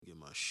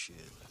shit.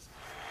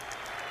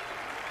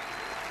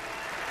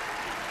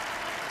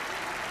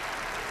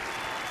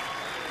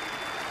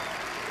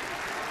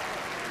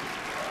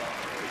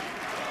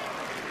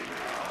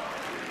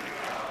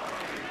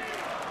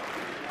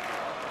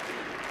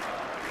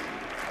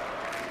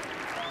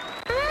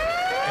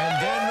 And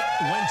then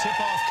when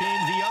tip-off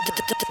came, the other...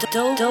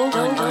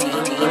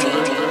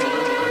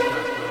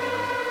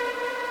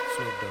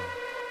 Snoop Dogg.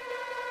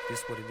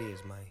 This what it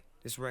is, man.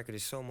 This record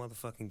is so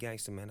motherfucking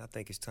gangster, man. I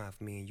think it's time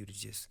for me and you to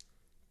just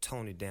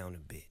tone it down a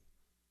bit.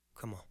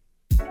 Come on.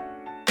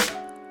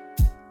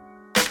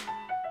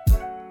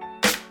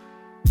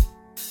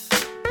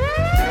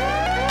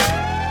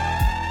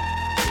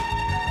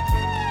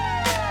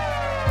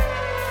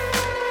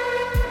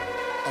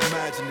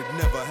 Imagine it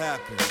never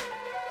happened.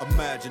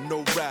 Imagine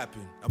no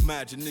rapping.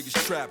 Imagine niggas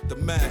trapped.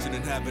 Imagine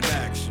and having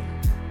action.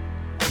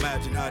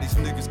 Imagine how these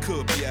niggas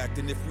could be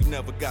acting if we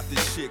never got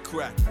this shit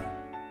cracking.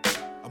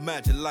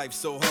 Imagine life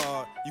so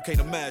hard, you can't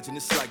imagine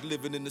it's like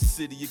living in the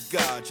city of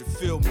God, you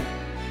feel me?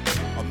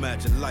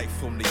 Imagine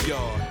life on the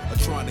yard, or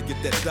trying to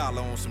get that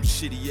dollar on some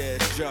shitty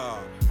ass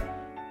job.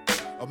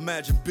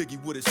 Imagine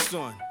Biggie with his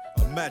son.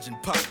 Imagine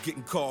Pop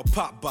getting called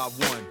Pop by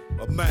one.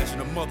 Imagine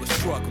a mother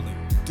struggling,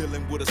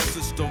 dealing with a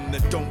system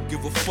that don't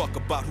give a fuck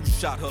about who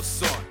shot her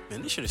son.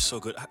 Man, this shit is so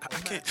good. I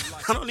can't.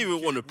 I don't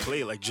even want to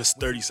play like just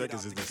 30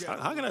 seconds of this.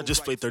 How can I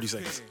just play 30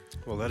 seconds?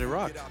 Well, let it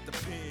rock.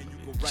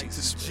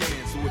 Jesus, so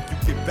if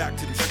you get back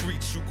to the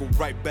streets, you go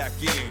right back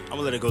in. I'm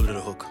gonna let it go to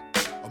the hook.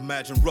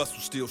 Imagine Russell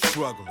still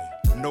struggling.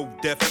 No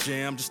Def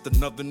Jam, just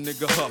another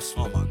nigga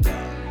hustling. Oh my God.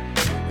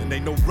 And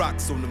ain't no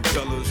rocks on them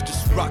fellas,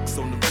 just rocks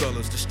on them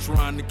fellas, just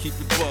trying to keep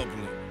it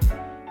bubbling.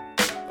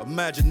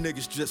 Imagine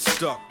niggas just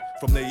stuck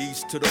from the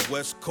east to the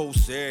west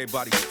coast,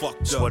 everybody fucked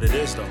That's up. what it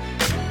is, though.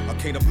 I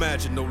can't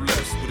imagine no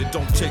less, but it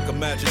don't take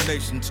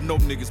imagination to know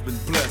niggas been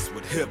blessed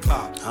with hip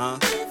hop. Huh?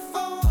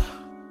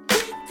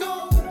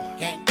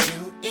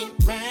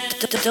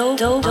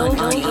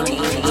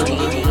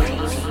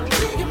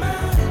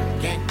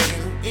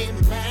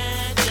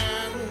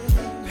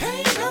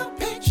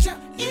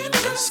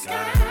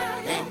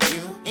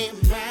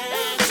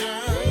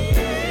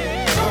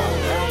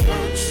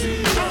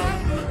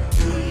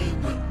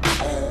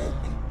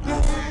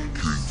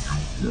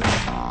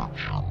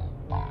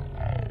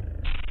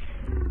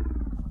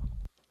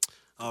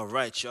 All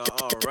right, y'all.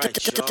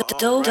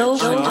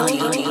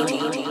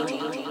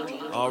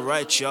 All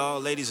right, y'all.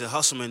 Ladies and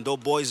hustlemen,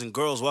 dope boys and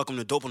girls, welcome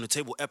to Dope on the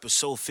Table,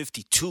 episode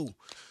 52.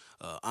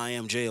 I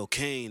am J.O.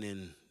 Kane,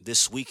 and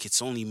this week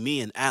it's only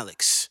me and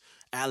Alex.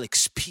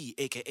 Alex P,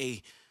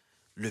 a.k.a.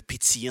 Le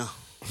Pétillant.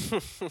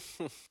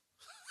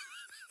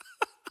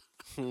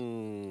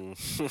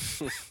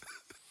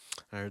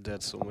 I heard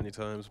that so many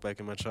times back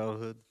in my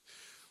childhood.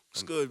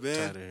 What's good, man?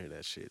 Tired of hearing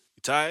that shit.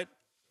 You tired?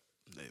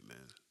 Hey,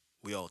 man.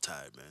 We all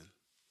tired, man.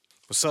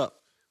 What's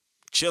up?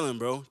 Chilling,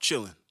 bro.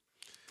 Chilling.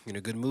 You in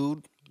a good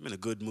mood? I'm in a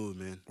good mood,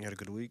 man. You had a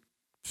good week?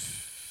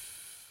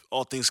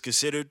 All things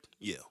considered,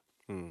 yeah.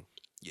 Hmm.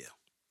 Yeah.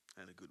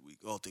 Had a good week.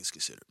 All things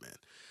considered, man.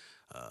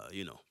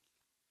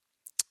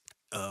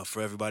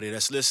 For everybody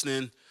that's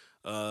listening,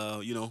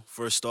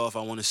 first off,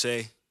 I want to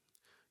say,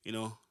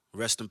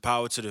 rest in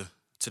power to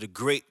the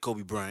great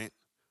Kobe Bryant.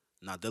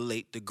 Not the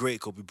late, the great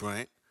Kobe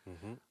Bryant.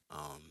 Mm-hmm.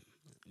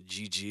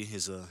 Gigi,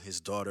 his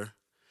daughter,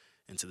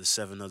 and to the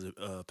 7 other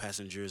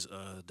passengers,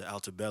 the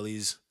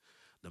Alterbellies,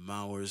 the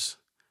Mowers,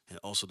 and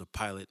also the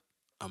pilot.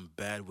 I'm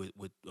bad with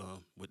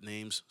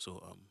names,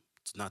 so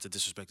it's not to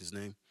disrespect his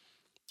name,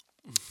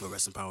 but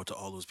rest in power to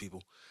all those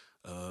people.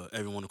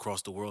 Everyone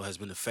across the world has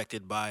been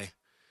affected by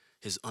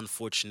his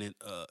unfortunate,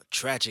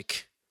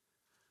 tragic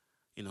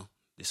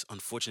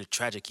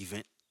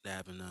event that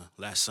happened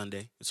last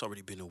Sunday. It's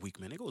already been a week,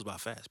 man. It goes by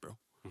fast, bro.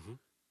 Mm-hmm.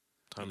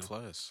 Time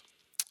flies.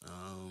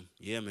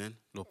 Yeah, man.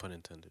 No pun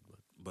intended,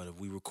 But if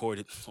we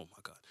recorded, oh my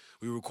God,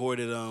 we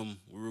recorded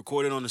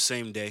on the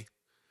same day,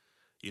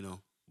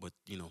 but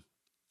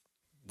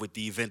with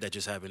the event that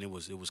just happened, it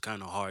was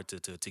kind of hard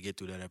to get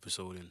through that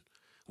episode, and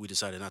we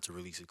decided not to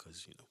release it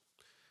because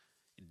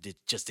it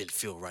just didn't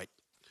feel right.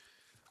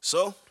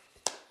 So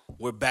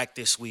we're back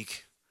this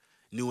week,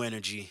 new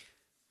energy,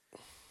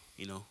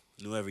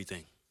 new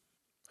everything.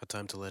 A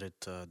time to let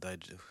it a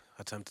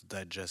time to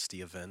digest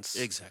the events.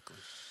 Exactly.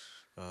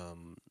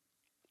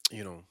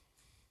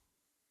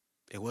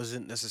 It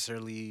wasn't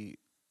necessarily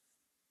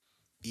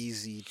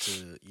easy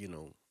to,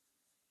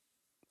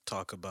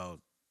 talk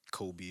about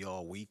Kobe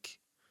all week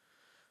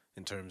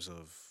in terms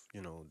of,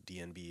 the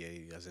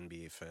NBA. As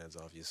NBA fans,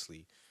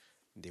 obviously,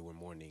 they were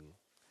mourning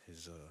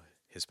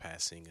his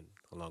passing, and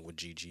along with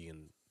Gigi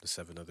and the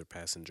 7 other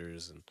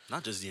passengers. And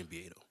Not just the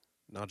NBA, though.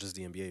 not just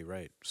the NBA,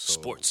 right? So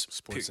Sports,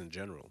 Sports period. in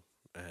general.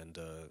 And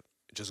it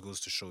just goes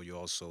to show you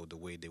also the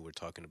way they were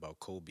talking about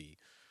Kobe.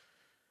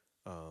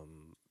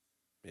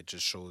 It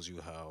just shows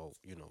you how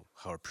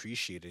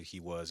appreciated he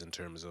was in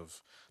terms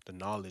of the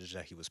knowledge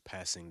that he was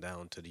passing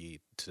down to the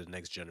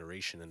next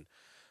generation,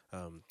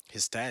 and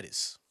his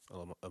status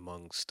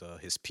amongst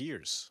his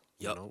peers,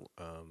 Yup.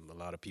 A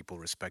lot of people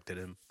respected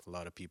him. A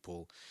lot of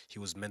people, he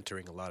was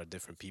mentoring a lot of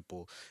different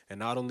people, and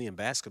not only in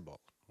basketball,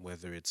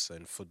 whether it's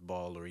in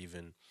football or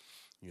even,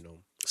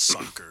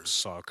 Soccer.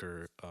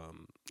 soccer,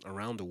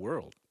 around the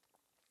world,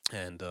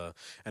 and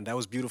that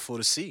was beautiful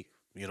to see.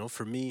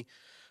 For me,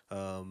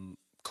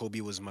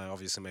 Kobe was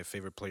obviously my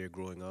favorite player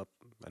growing up.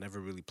 I never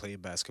really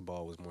played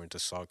basketball. I was more into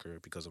soccer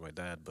because of my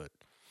dad, but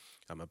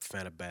I'm a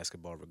fan of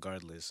basketball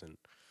regardless. And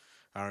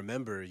I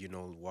remember,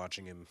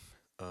 watching him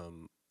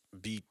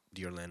beat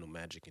the Orlando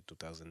Magic in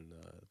 2000,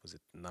 was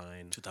it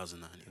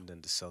 2009. and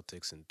then the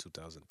Celtics in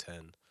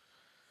 2010.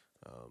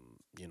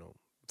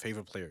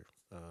 Favorite player.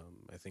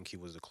 I think he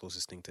was the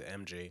closest thing to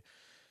MJ.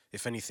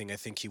 If anything, I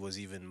think he was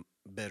even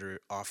better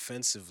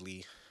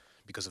offensively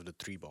because of the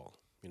three ball.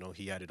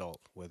 He had it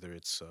all, whether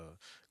it's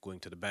going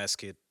to the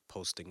basket,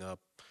 posting up,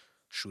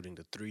 shooting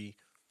the three.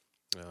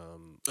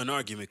 An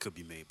argument could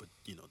be made, but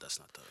that's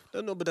not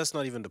the. No, but that's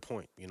not even the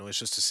point. It's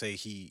just to say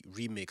he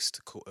remixed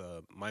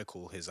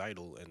Michael, his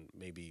idol, and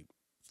maybe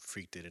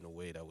freaked it in a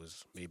way that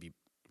was maybe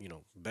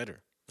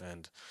better.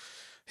 And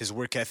his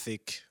work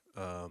ethic,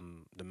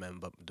 the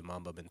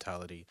Mamba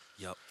mentality,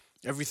 Yep.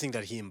 everything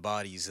that he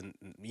embodies, and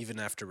even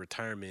after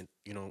retirement,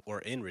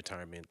 or in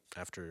retirement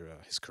after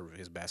his career,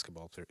 his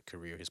basketball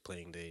career, his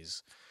playing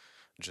days,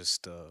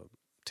 just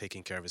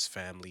taking care of his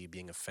family,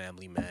 being a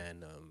family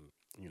man,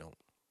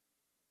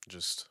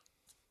 just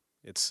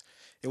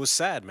it was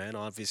sad, man.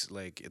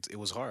 Obviously, like it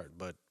was hard,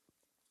 but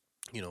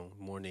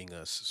mourning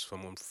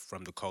someone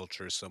from the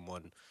culture,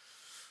 someone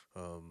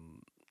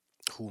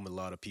whom a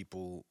lot of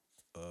people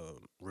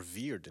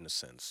revered in a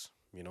sense,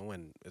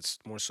 and it's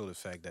more so the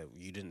fact that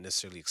you didn't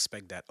necessarily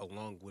expect that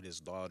along with his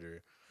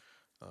daughter.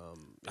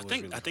 I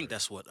think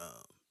that's what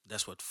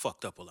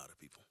fucked up a lot of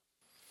people.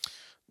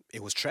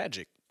 It was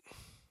tragic.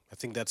 I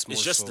think that's more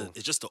It's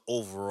just the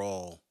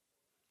overall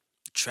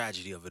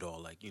tragedy of it all,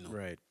 like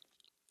right.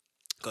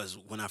 Because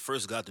when I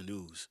first got the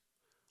news,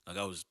 like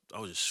I was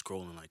just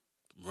scrolling like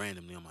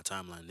randomly on my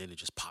timeline, and then it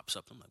just pops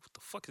up. I'm like, what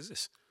the fuck is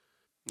this?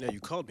 Yeah, you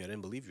called me. I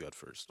didn't believe you at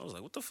first. I was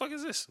like, what the fuck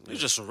is this? It was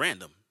just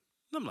random.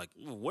 And I'm like,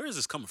 well, where is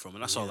this coming from?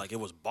 And I saw like it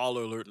was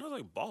Baller Alert, and I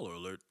was like, Baller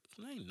Alert?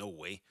 There ain't no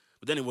way.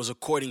 But then it was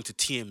according to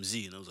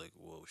TMZ, and I was like,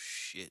 whoa,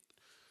 shit.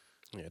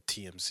 Yeah,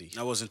 TMZ.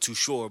 I wasn't too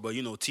sure, but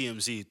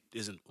TMZ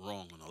isn't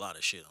wrong on a lot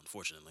of shit,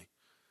 unfortunately.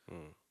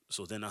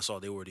 So then I saw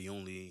they were the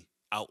only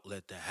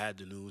outlet that had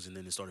the news, and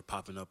then it started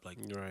popping up like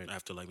Right.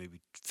 after like maybe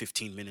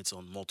 15 minutes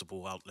on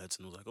multiple outlets,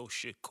 and it was like, oh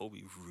shit,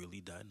 Kobe really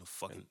died in a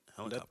fucking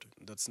helicopter.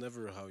 That's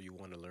never how you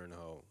want to learn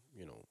how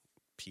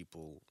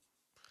people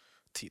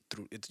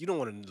through it. You don't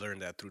want to learn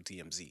that through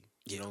TMZ.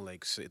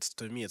 Like so it's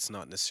to me, it's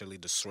not necessarily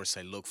the source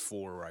I look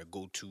for or I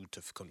go to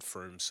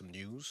confirm some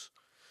news.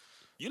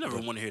 You never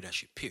want to hear that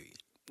shit, period.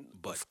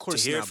 But Of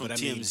course to hear not, from but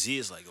I mean, TMZ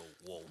is like, oh,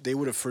 whoa. They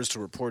were the first to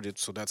report it,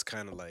 so that's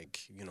kind of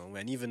like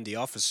and even the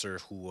officer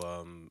who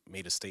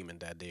made a statement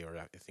that day, or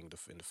I think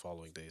in the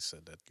following day,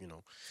 said that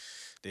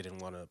they didn't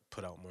want to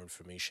put out more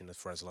information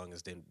for as long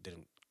as they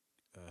didn't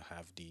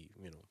have the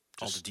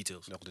All the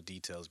details. all the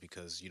details,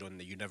 because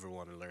you never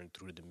want to learn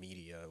through the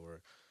media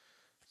or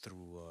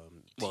through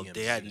Well, TMZ.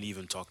 they hadn't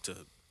even talked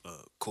to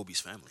Kobe's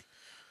family,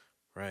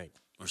 Right,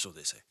 or so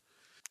they say.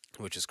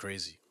 which is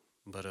crazy.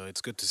 But it's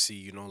good to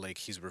see, like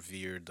he's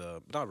revered,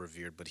 not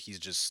revered, but he's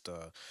just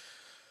a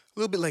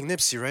little bit like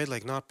Nipsey, right?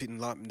 Like not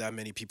that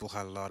many people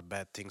had a lot of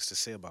bad things to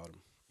say about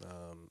him,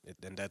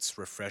 and that's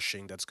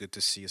refreshing. That's good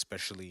to see,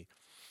 especially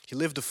he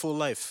lived a full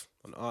life.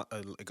 And,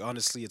 like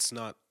honestly, it's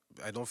not.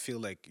 I don't feel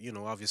like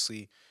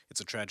obviously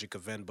it's a tragic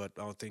event, but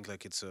I don't think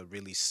like it's a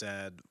really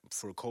sad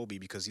for Kobe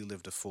because he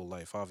lived a full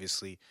life.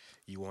 Obviously,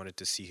 you wanted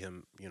to see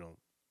him,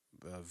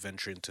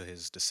 venture into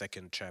the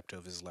second chapter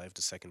of his life,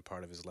 the second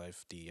part of his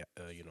life. He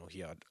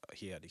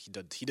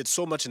did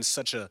so much in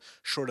such a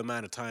short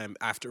amount of time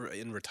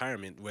in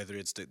retirement. Whether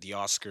it's the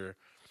Oscar,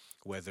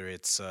 whether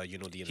it's the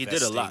investing. He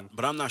did a lot,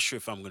 but I'm not sure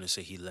if I'm going to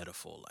say he led a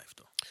full life,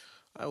 though.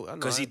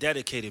 Because he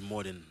dedicated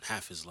more than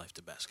half his life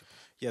to basketball.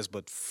 Yes,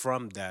 but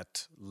from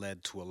that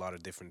led to a lot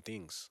of different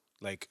things.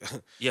 Like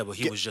Yeah, but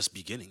he was just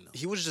beginning, though.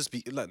 he was just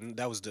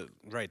that was the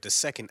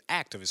second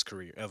act of his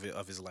career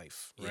of his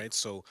life, right? Yeah.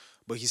 So,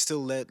 but he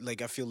still led.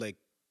 Like I feel like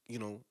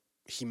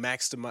he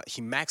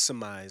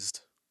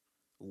maximized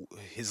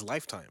his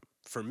lifetime.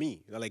 For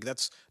me, like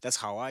that's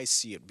how I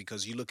see it,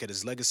 because you look at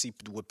his legacy,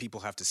 what people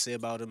have to say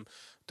about him,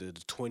 the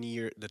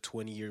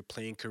 20-year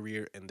playing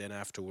career, and then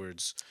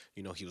afterwards,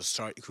 he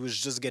was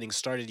just getting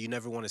started. You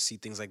never want to see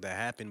things like that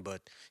happen,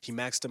 but he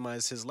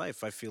maximized his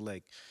life. I feel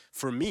like,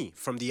 for me,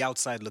 from the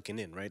outside looking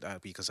in, right?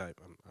 Because I'm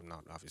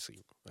not,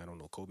 obviously, I don't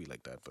know Kobe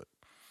like that, but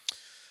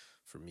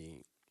for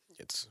me,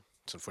 it's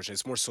unfortunate.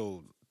 It's more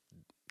so,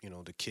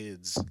 the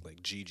kids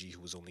like Gigi,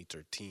 who was only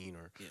 13,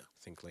 or Yeah.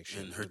 I think like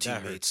And her that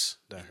teammates.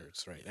 That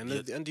hurts, right? And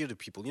Yeah. and the other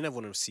people, you never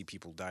want to see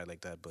people die like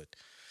that,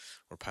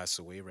 or pass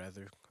away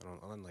rather. I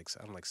don't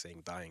like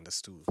saying dying.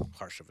 That's too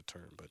harsh of a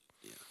term, but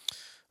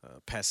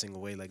passing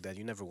away like that,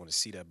 you never want to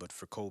see that. But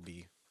for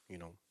Kobe,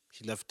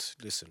 he left.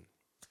 Listen,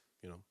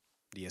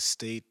 the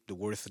estate, the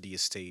worth of the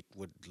estate,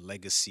 what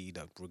legacy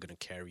that we're gonna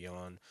carry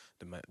on,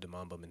 the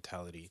Mamba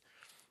mentality.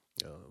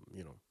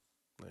 You know,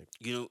 like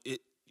You know,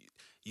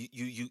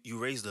 you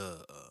raised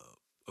a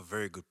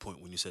very good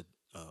point when you said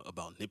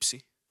about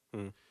Nipsey,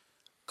 Mm.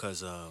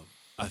 because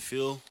I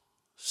feel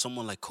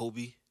someone like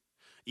Kobe,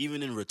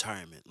 even in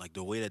retirement, like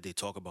the way that they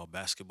talk about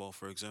basketball,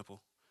 for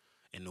example,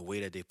 and the way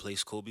that they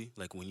place Kobe,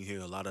 like when you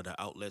hear a lot of the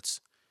outlets,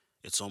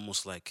 it's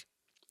almost like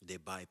they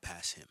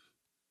bypass him.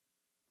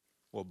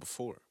 well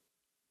before.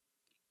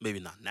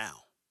 Maybe not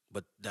now,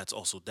 but that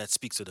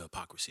speaks to the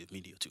hypocrisy of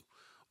media too.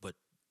 But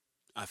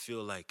I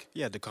feel like,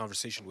 Yeah, the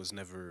conversation was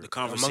never The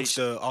conversation- amongst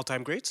the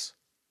all-time greats.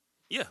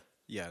 yeah,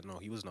 Yeah, no,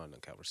 he was not in the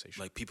conversation.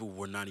 like people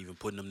were not even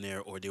putting him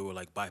there, or they were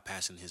like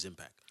bypassing his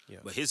impact. Yeah.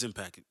 But his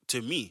impact,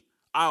 to me,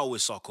 I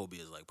always saw Kobe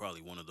as like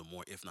probably one of the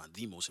more, if not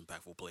the most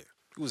impactful player.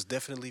 He was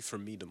definitely for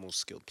me the most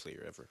skilled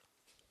player ever.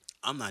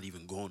 I'm not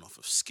even going off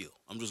of skill.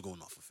 I'm just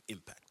going off of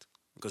impact.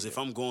 Because if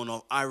I'm going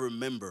off, I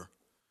remember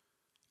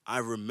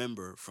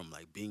from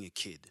like being a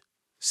kid,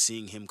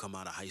 seeing him come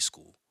out of high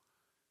school,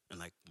 and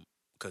like,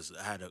 because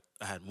I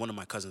had one of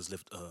my cousins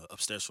lived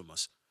upstairs from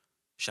us.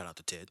 Shout out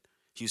to Ted.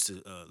 He used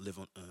to live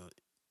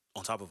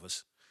on top of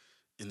us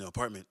in the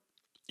apartment,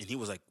 and he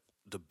was like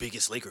the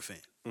biggest Laker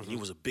fan. And he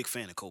was a big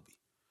fan of Kobe,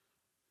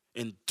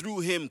 and through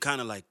him,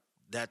 kind of like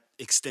that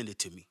extended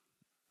to me,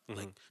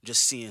 like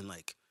just seeing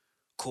like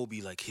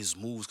Kobe, like his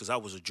moves, because I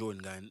was a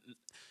Jordan guy. And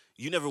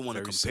you never want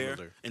to Very compare,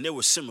 similar. and they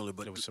were similar,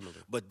 but They were similar.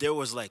 But there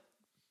was like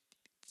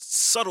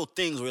subtle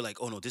things where you're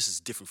like, oh no, this is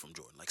different from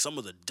Jordan. Like some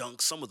of the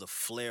dunks, some of the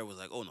flair was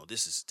like, oh no,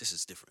 this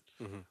is different,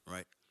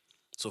 right?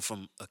 So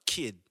from a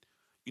kid,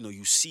 you know,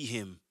 you see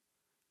him,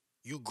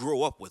 you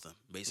grow up with him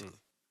basically.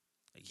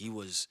 Like he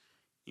was,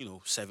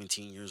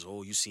 17 years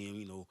old. You see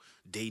him,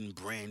 dating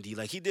Brandy.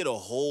 Like he did a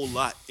whole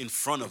lot in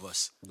front of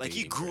us. Like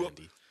he Dating grew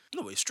Brandy. up.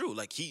 No, it's true.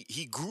 Like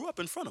he grew up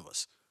in front of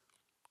us.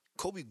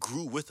 Kobe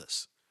grew with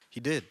us. He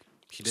did.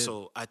 He did.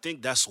 So I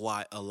think that's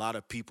why a lot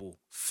of people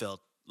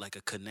felt like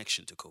a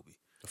connection to Kobe.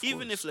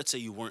 Even if, let's say,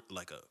 you weren't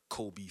like a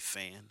Kobe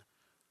fan,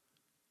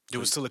 there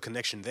was still a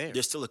connection there.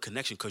 there's still a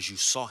connection because you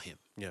saw him.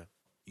 Yeah.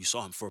 You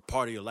saw him for a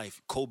part of your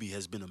life. Kobe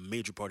has been a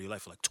major part of your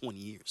life for like 20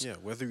 years. Yeah,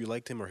 whether you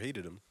liked him or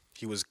hated him,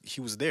 he was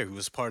there. He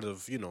was part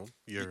of, your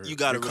You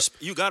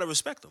gotta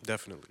respect him.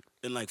 definitely.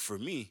 And like for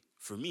me,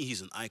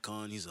 he's an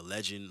icon. He's a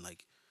legend.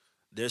 Like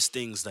there's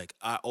things like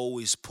I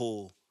always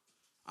pull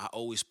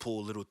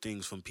little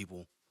things from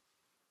people.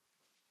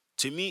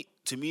 To me,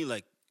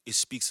 like it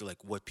speaks to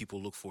like what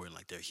people look for in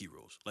like their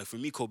heroes. Like for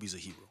me, Kobe's a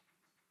hero.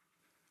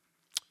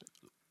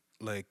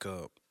 Like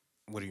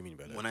what do you mean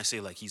by that? When I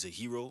say like he's a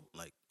hero,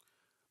 like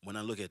when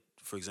I look at,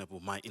 for example,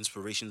 my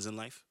inspirations in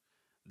life,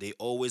 they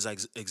always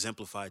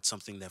exemplified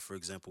something that, for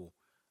example,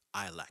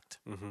 I lacked.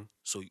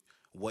 So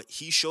what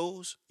he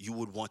shows, you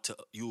would want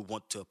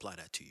to apply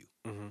that to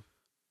you.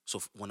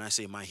 So when I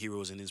say my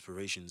heroes and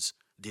inspirations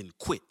didn't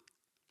quit,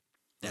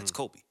 that's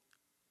Kobe,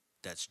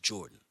 that's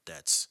Jordan,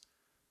 that's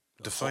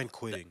Define Hulk.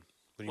 quitting.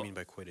 What do you mean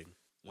by quitting?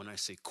 When I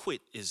say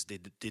quit, is they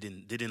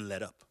didn't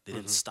let up, they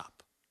didn't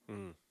stop.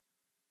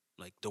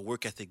 Like the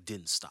work ethic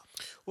didn't stop.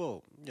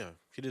 Well, yeah,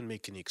 he didn't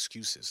make any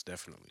excuses,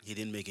 definitely. He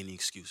didn't make any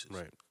excuses.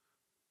 Right.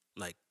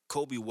 Like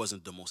Kobe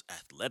wasn't the most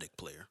athletic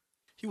player.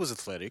 He was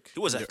athletic. He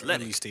was in athletic.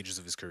 the early stages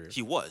of his career.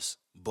 He was,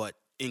 but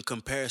in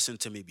comparison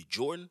to maybe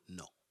Jordan,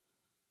 no.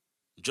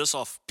 Just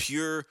off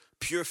pure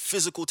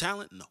physical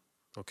talent, no.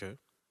 Okay.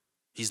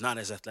 He's not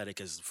as athletic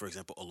as, for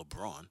example, a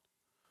LeBron.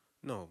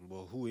 No,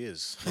 well, who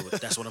is?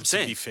 That's what I'm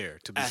saying. To be fair.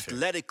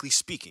 Athletically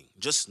speaking,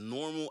 just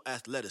normal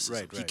athleticism.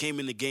 Right, He right. came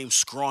in the game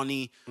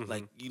scrawny,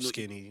 like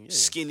Skinny, yeah.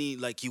 skinny.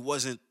 Like he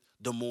wasn't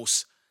the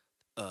most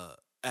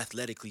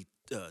athletically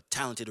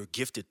talented or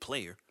gifted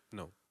player.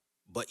 No.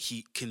 But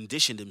he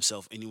conditioned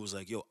himself, and he was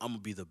like, "Yo, I'm gonna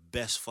be the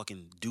best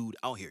fucking dude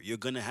out here. You're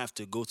gonna have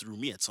to go through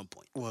me at some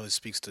point." Well, it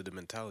speaks to the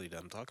mentality that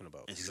I'm talking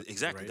about.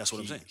 Exactly, that's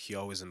what I'm saying. He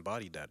always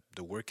embodied that.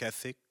 The work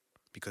ethic,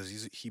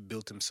 because he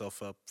built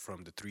himself up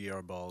from the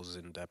 3-yard balls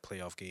in that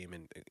playoff game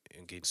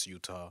against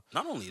Utah.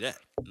 Not only that,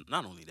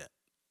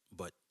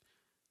 but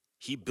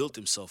he built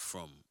himself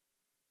from,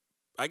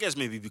 I guess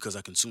maybe because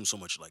I consume so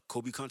much like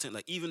Kobe content,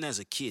 like even as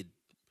a kid,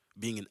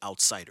 being an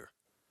outsider.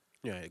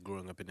 Yeah,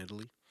 growing up in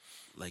Italy.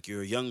 Like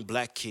you're a young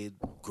black kid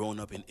growing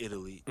up in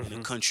Italy in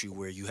a country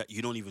where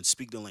you don't even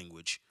speak the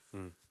language,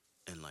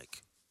 and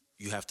like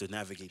you have to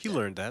navigate. He that.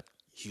 learned that.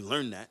 He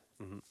learned that.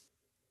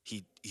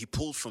 He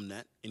pulled from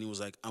that, and he was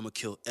like, "I'm gonna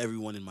kill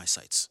everyone in my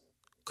sights,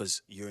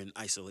 because you're in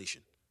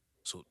isolation."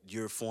 So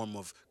your form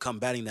of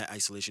combating that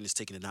isolation is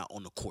taking it out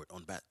on the court,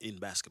 in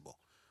basketball,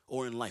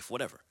 or in life,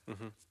 whatever.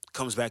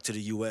 Comes back to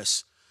the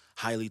U.S.,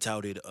 highly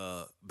touted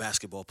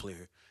basketball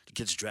player,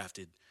 gets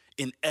drafted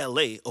in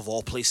L.A. of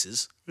all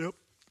places. Yep.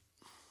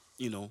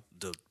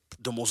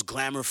 The most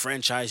glamour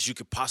franchise you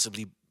could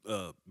possibly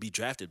be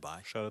drafted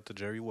by. Shout out to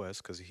Jerry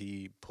West because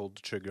he pulled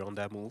the trigger on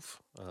that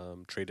move.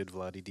 Traded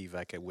Vlade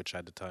Divac, which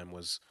at the time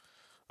was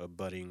a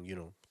budding,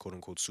 quote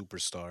unquote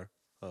superstar.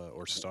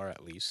 or star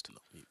at least.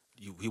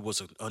 He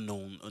was an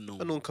unknown.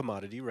 A known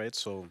commodity, right?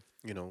 So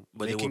But they were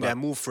making that about-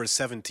 move for a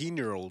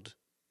 17-year-old,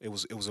 it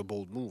was a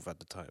bold move at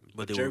the time.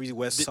 But Jerry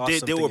West saw they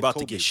something were in about to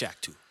Kobe. get Shaq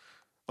too.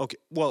 Okay,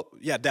 well,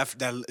 yeah, that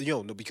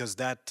no, because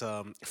that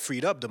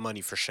freed up the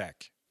money for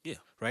Shaq, Yeah.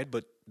 right?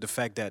 But the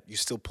fact that you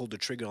still pulled the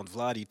trigger on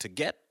Vladi to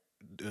get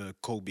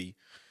Kobe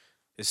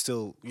is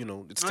still,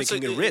 it's That's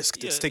taking a risk.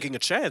 yeah, It's taking a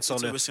chance it's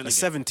on a risk and a a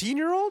gamble.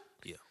 17-year-old.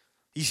 Yeah.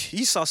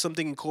 He saw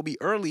something in Kobe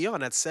early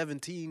on at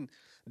 17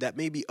 that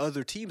maybe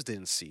other teams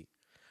didn't see,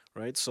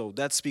 right? So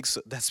that speaks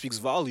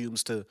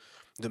volumes to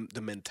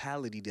the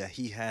mentality that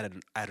he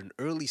had at an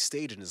early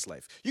stage in his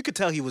life. You could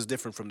tell he was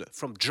different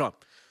from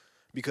jump,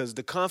 because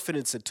the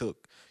confidence it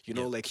took,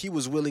 like he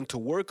was willing to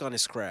work on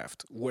his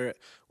craft, where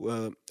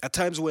at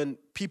times when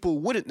people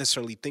wouldn't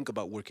necessarily think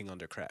about working on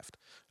their craft.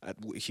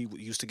 He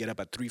used to get up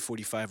at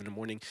 3:45 in the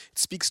morning. It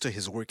speaks to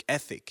his work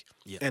ethic,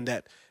 Yeah. and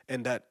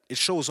that it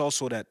shows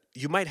also that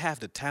you might have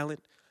the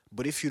talent,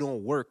 but if you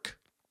don't work,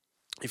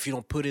 if you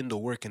don't put in the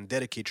work and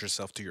dedicate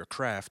yourself to your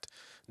craft,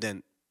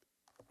 then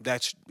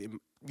that's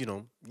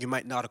you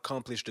might not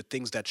accomplish the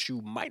things that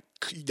you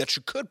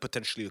could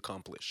potentially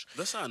accomplish.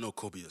 That's how I know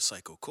Kobe is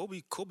psycho.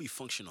 Kobe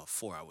functioned on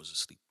 4 hours of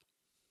sleep.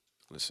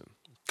 Listen,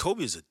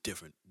 Kobe's just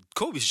different.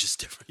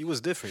 he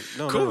was different.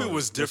 No, Kobe no.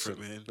 was different,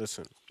 Listen, man.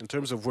 Listen, in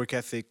terms of work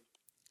ethic,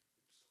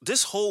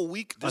 This whole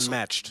week,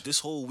 Unmatched. This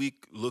whole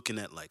week, looking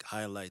at like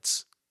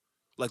highlights,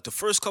 like the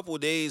first couple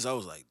of days, I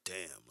was like,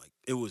 damn, like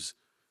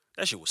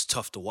that shit was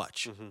tough to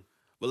watch.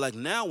 But like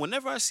now,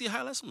 whenever I see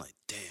highlights, I'm like,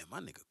 damn, my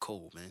nigga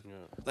cold, man.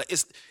 Like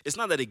it's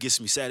not that it gets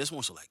me sad. It's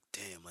more so like,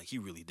 damn, like he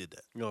really did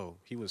that. no,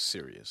 he was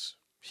serious.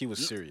 He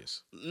was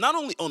serious. Not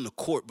only on the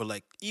court, but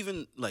like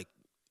even like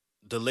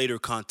the later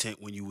content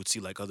when you would see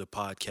like other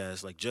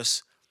podcasts, like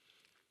just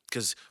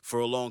because for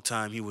a long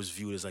time he was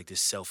viewed as like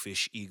this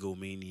selfish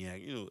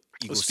egomaniac, Well, speak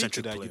to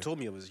egocentric that. player.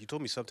 You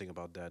told me something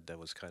about that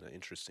was kind of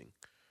interesting,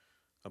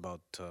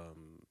 about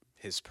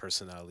his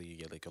personality.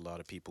 Yeah, like a lot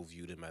of people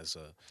viewed him as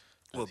Well,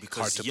 hard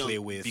because to young, play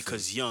with.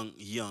 because young,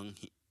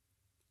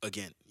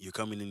 again, you're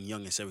coming in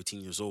young at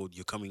 17 years old.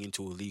 You're coming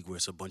into a league where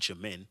it's a bunch of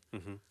men,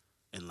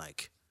 and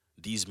like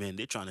these men,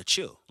 they're trying to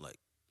chill. Like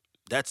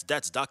that's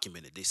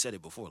documented. They said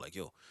it before. Like,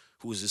 yo,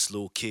 who is this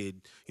little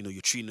kid?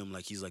 You're treating him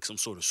like he's like some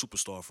sort of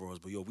superstar for us.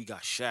 But yo, we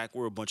got Shaq.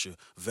 We're a bunch of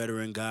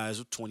veteran guys.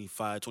 We're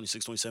 25,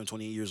 26, 27,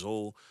 28 years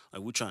old.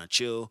 Like we're trying to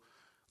chill.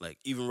 Like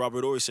even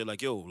Robert Ory said,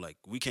 like, yo, like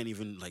we can't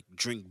even like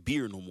drink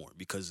beer no more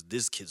because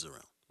this kid's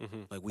around.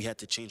 Like we had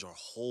to change our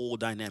whole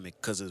dynamic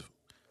because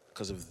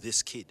of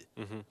this kid,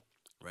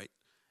 right?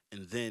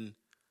 And then,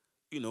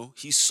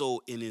 he's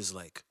so in his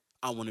like,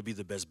 I want to be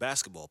the best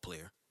basketball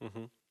player.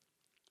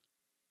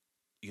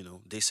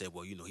 They said,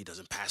 well, he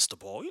doesn't pass the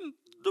ball.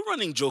 The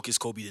running joke is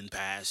Kobe didn't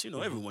pass.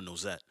 Everyone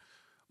knows that.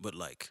 But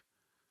like,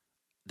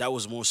 that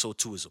was more so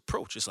to his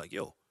approach. It's like,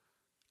 yo,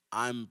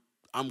 I'm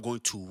going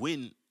to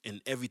win, and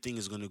everything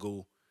is gonna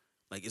go,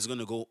 like it's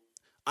gonna go.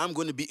 I'm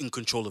going to be in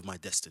control of my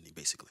destiny,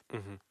 basically.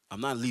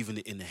 I'm not leaving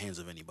it in the hands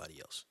of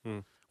anybody else.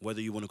 Whether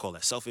you want to call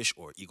that selfish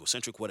or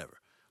egocentric, whatever.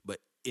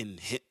 But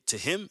to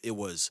him, it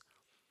was,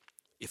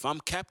 if I'm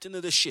captain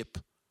of the ship,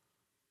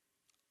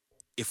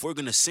 if we're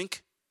going to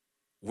sink,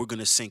 we're going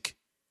to sink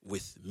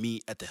with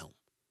me at the helm.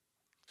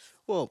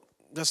 Well,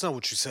 that's not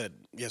what you said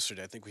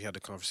yesterday. I think we had a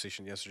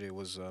conversation yesterday. It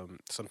was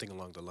something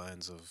along the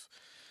lines of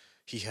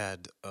he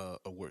had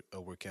a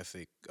work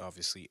ethic,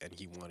 obviously, and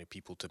he wanted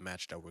people to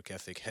match that work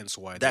ethic. Hence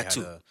why That they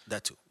too. had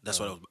That too. That's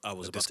what I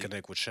was a about to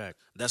disconnect with Shaq.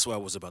 That's what I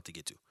was about to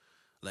get to.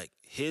 Like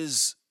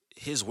his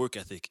work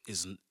ethic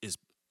is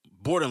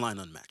borderline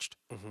unmatched.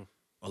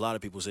 A lot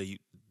of people say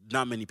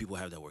not many people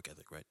have that work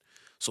ethic, right?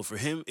 So for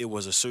him, it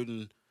was a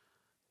certain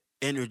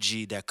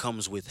energy that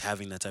comes with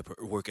having that type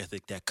of work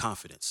ethic, that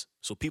confidence.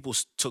 So people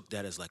took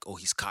that as like, oh,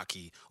 he's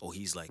cocky, oh,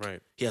 he's like,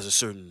 Right. he has a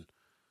certain,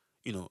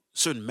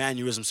 certain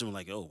mannerism, something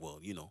like, oh, well,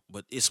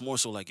 but it's more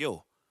so like,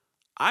 yo,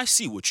 I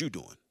see what you're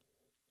doing.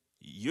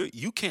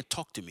 You can't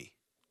talk to me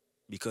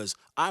because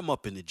I'm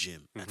up in the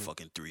gym at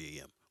fucking 3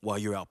 a.m. while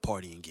you're out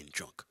partying, getting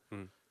drunk.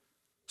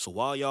 So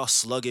while y'all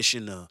sluggish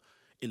in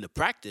the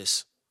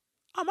practice,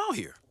 I'm out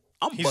here.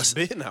 He's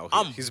been out here.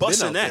 I'm He's been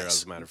busting out there, ass.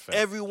 as a matter of fact.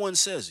 Everyone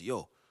says,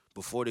 yo,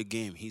 before the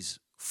game, he's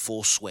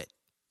full sweat,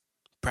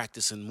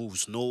 practicing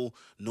moves. No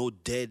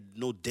dead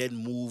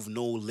move,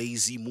 no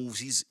lazy moves.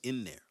 He's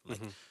in there. Like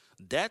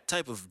that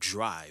type of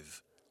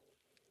drive,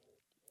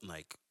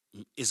 like,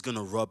 is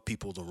gonna rub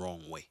people the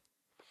wrong way.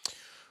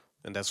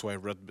 And that's why it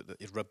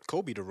rubbed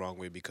Kobe the wrong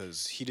way,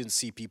 because he didn't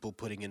see people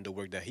putting in the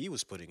work that he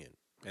was putting in.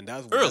 And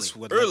that's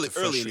what Early led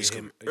to in his frustrate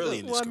him. career. Early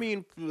in his I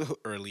mean,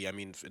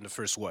 in the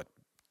first,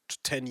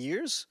 10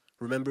 years?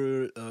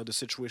 Remember the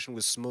situation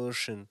with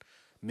Smush and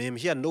Mim?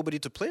 He had nobody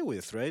to play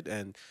with, right?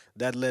 And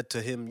that led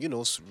to him,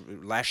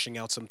 lashing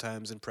out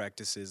sometimes in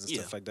practices and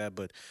stuff Yeah. like that.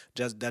 But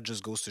that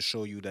just goes to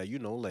show you that,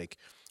 like,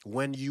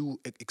 when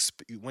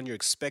when you're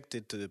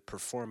expected to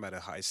perform at a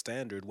high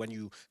standard, when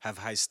you have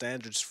high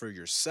standards for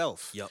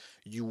yourself, Yep.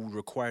 you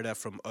require that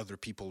from other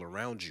people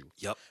around you.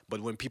 Yep.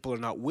 But when people are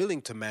not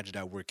willing to match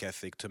that work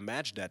ethic, to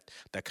match that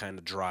kind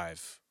of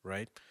drive,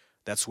 right?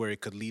 That's where it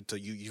could lead to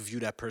you view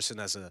that person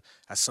as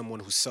someone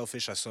who's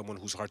selfish, as someone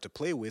who's hard to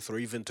play with, or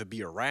even to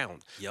be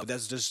around. Yep. But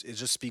it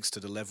just speaks to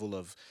the level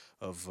of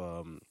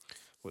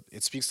what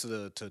it speaks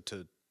to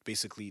to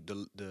basically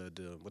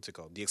the what's it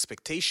called, the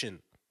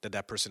expectation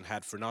that person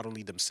had for not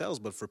only themselves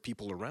but for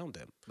people around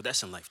them. But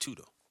that's in life too,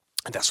 though.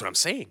 And that's what I'm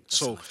saying.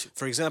 So,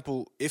 for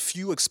example, if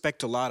you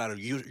expect a lot out of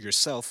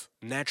yourself,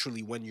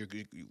 naturally, when you're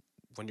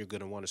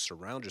going to want to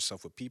surround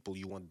yourself with people,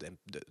 you want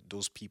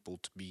those people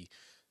to be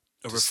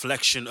A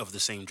reflection of the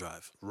same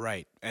drive.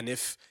 right. And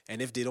if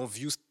they don't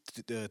view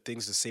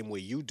things the same way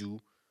you do,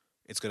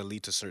 it's going to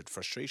lead to certain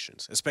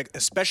frustrations,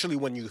 especially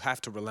when you have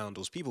to rely on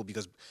those people,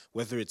 because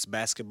whether it's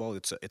basketball,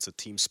 it's a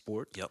team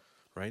sport. Yep.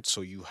 Right,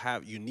 so you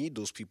need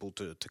those people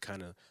to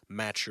kind of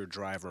match your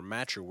drive or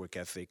match your work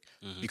ethic,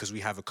 because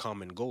we have a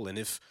common goal. And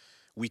if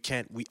we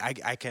can't,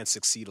 I can't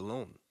succeed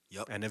alone.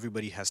 Yep. And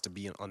everybody has to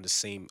be on the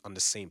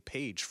same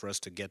page for us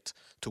to get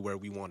to where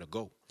we want to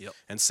go. Yep.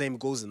 And same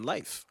goes in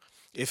life.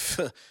 If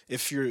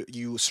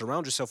you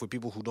surround yourself with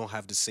people who don't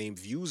have the same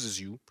views as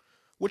you,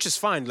 which is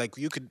fine. Like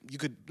you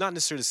could not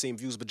necessarily the same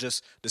views, but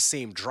just the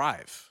same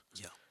drive.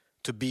 Yeah.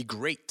 To be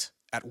great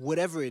at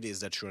whatever it is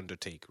that you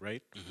undertake,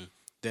 right?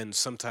 Then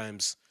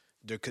sometimes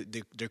there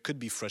could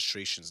be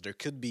frustrations. There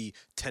could be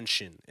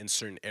tension in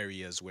certain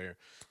areas where,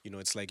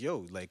 it's like,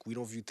 yo, like we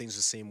don't view things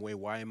the same way.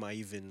 Why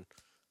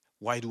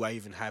do I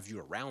even have you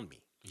around me?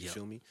 You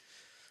feel me?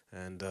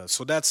 And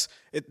so that's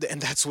it.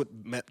 And that's what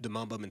the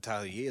Mamba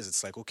mentality is.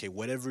 It's like, okay,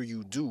 whatever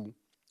you do,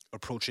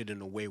 approach it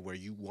in a way where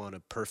you want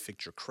to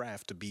perfect your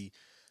craft to be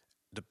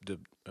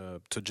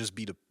to just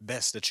be the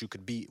best that you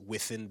could be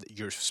within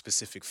your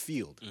specific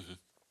field.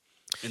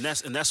 And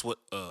that's what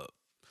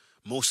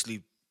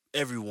mostly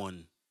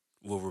everyone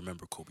will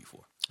remember Kobe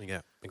for.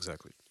 Yeah,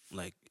 exactly.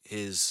 Like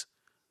his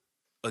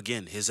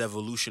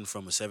evolution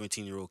from a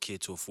 17-year-old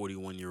kid to a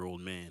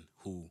 41-year-old man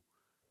who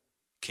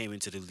came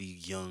into the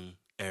league young,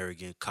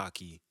 arrogant,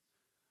 cocky,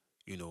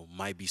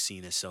 might be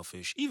seen as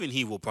selfish. Even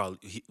he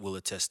will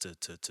attest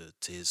to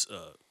his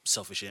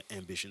selfish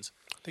ambitions.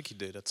 I think he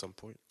did at some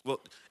point.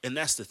 Well, and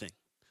that's the thing.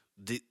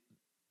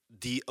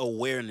 The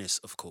awareness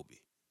of Kobe.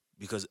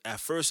 Because at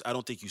first I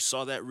don't think you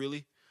saw that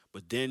really,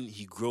 but then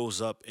he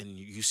grows up and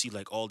you see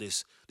like all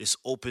this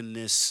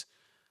openness,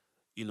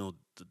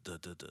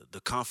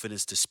 the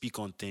confidence to speak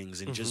on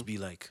things and just be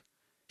like,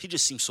 he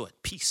just seems so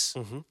at peace.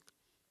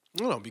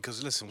 No,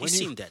 because listen, He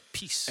seemed at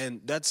peace.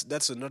 and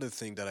that's another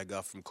thing that I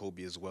got from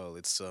Kobe as well.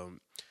 It's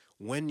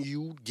when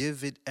you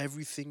give it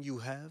everything you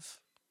have,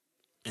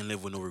 and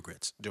live with no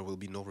regrets. there will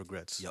be no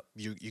regrets. Yep.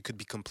 You could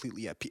be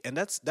completely at peace, and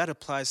that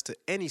applies to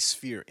any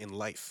sphere in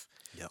life.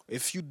 Yep.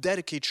 If you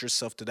dedicate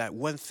yourself to that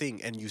one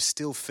thing and you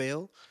still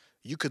fail,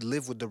 you could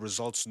live with the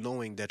results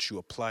knowing that you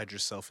applied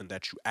yourself and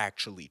that you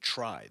actually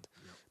tried.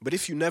 But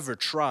if you never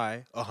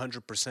try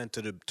 100%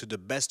 to the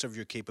best of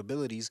your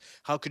capabilities,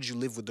 how could you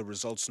live with the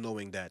results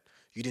knowing that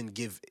you didn't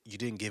give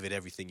it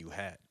everything you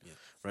had?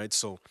 Right?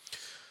 So,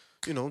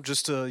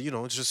 just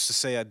to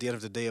say at the end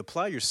of the day,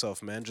 apply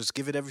yourself, man. Just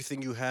give it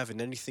everything you have, and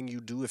anything you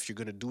do, if you're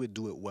gonna do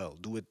it well.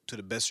 Do it to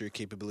the best of your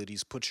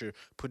capabilities. Put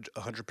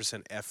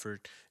 100%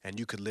 effort, and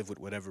you could live with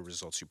whatever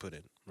results you put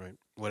in, right?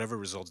 Whatever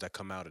results that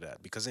come out of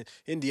that, because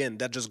in the end,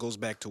 that just goes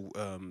back to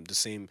the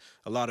same.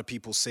 A lot of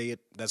people say it.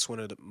 That's one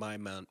of my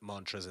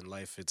mantras in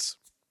life. It's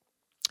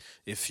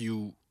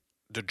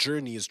the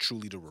journey is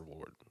truly the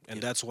reward,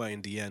 and that's why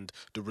in the end,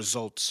 the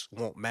results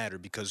won't matter,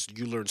 because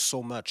you learn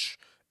so much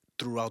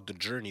throughout the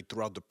journey,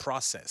 throughout the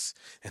process.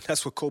 And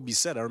that's what Kobe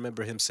said. I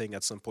remember him saying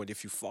at some point,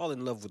 if you fall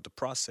in love with the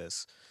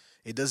process,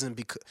 it doesn't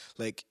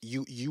like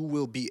you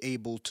will be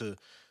able to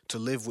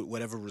live with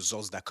whatever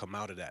results that come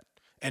out of that.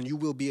 And you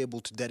will be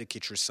able to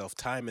dedicate yourself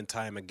time and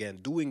time again,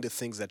 doing the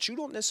things that you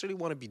don't necessarily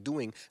want to be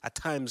doing at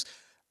times.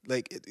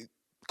 Like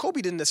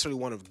Kobe didn't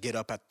necessarily want to get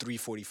up at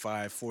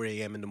 3:45, 4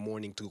 a.m. in the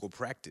morning to go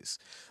practice.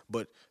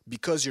 But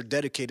because you're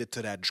dedicated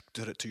to that,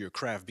 to your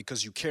craft,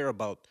 because you care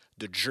about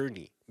the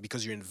journey,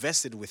 because you're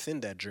invested within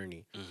that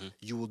journey,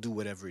 you will do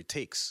whatever it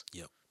takes.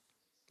 Yep.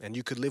 And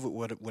you could live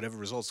with whatever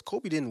results.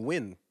 Kobe didn't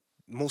win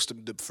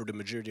for the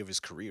majority of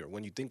his career.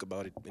 When you think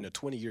about it, in a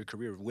 20-year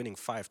career, winning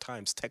 5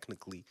 times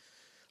technically,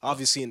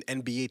 obviously in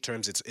NBA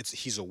terms,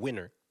 he's a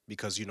winner,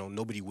 because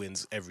nobody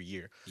wins every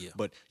year. Yeah.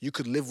 But you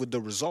could live with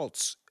the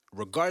results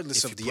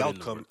regardless If of you the put in the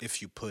outcome work.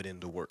 if you put in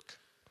the work.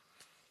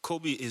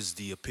 Kobe is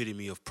the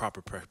epitome of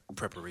proper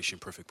preparation,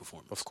 perfect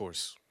performance. Of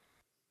course.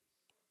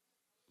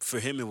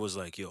 For him, it was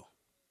like, yo,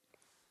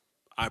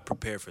 I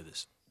prepare for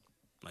this.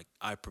 Like,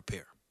 I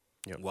prepare.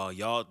 Yep. While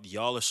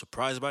y'all are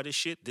surprised by this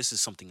shit, this is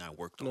something I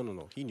worked on.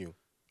 No. He knew.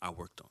 I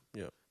worked on.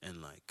 Yeah.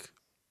 And like,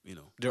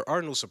 There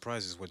are no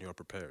surprises when you're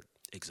prepared,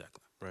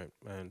 exactly. right?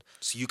 And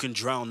So you can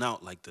drown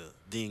out like the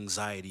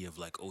anxiety of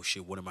like, oh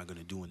shit, what am I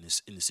gonna do in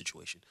this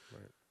situation?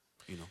 Right.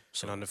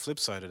 So and on the flip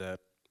side of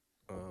that,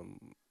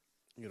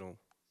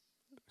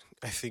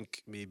 I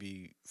think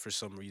maybe for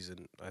some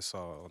reason I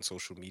saw on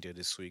social media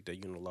this week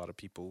that a lot of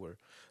people were,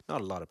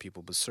 not a lot of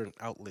people, but certain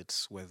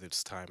outlets, whether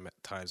it's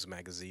Times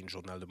Magazine,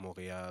 Journal de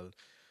Montréal,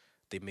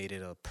 they made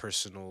it a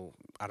personal.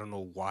 I don't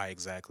know why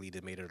exactly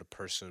they made it a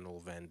personal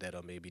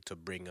vendetta, maybe to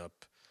bring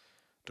up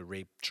the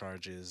rape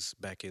charges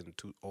back in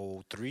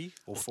 2003,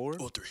 04,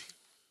 03.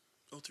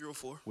 03,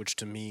 04. which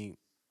to me,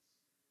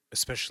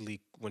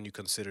 especially when you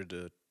consider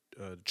the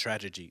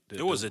tragedy,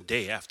 It was a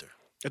day after.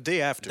 a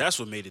day after. That's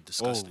what made it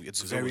disgusting.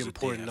 It's 'cause it very was a day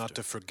important not after.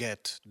 to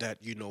forget that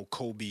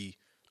Kobe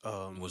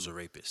Was a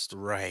rapist.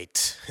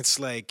 right. It's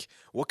like,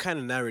 what kind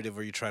of narrative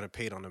are you trying to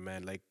paint on a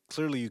man? Like,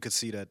 clearly you could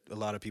see that a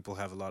lot of people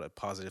have a lot of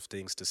positive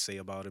things to say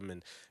about him,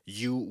 and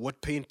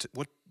what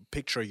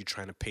picture are you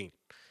trying to paint?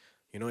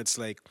 It's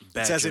like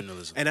Bad it's as if-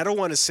 journalism. and I don't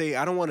want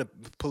to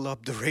pull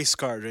up the race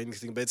card or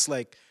anything, but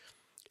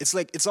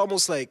it's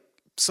almost like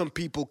some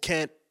people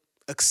can't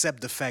accept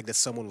the fact that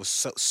someone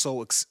was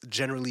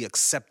generally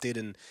accepted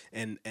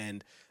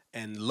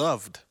and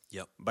loved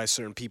Yep. by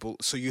certain people.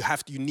 So you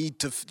need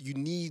to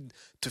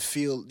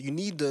feel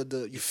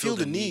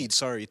the need,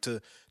 sorry,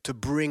 to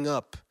bring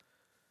up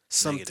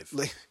something. Negative.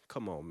 Like,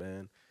 come on,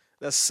 man,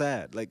 that's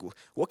sad. Like,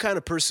 what kind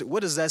of person?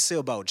 What does that say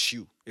about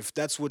you? If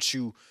that's what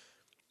you,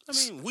 I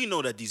mean, we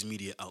know that these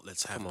media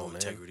outlets have Come no on, man.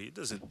 integrity. It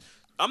doesn't.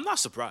 I'm not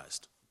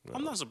surprised.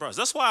 I'm not surprised.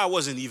 That's why I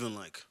wasn't even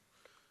like.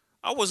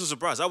 I wasn't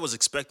surprised. I was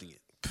expecting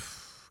it.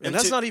 and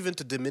that's not even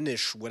to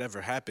diminish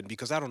whatever happened,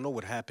 because I don't know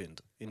what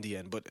happened in the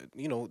end. But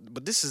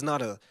but this is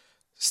not a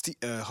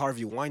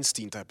Harvey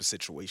Weinstein type of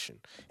situation.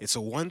 It's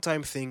a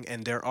one-time thing,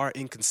 and there are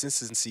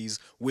inconsistencies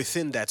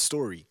within that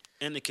story.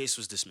 And the case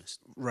was dismissed.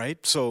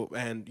 Right. So,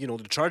 and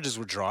the charges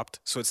were dropped.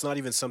 So it's not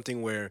even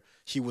something where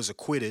he was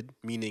acquitted,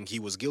 meaning he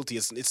was guilty.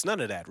 It's none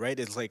of that, right?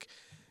 It's like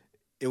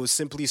it was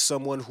simply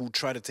someone who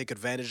tried to take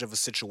advantage of a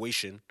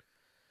situation,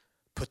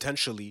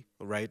 potentially,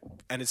 right?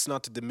 And it's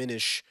not to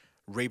diminish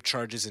rape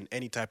charges in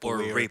any type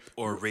Or of way.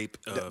 rape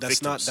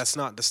That's not. victims.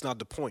 That's not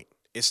the point.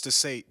 It's to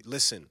say,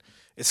 listen.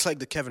 It's like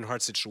the Kevin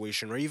Hart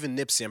situation, or even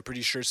Nipsey. I'm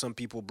pretty sure some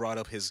people brought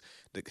up his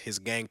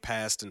gang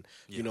past, and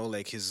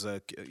like his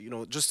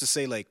just to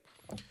say, like,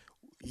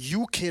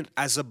 you can,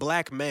 as a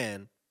black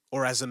man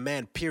or as a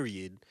man,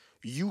 period,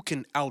 you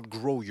can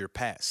outgrow your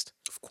past.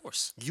 Of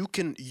course. You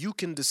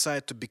can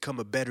decide to become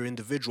a better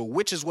individual,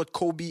 which is what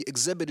Kobe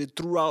exhibited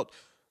throughout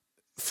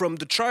from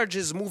the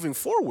charges moving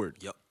forward.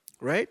 Yep.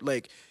 Right?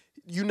 Like,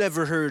 you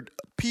never heard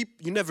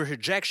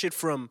jack shit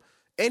from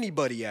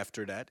anybody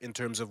after that in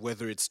terms of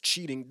whether it's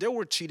cheating. There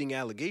were cheating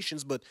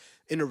allegations, but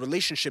in a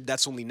relationship,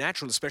 that's only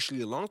natural,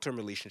 especially a long-term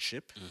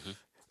relationship.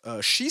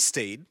 She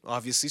stayed,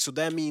 obviously, so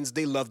that means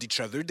they loved each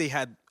other. They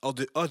had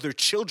other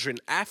children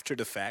after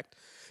the fact.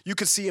 You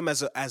could see him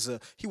as a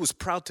he was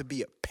proud to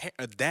be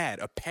a dad,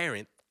 a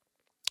parent.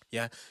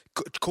 Yeah,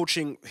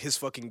 coaching his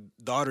fucking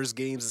daughter's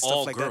games and stuff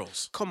All like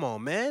girls. that. Come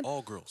on, man.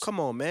 All girls.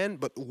 Come on, man.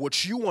 But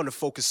what you want to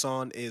focus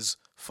on is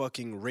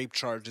fucking rape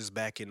charges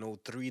back in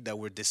 2003 that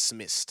were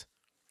dismissed.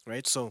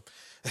 Right? So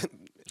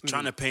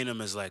Trying to paint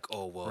him as like,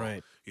 oh well,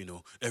 Right.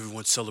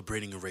 Everyone's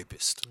celebrating a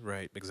rapist.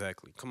 right,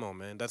 exactly. Come on,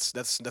 man. That's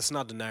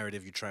not the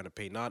narrative you're trying to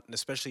paint. Not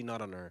especially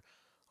not on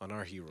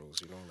our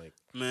heroes, like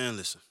Man,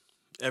 listen.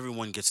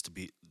 Everyone gets to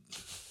be.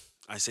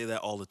 I say that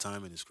all the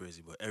time, and it's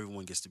crazy, but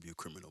everyone gets to be a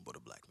criminal, but a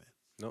black man.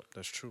 no,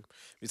 that's true.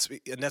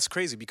 And that's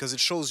crazy because it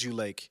shows you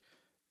like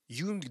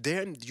you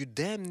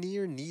damn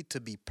near need to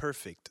be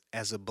perfect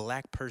as a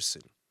black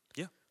person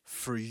Yeah.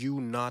 for you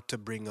not to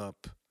bring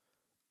up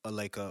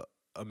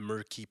a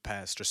murky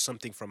past or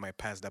something from my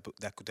past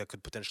that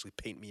could potentially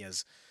paint me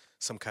as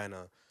some kind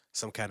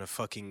of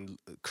fucking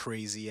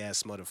crazy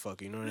ass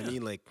motherfucker. You know what I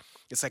mean? Like,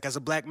 it's like, as a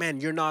black man,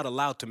 you're not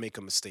allowed to make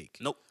a mistake.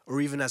 Nope.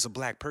 Or even as a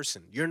black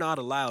person, you're not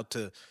allowed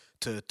to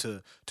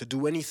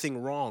do anything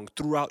wrong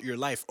throughout your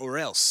life, or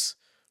else,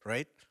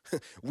 right?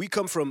 We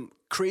come from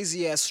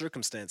crazy ass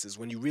circumstances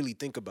when you really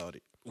think about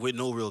it. With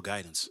no real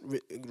guidance.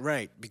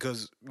 Right,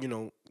 because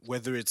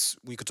whether it's,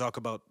 we could talk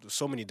about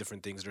so many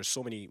different things. There's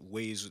so many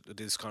ways that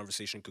this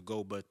conversation could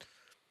go, but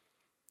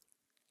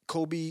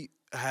Kobe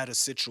had a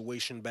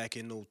situation back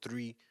in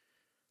 2003.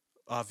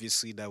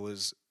 Obviously, that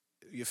was,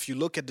 if you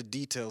look at the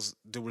details,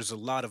 there was a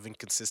lot of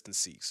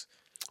inconsistencies.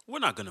 We're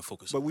not gonna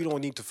focus. But on we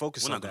don't need to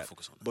focus We're on not gonna that.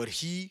 focus on that. But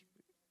he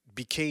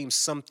became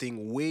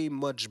something way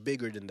much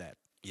bigger than that.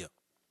 Yeah.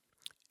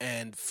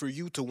 And for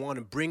you to want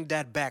to bring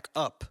that back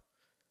up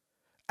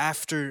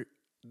after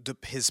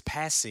his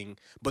passing,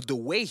 but the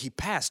way he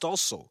passed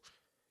also,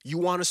 you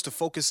want us to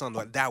focus on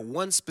that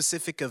one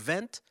specific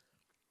event,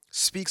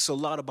 speaks a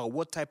lot about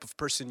what type of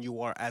person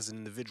you are as an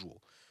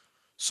individual.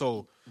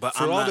 So, But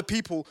for I'm all not- the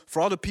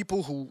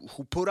people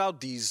who put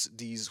out these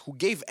who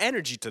gave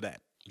energy to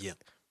that, Yeah.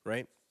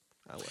 right?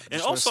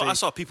 And also, I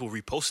saw people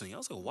reposting. I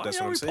was like, why That's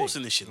y'all what I'm saying.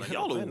 reposting this shit? Like,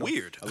 y'all I are know.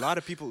 weird. A lot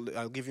of people.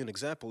 I'll give you an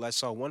example. I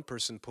saw one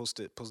person post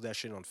that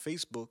shit on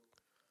Facebook,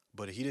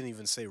 but he didn't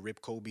even say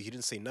 "Rip Kobe." He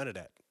didn't say none of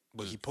that.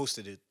 But he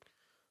posted it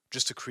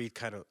just to create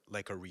kind of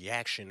like a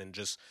reaction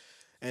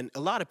and a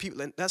lot of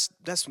people. And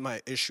that's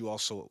my issue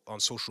also on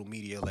social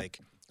media, like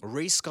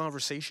race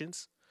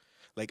conversations.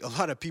 Like a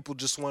lot of people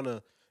just want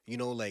to,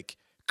 like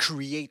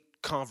create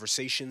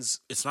conversations.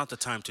 It's not the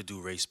time to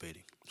do race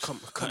baiting. Come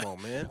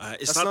on, man.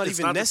 It's That's not it's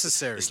even the-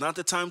 necessary. It's not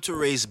the time to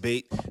race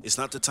bait. It's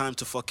not the time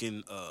to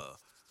fucking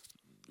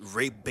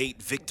rape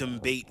bait, victim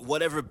bait,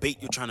 whatever bait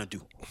you're trying to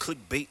do. Click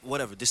bait,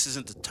 whatever. This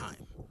isn't the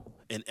time.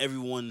 And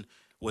everyone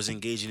was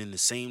engaging in the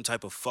same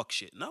type of fuck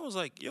shit. And I was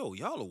like, yo,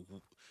 y'all are...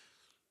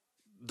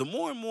 The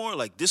more and more,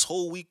 like, this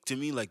whole week to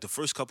me, like, the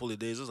first couple of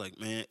days, I was like,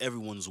 man,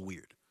 everyone's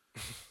weird.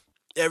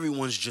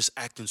 Everyone's just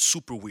acting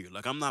super weird.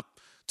 Like, I'm not...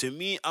 To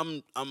me,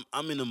 I'm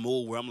in a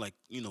mode where I'm like,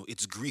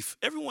 it's grief.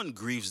 Everyone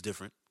grieves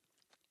different.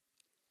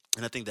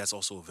 And I think that's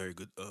also a very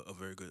good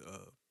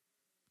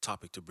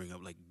topic to bring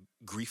up, like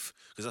grief,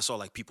 because I saw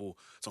like people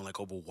saying like,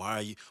 oh, but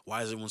why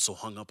is everyone so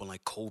hung up on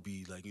like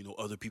Kobe, like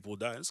other people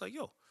died? It's like,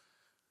 yo,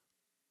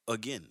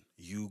 again,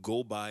 you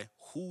go by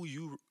who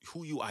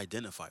you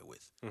identify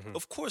with.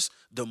 Of course,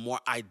 the more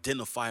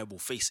identifiable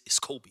face is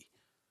Kobe.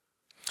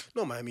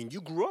 No, man. I mean,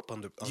 you grew up on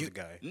the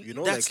guy.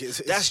 That's,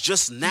 that's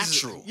just he's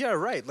natural. yeah,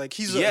 right. Like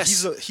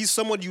he's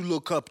someone you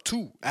look up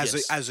to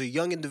as a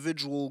young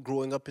individual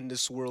growing up in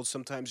this world.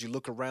 Sometimes you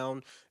look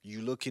around,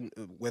 you look in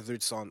whether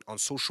it's on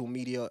social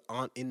media,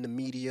 in the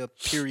media,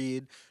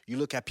 period. You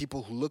look at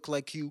people who look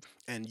like you,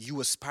 and you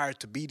aspire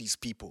to be these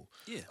people.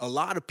 Yeah. A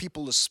lot of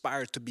people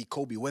aspire to be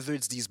Kobe, whether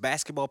it's these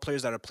basketball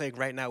players that are playing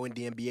right now in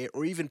the NBA,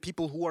 or even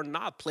people who are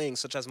not playing,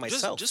 such as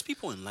myself. Just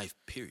people in life,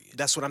 period.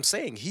 That's what I'm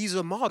saying. He's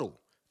a model.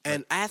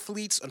 And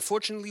athletes,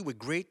 unfortunately, with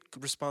great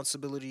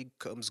responsibility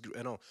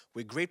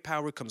with great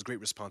power comes great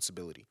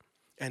responsibility.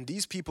 And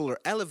these people are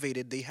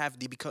elevated. They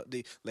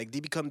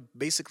become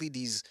basically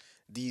these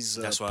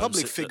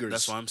public figures.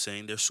 That's why I'm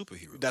saying they're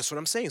superheroes. That's what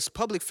I'm saying.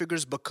 Public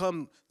figures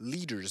become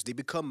leaders. They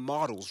become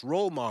models,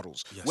 role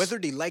models, whether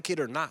they like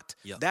it or not.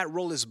 Yeah. That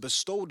role is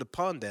bestowed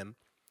upon them.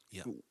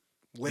 Yeah.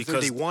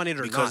 Whether they want it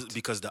or not.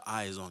 Because the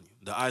eye is on you.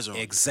 The eyes are on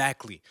you.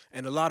 Exactly.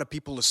 And a lot of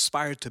people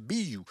aspire to be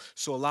you.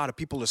 So a lot of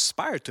people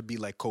aspire to be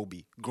like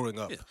Kobe growing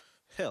up. Yeah.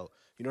 Hell,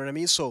 you know what I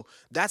mean? So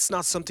that's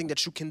not something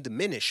that you can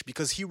diminish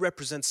because he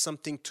represents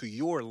something to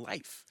your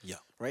life. Yeah.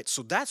 Right?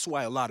 So that's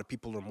why a lot of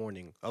people are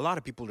mourning. A lot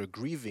of people are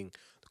grieving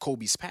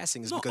Kobe's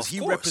passing is No, because of he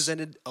course.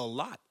 represented a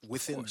lot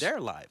within course.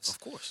 their lives. Of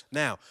course.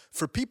 Now,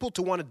 for people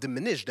to want to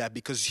diminish that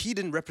because he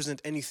didn't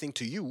represent anything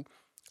to you,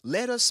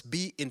 let us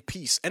be in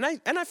peace. And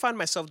I find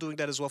myself doing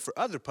that as well for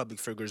other public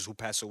figures who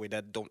pass away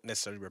that don't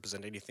necessarily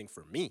represent anything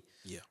for me.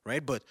 Yeah.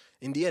 Right? But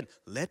in the end,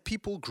 let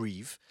people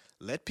grieve,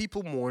 let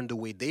people mourn the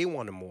way they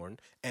want to mourn,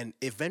 and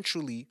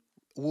eventually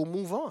we'll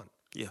move on.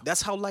 Yeah.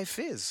 That's how life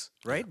is,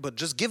 right? But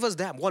just give us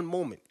that one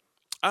moment.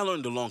 I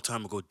learned a long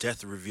time ago,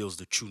 death reveals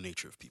the true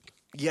nature of people.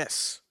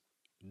 Yes.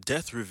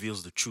 Death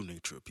reveals the true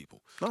nature of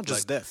people. Not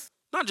just death.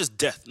 Not just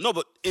death. No,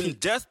 but in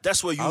death,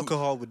 that's where you...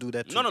 Alcohol would do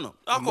that too. No.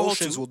 Alcohol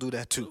Emotions too. will do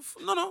that too.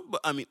 No.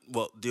 But I mean,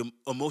 well, the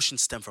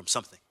emotions stem from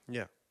something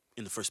Yeah.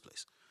 in the first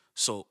place.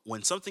 So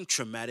when something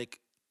traumatic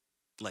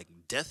like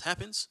death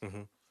happens,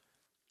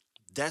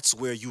 that's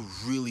where you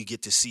really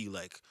get to see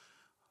like,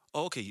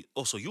 oh, okay,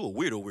 so you a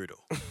weirdo.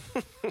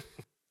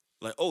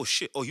 Like, oh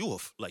shit, oh you a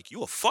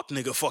fuck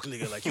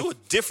nigga. Like you a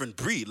different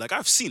breed. Like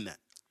I've seen that.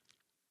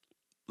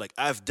 Like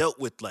I've dealt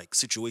with like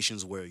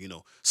situations where,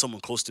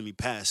 someone close to me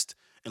passed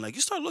and like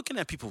you start looking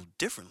at people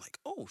different. Like,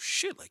 oh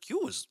shit, like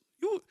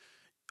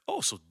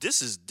so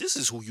this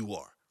is who you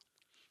are.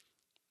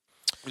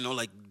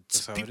 Like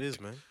That's how it is,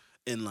 man.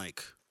 And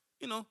like,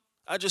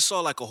 I just saw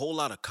like a whole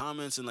lot of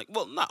comments and like,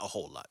 well, not a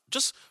whole lot,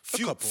 just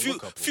few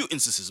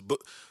instances. But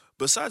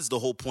besides the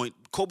whole point,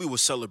 Kobe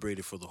was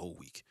celebrated for the whole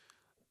week.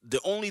 The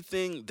only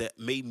thing that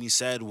made me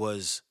sad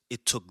was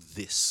it took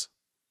this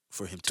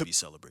for him to be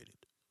celebrated.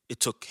 It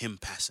took him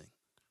passing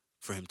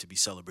for him to be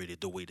celebrated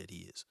the way that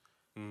he is.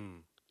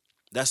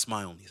 That's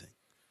my only thing.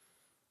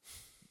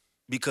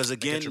 Because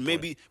again,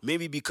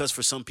 maybe because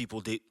for some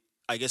people,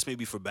 I guess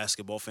maybe for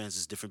basketball fans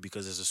it's different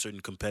because there's a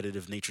certain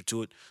competitive nature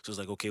to it. So it's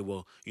like, okay,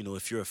 well,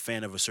 if you're a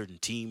fan of a certain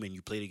team and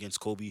you played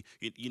against Kobe,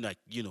 you're not,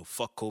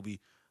 fuck Kobe.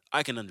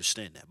 I can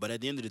understand that. But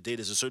at the end of the day,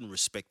 there's a certain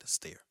respect that's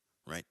there,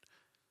 right?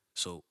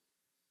 So,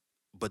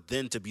 but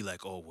then to be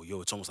like, oh, well,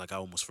 yo, it's almost like I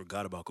almost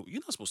forgot about Kobe. You're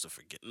not supposed to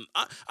forget. And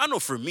I know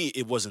for me,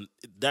 it wasn't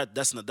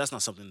that's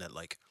not something that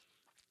like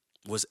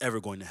was ever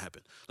going to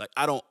happen. Like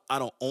I don't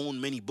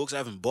own many books. I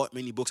haven't bought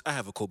many books. I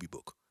have a Kobe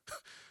book.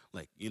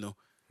 Like,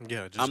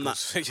 Yeah, I'm not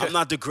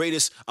the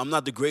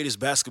greatest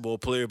basketball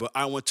player, but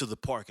I went to the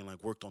park and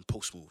like worked on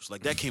post moves.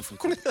 Like that came from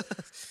Kobe.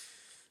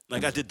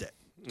 Like I did that.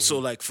 So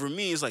like for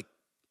me, it's like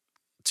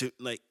to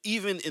like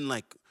even in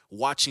like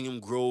watching him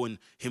grow and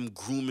him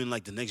grooming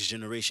like the next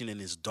generation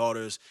and his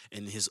daughters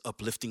and his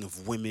uplifting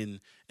of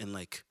women and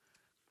like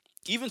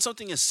even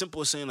something as simple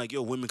as saying like,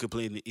 yo, women could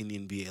play in the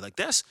NBA. Like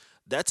that's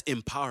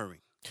empowering.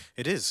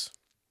 It is.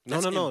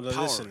 That's No.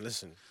 empowering.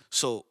 Listen.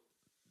 So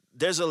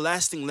there's a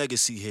lasting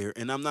legacy here,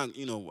 and we're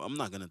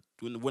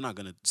not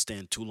gonna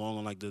stand too long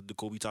on like the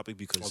Kobe topic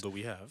because Although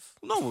we have.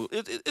 no,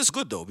 it's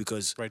good though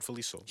because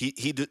Rightfully so.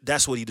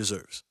 that's what he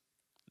deserves.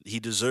 He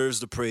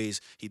deserves the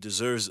praise. He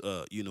deserves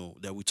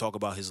that we talk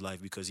about his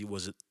life because he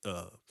was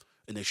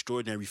an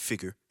extraordinary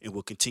figure and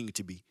will continue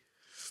to be.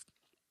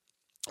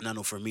 And I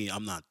know for me,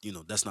 I'm not,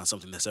 that's not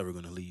something that's ever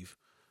going to leave.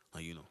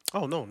 Like,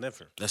 Oh no,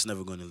 never. that's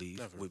never going to leave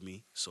Never. with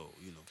me. So,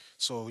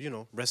 So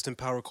rest in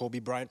power, Kobe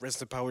Bryant.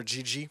 Rest in power,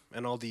 Gigi,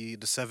 and all the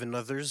seven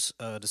others,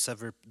 the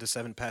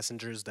seven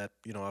passengers that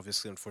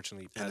obviously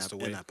unfortunately and passed that,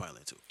 away. and that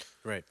pilot too.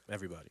 Right,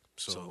 everybody.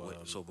 So, So,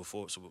 I just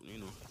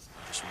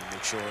want to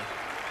make sure.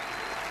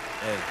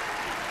 Hey,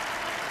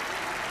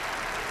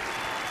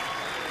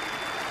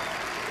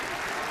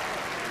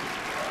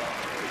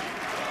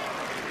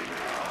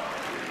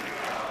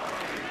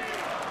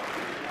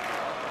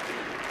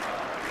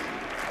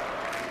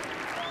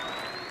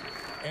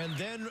 And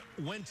then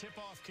when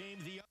tip-off came,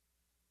 the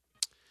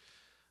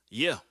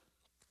yeah.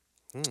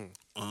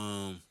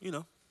 Hmm.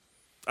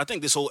 I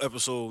think this whole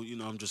episode,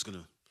 I'm just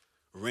gonna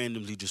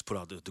randomly just put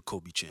out the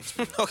Kobe chants.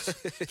 Man.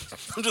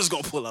 I'm just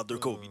gonna pull out the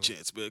Kobe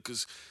chants, man.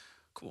 Cause,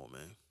 come on,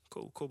 man.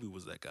 Kobe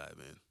was that guy,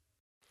 man.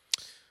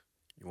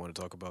 you want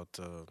to talk about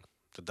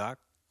the doc?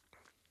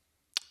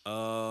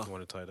 Uh, You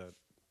want to tie that?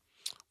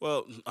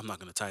 well, I'm not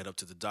gonna tie it up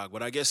to the doc,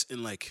 but I guess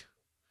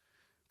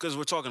cause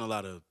we're talking a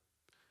lot of,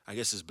 I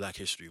guess it's Black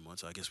History Month,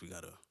 so I guess we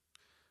gotta.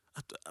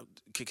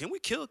 Can we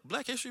kill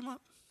Black History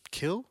Month?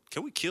 Kill?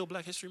 Can we kill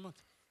Black History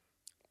Month?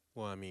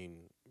 Well, I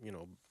mean,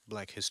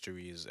 Black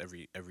history is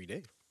every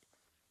day.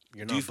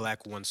 You're Do not you-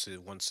 black once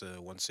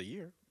a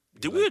year.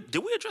 Did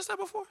we address that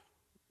before?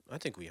 I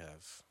think we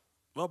have.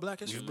 Well, Black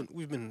History Month.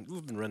 We've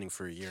been running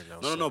for a year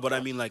now. No, but I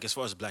mean, like, as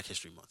far as Black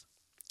History Month.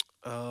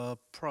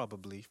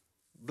 Probably.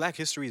 Black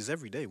history is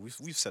every day.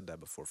 We've said that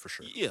before for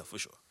sure. Yeah, for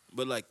sure.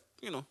 But like,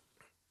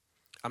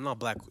 I'm not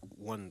black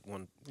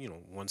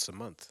once a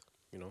month.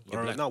 You're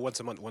Or black. not once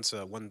a month.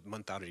 One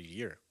month out of the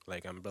year.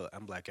 Like I'm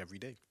black every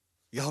day.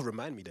 Y'all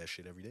remind me that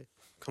shit every day.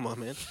 Come on,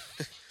 man.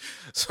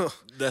 So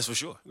that's for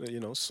sure.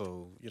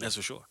 That's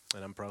for sure.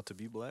 And I'm proud to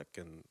be black,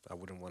 and I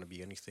wouldn't want to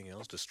be anything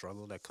else. The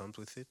struggle that comes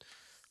with it,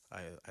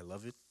 I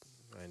love it.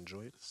 I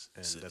enjoy it,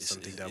 and that's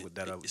something that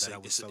I would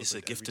celebrate It's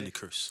a gift every and a day.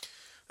 curse.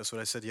 That's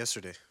what I said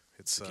yesterday.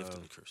 It's a gift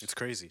and a curse. It's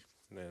crazy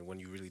when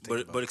you really think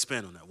But about but it.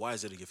 expand on that. Why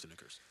is it a gift and a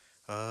curse?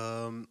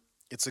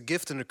 It's a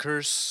gift and a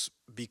curse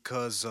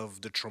because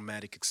of the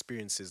traumatic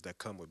experiences that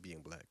come with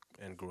being black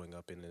and growing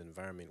up in an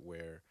environment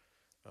where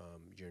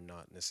you're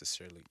not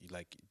necessarily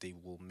like they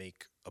will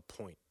make a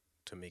point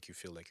to make you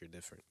feel like you're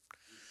different.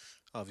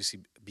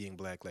 Obviously, being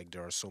black, like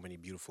there are so many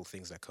beautiful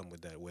things that come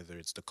with that. Whether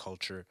it's the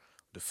culture,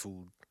 the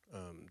food,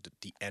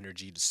 the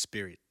energy, the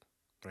spirit,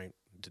 right?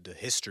 The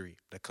history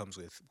that comes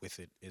with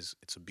it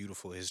it's a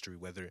beautiful history.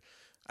 Whether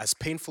as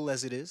painful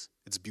as it is,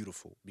 it's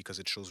beautiful because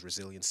it shows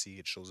resiliency,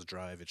 it shows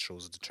drive, it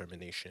shows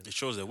determination. It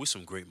shows that we're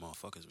some great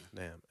motherfuckers, man.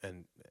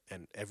 Damn,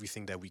 and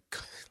everything that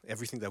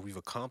we've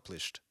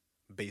accomplished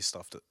based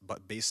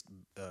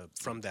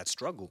from that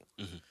struggle.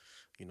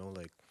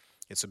 Like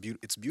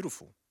it's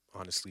beautiful,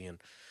 honestly.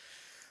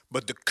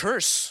 But the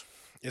curse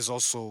is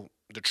also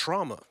the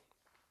trauma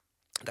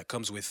that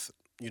comes with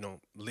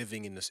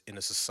living in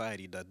a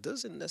society that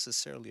doesn't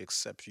necessarily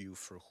accept you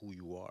for who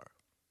you are,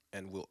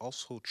 and will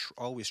also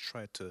always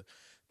try to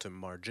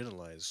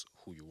marginalize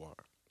who you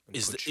are. and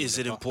put you Is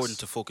in it a important box.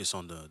 to focus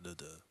on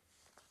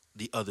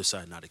the other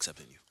side not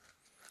accepting you?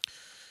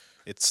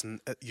 It's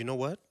you know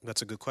what?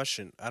 That's a good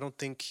question. I don't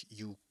think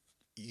you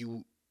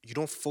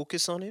don't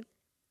focus on it,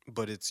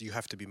 but you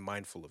have to be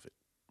mindful of it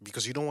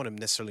because you don't want to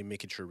necessarily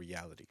make it your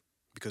reality.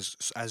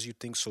 Because as you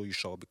think, so you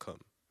shall become,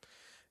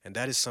 and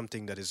that is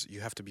something that is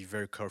you have to be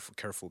very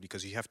careful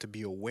because you have to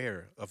be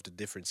aware of the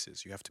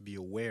differences. You have to be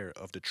aware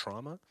of the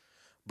trauma,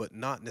 but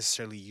not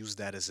necessarily use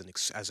that as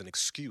an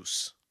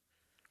excuse.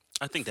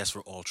 I think that's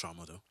for all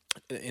trauma, though.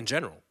 In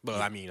general,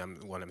 but I mean,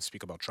 when I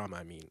speak about trauma,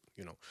 I mean,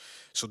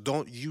 so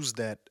don't use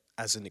that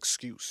as an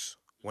excuse.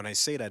 When I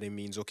say that, it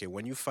means, okay,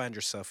 when you find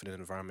yourself in an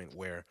environment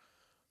where,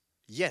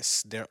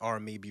 yes, there are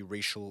maybe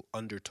racial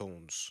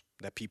undertones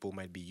that people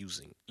might be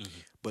using,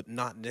 but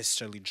not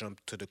necessarily jump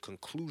to the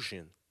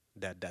conclusion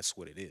that that's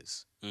what it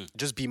is.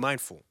 Just be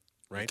mindful,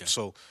 right? Okay.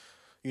 So,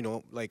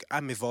 like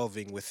I'm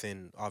evolving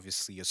within,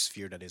 obviously, a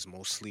sphere that is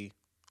mostly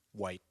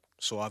white.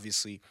 So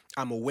obviously,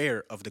 I'm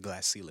aware of the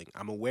glass ceiling.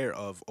 I'm aware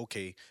of,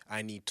 okay,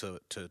 I need to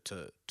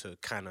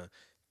kind of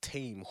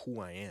tame who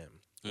I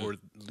am, or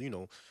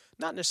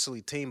not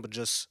necessarily tame, but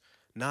just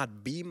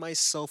not be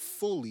myself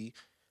fully,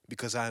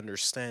 because I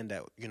understand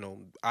that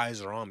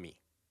eyes are on me.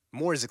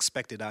 More is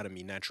expected out of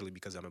me naturally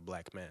because I'm a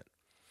black man,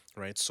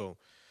 right? So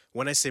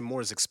when I say more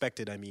is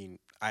expected, I mean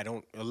I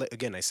don't.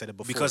 Again, I said it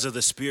before. Because of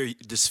the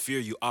sphere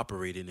you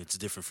operate in, it's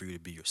different for you to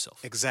be yourself.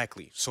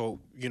 Exactly. So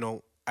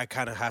I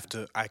kind of have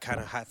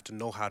to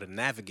know how to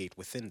navigate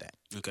within that.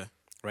 Okay.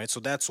 Right? So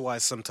that's why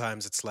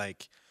sometimes it's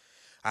like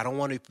I don't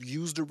want to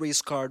use the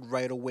race card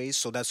right away.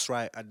 So that's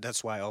why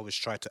I always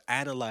try to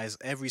analyze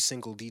every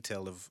single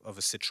detail of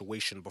a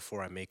situation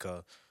before I make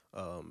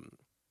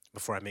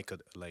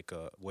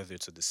whether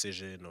it's a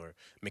decision or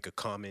make a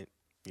comment.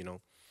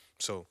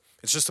 So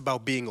it's just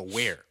about being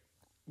aware.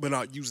 but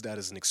not use that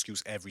as an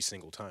excuse every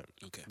single time.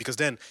 Okay. Because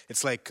then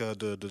it's like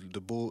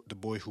the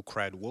boy who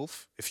cried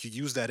wolf. If you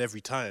use that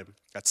every time,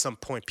 at some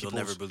point They'll people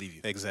never believe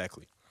you.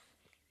 Exactly.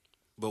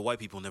 But white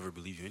people never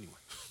believe you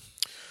anyway.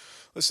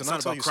 Listen, It's I'll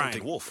not tell about you crying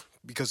something, wolf.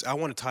 because I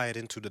want to tie it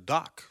into the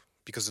doc,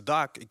 because the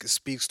doc, it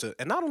speaks to,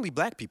 and not only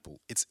black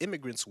people, it's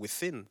immigrants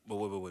within. But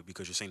wait,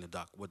 because you're saying the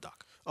doc. What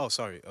doc? Oh,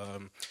 sorry.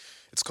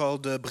 It's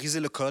called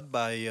Briser le Code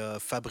by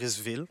Fabrice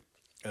Ville.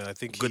 I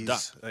think Good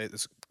doc.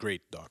 It's a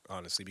great doc,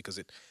 honestly, because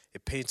it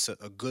paints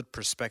a good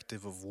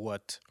perspective of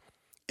what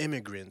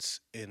immigrants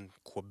in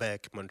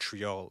Quebec,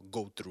 Montreal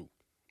go through,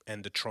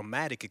 and the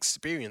traumatic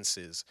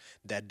experiences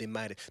that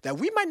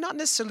we might not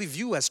necessarily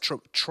view as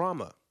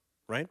trauma,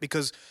 right?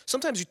 Because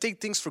sometimes you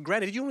take things for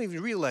granted. You don't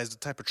even realize the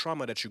type of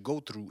trauma that you go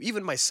through.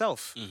 Even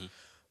myself,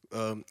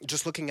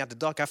 just looking at the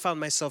doc, I found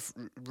myself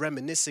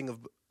reminiscing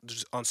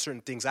on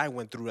certain things I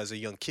went through as a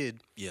young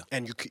kid. Yeah.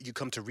 And you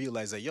come to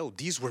realize that,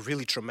 these were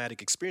really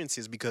traumatic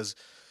experiences, because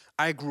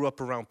I grew up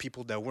around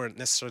people that weren't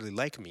necessarily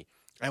like me.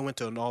 I went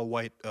to an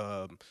all-white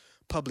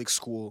public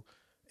school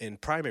in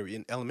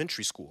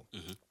elementary school.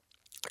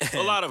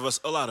 A lot of us.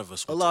 A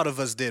lot of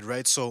us did,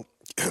 right? So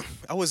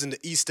I was in the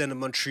East End of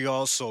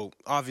Montreal, so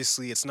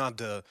obviously it's not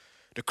the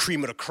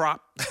cream of the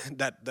crop.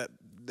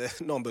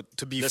 No, but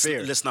to be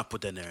fair, Let's not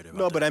put that narrative.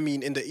 no, out but there. I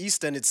mean, in the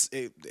East End,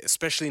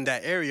 especially in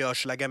that area,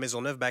 Hochelaga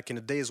Maisonneuve back in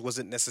the days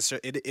wasn't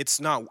necessary.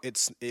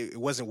 It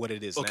wasn't what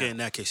it is Okay, now, in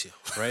that case, yeah.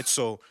 right?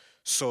 So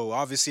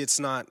obviously it's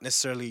not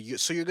necessarily.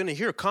 So you're gonna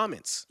hear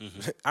comments.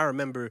 I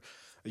remember,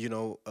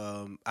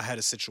 I had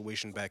a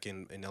situation back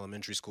in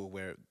elementary school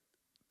where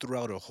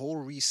throughout a whole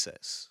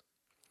recess,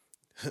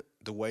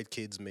 the white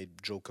kids made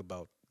jokes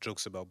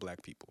about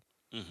black people,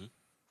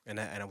 and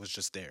I was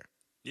just there.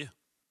 Yeah.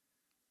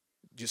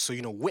 So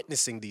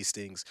witnessing these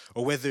things,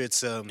 or whether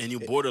it's And you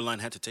borderline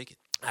had to take it.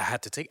 I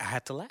had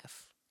to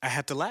laugh.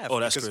 Oh,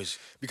 that's because, crazy.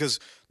 Because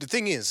the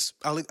thing is,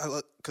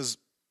 because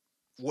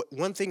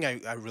one thing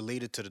I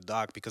related to the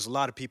doc, because a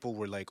lot of people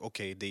were like,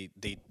 okay,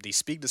 they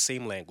speak the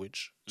same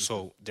language,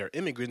 so they're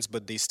immigrants,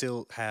 but they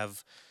still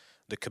have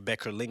the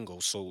Quebecer lingo.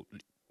 So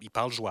ils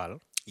parlent joual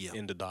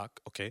in the doc,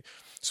 okay?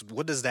 So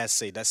what does that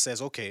say? That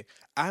says, okay,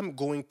 I'm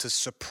going to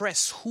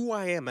suppress who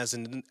I am as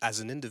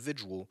an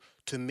individual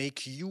to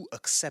make you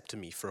accept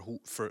me for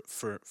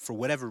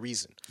whatever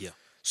reason. Yeah.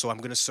 So I'm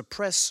going to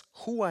suppress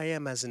who I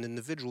am as an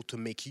individual to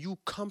make you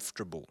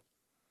comfortable,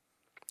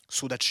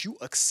 so that you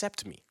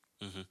accept me.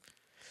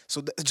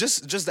 So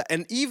just that.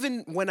 And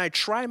even when I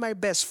try my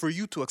best for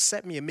you to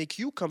accept me and make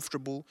you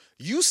comfortable,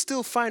 you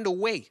still find a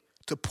way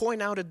to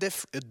point out a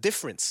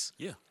difference.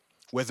 Yeah.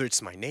 Whether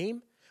it's my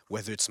name,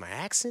 whether it's my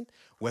accent,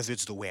 whether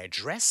it's the way I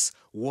dress,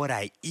 what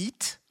I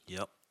eat.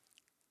 Yep.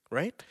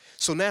 Right?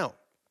 So now,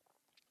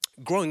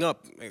 growing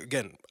up,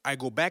 again, I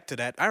go back to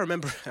that. I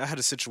remember I had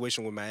a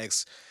situation with my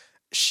ex.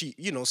 She,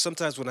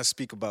 sometimes when I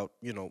speak about,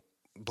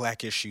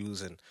 black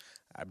issues and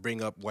I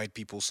bring up white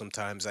people,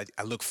 sometimes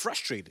I look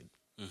frustrated.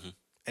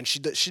 And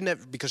she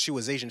never, because she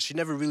was Asian, she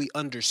never really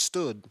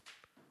understood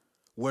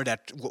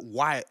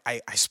why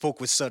I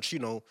spoke with such,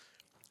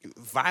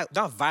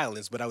 not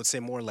violence, but I would say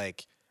more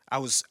like I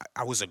was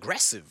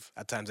aggressive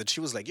at times. And she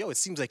was like, it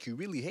seems like you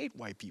really hate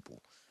white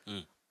people.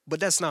 But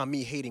that's not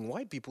me hating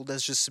white people.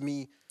 That's just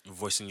me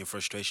Voicing your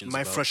frustrations.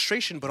 my about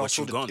frustration, but what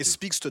also you've gone it through.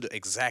 speaks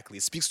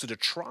to the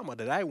trauma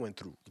that I went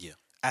through. Yeah.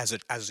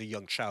 As a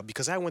young child,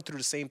 because I went through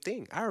the same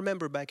thing. I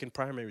remember back in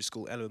primary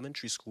school,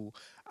 elementary school,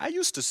 I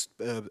used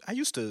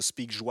to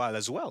speak joual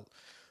as well,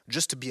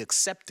 just to be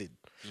accepted.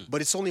 But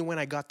it's only when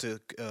I got to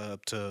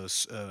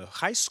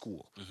high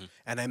school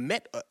and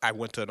I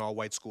went to an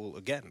all-white school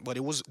again. But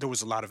there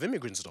was a lot of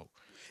immigrants though,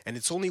 and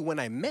it's only when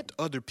I met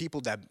other people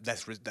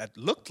that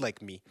looked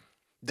like me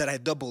that I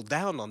doubled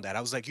down on that.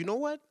 I was like, you know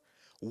what?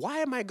 Why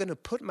am I gonna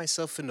put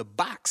myself in a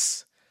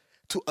box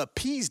to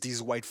appease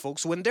these white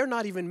folks when they're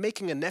not even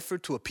making an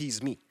effort to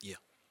appease me? Yeah.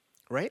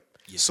 Right?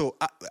 Yeah. So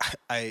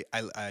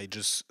I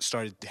just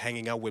started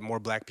hanging out with more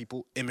black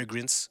people,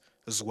 immigrants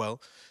as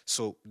well.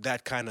 So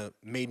that kind of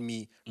made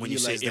me When you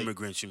say realize that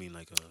immigrants, you mean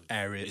like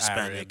Arabs,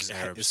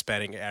 Arabs.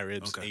 Hispanic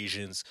Arabs, Okay.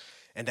 Asians,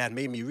 and that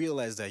made me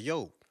realize that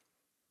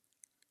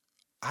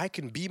I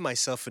can be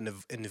myself and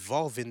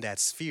evolve in that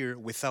sphere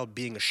without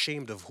being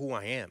ashamed of who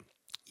I am.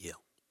 Yeah.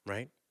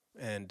 Right?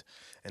 And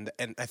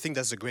I think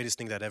that's the greatest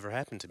thing that ever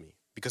happened to me,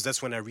 because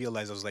that's when I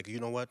realized, I was like, you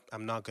know what?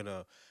 I'm not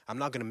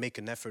gonna make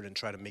an effort and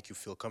try to make you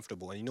feel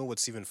comfortable. And you know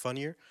what's even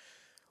funnier?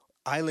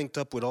 I linked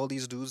up with all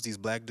these dudes, these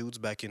black dudes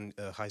back in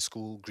high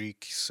school,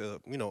 Greeks,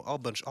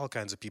 all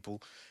kinds of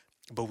people,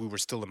 but we were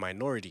still a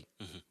minority.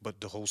 But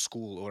the whole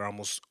school, or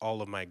almost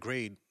all of my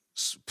grade,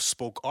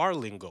 spoke our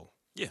lingo.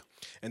 Yeah.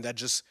 And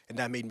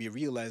that made me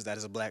realize that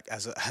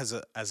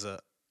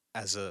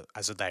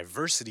as a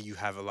diversity, you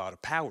have a lot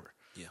of power.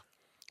 Yeah.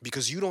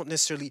 Because you don't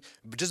necessarily,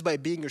 just by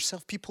being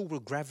yourself, people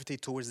will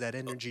gravitate towards that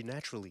energy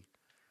naturally.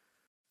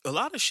 A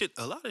lot of shit.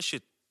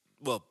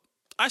 Well,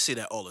 I say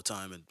that all the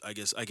time, and I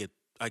guess I get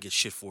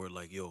shit for it.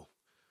 Like,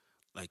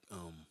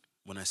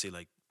 when I say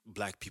like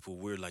black people,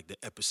 we're like the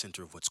epicenter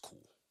of what's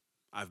cool.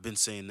 I've been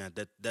saying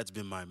that's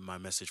been my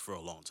message for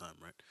a long time,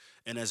 right?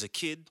 And as a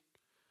kid,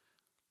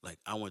 like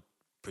I went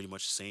pretty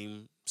much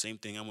same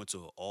thing. I went to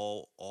an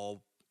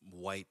all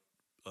white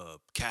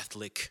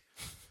Catholic.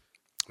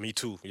 Me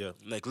too. Yeah.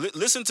 Like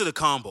listen to the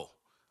combo,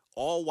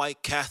 all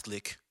white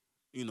Catholic,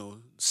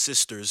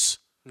 sisters.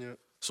 Yeah.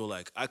 So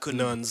like I couldn't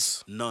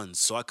Nuns.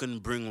 So I couldn't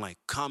bring like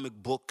comic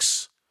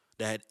books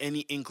that had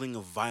any inkling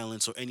of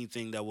violence or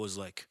anything that was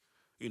like,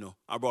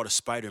 I brought a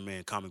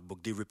Spider-Man comic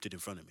book. They ripped it in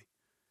front of me.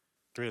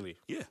 Really?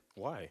 Yeah,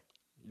 Why?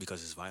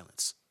 because it's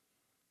violence.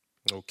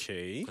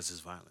 Okay. Because it's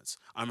violence.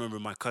 I remember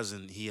my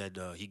cousin. He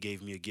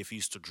gave me a gift. He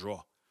used to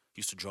draw. He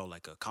used to draw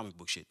like a comic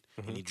book shit,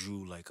 and he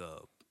drew like a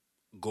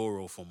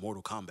Goro from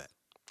Mortal Kombat,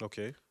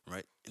 Okay.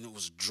 right? And it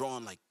was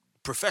drawn like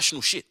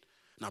professional shit.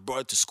 And I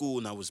brought it to school,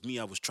 and I was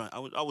trying.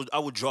 I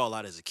would draw a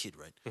lot as a kid,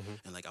 right?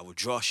 And like I would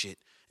draw shit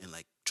and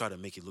like try to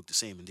make it look the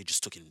same, and they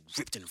just took it and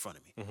ripped it in front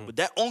of me. But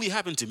that only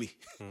happened to me.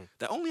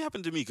 That only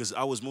happened to me because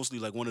I was mostly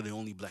like one of the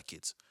only black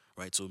kids,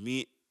 right? So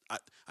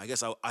I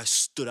guess I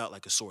stood out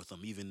like a sore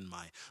thumb. Even in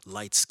my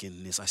light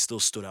skinnedness, I still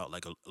stood out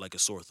like a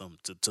sore thumb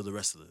to the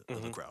rest of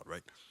the crowd,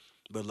 right?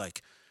 But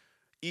like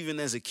even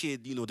as a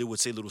kid, they would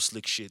say little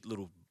slick shit,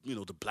 little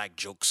the black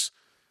jokes,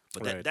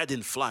 but Right. that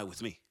didn't fly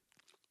with me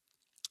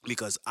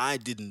because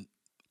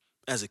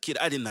as a kid,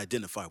 I didn't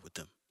identify with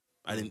them.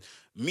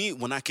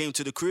 When I came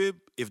to the crib,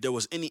 if there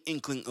was any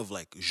inkling of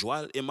like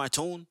joie in my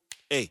tone,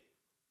 hey,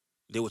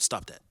 they would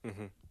stop that.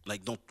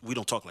 Like, we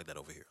don't talk like that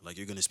over here. Like,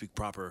 you're gonna speak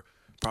proper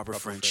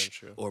French,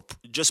 French, yeah. or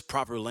just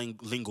proper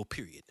lingo.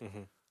 Period.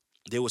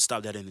 They would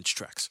stop that in its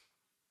tracks.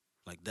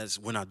 Like,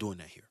 we're not doing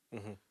that here.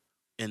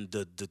 And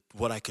the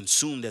what I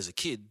consumed as a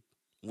kid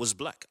was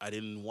black. I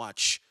didn't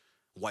watch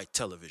white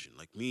television.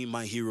 Like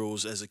my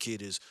heroes as a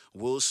kid is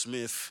Will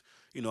Smith.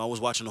 I was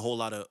watching a whole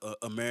lot of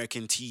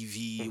American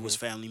TV. It was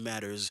Family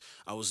Matters.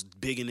 I was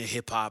big into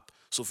hip hop.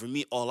 So for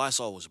me, all I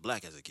saw was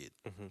black as a kid,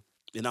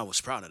 and I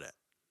was proud of that.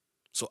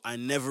 So I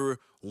never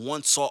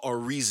once saw a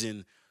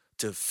reason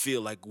to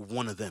feel like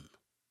one of them.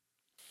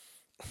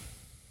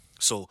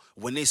 So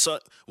when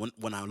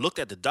I looked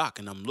at the doc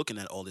and I'm looking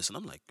at all this and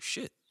I'm like,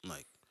 shit,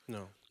 like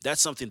No.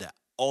 that's something that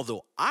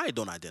although I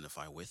don't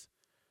identify with,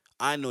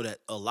 I know that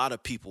a lot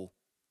of people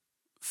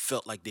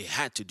felt like they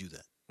had to do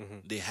that.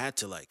 They had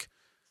to like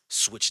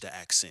switch the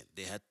accent.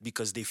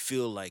 Because they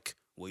feel like,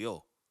 well,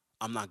 yo,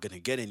 I'm not gonna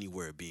get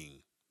anywhere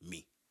being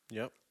me.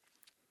 Yep.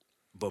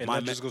 But And my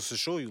that just goes to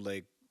show you,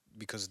 like,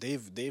 because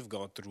they've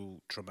gone through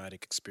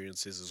traumatic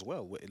experiences as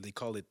well. They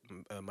call it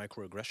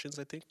microaggressions,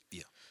 I think.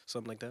 Yeah.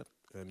 Something like that.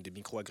 Des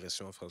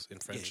microagressions in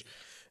French.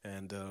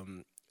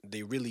 And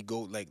they really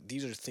go, like,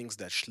 these are things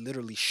that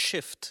literally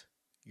shift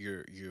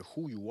your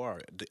who you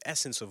are, the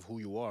essence of who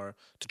you are,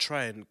 to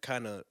try and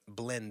kind of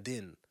blend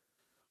in.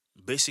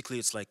 basically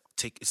it's like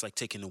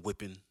taking a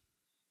whipping.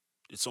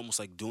 It's almost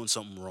like doing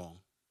something wrong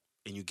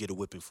and you get a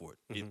whipping for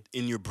it.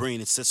 In your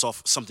brain, it sets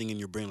off something in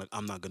your brain like,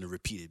 I'm not going to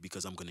repeat it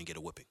because I'm going to get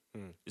a whipping.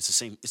 It's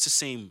the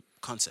same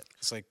concept.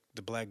 It's like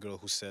the black girl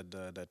who said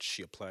that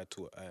she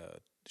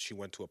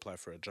went to apply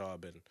for a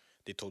job and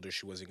they told her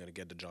she wasn't going to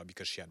get the job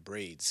because she had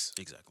braids.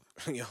 Exactly.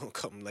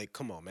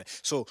 Come on, man.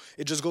 So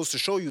it just goes to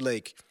show you,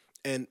 like,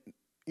 and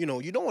you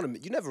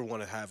never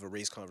want to have a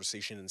race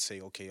conversation and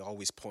say, okay,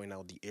 always point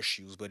out the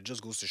issues, but it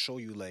just goes to show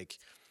you, like,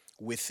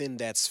 within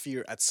that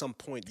sphere, at some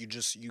point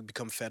you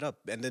become fed up,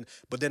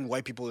 but then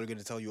white people are going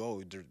to tell you,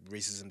 oh,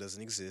 racism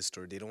doesn't exist,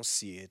 or they don't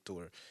see it,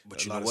 or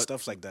But a lot of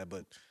stuff like that.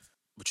 But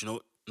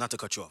not to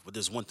cut you off, but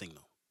there's one thing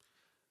though.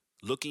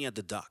 Looking at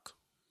the doc,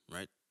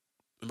 right?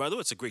 And by the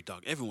way, it's a great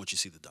doc. Everyone should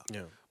see the doc.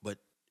 Yeah. But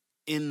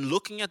in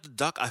looking at the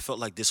doc, I felt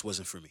like this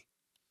wasn't for me.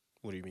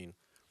 What do you mean?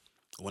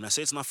 When I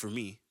say it's not for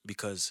me,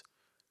 because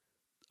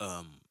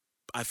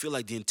I feel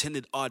like the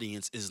intended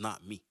audience is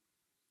not me.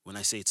 When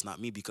I say it's not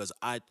me, because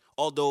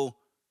although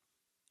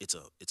it's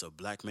a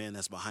black man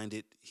that's behind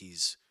it,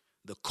 he's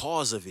the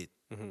cause of it,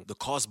 the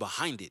cause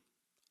behind it.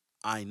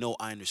 I know,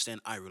 I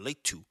understand, I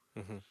relate to,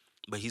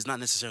 but he's not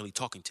necessarily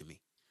talking to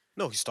me.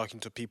 No, he's talking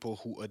to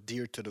people who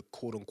adhere to the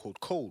quote unquote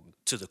code.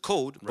 To the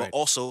code, but Right.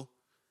 also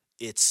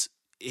it's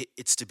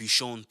to be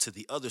shown to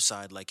the other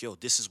side, like, yo,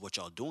 this is what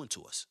y'all doing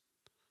to us.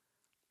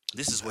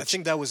 This is what I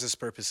think that was his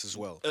purpose as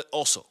well.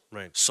 also.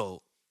 Right.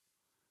 So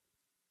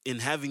in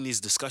having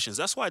these discussions,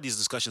 that's why these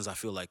discussions, I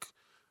feel like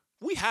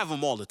we have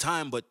them all the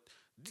time, but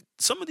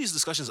some of these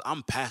discussions,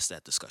 I'm past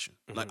that discussion.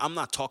 Like, I'm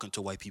not talking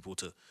to white people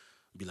to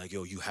be like,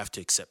 yo, you have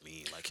to accept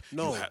me. Like,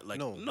 No,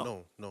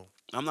 no, no.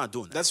 I'm not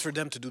doing that. That's for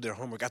them to do their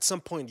homework. At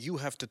some point, you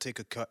have to take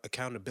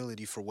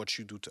accountability for what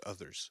you do to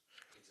others.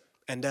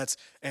 And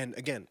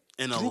again,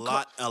 and through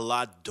a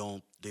lot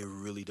don't. They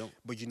really don't.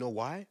 but you know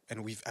why?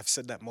 And I've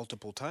said that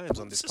multiple times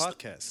on this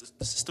podcast.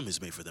 The system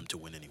is made for them to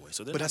win anyway.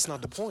 So, But that's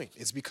not the point.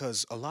 It's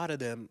because a lot of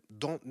them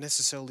don't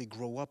necessarily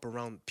grow up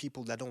around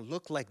people that don't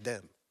look like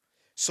them.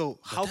 So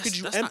how could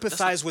you that's not-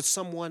 empathize with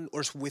someone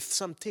or with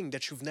something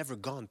that you've never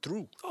gone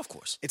through? Of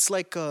course. It's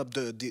like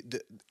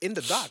the in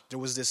the doc there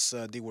was this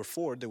they were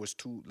four. There was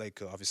two,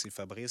 like obviously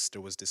Fabrice.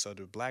 There was this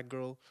other black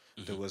girl.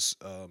 There was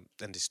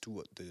and these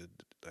two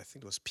I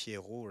think it was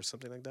Pierrot or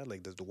something like that,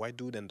 like the white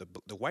dude and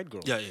the white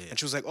girl. Yeah. And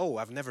she was like, "Oh,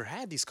 I've never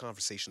had these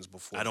conversations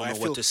before. I don't but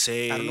know what to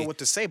say. I don't know what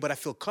to say, but I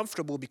feel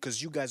comfortable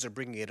because you guys are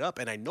bringing it up,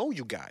 and I know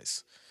you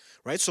guys,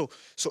 right? So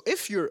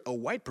if you're a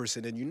white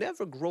person and you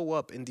never grow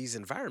up in these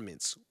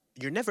environments,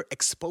 you're never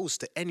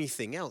exposed to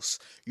anything else.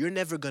 You're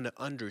never gonna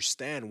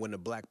understand when a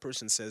black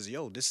person says,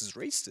 "Yo, this is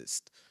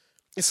racist."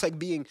 It's like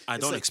being. I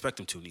it's don't like- expect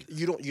them to neither.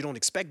 you don't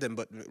expect them,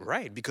 but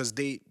right, because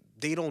they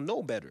don't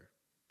know better.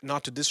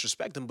 Not to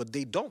disrespect them, but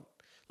they don't.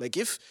 Like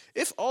if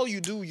all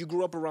you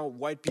grew up around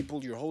white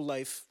people your whole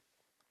life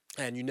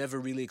and you never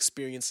really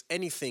experienced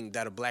anything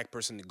that a black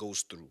person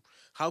goes through,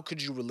 how could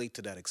you relate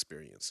to that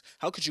experience?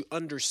 How could you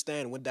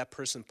understand when that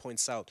person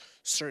points out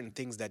certain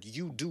things that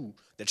you do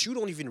that you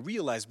don't even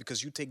realize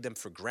because you take them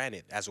for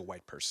granted as a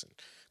white person?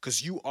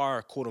 Because you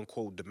are quote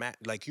unquote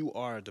like you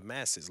are the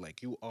masses,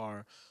 like you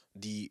are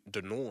the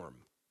norm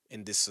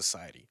in this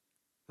society,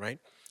 right?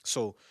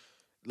 So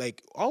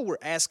like all we're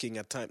asking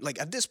at time, like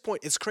at this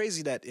point, it's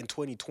crazy that in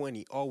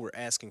 2020, all we're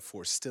asking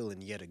for still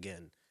and yet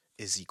again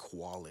is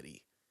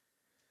equality.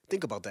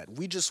 Think about that.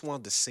 We just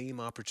want the same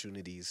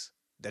opportunities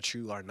that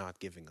you are not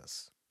giving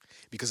us.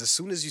 Because as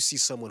soon as you see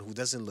someone who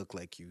doesn't look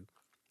like you,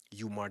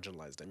 you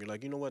marginalize them. You're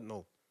like, you know what?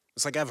 No.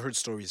 It's like I've heard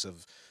stories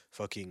of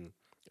fucking,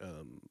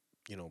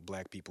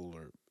 black people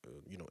or,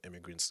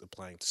 immigrants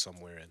applying to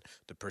somewhere and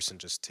the person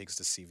just takes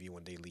the CV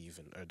when they leave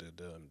and or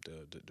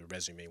the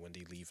resume when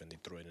they leave and they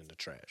throw it in the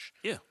trash.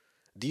 Yeah.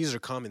 These are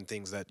common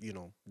things that,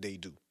 they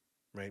do.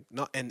 Right?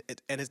 Not and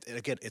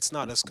again, it's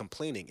not us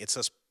complaining. It's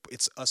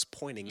us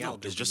pointing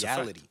out the it's just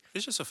reality. A fact.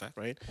 It's just a fact.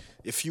 Right?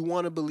 If you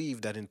want to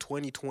believe that in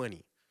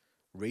 2020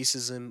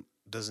 racism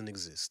doesn't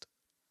exist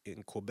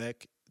in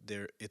Quebec,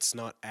 they're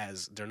not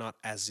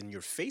as in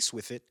your face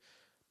with it,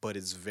 but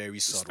it's very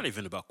It's subtle. not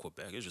even about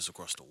Quebec. It's just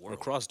across the world.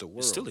 Across the world,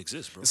 It still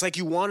exists, bro. It's like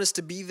you want us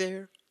to be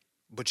there,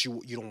 but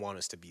you don't want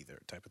us to be there,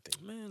 type of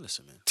thing. Man,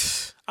 listen,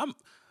 man.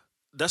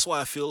 That's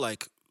why I feel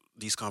like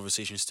these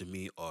conversations to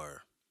me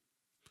are.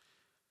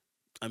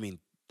 I mean,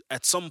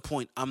 at some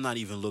point, I'm not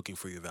even looking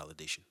for your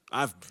validation.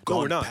 I've we're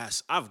gone not.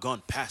 past. I've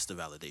gone past the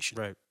validation.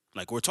 Right.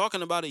 Like we're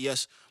talking about it,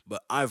 yes,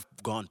 but I've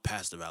gone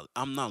past the valid.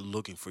 I'm not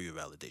looking for your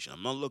validation.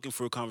 I'm not looking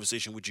for a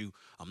conversation with you.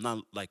 I'm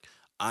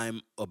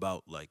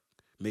about like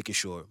making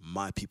sure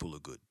my people are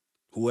good.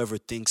 Whoever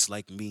thinks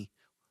like me,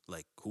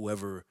 like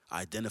whoever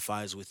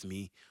identifies with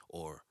me,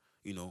 or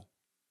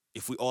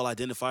if we all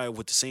identify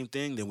with the same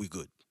thing, then we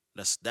good.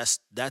 That's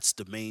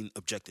the main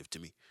objective to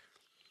me.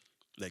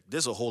 Like,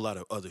 there's a whole lot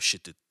of other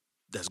shit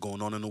that's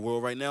going on in the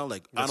world right now.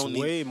 Like, That's I don't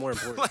need way more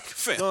important. like,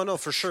 fam. No,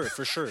 for sure.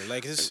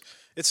 Like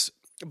it's.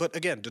 But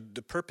again,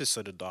 the purpose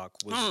of the doc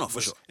was,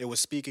 For sure. It was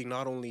speaking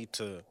not only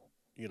to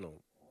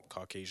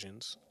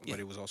Caucasians, Yeah. but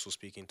it was also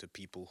speaking to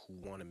people who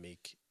want to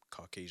make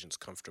Caucasians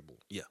comfortable.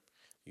 Yeah.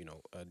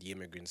 The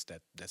immigrants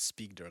that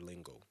speak their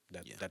lingo,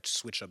 that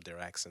switch up their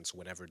accents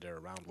whenever they're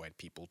around white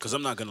people. Because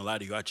I'm not gonna lie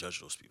to you, I judge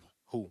those people.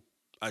 Who?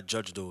 I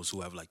judge those who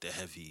have like the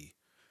heavy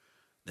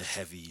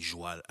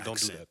joie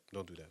accent.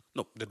 Don't do that.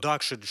 No. The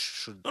doc should.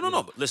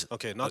 No. But listen.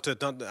 Okay,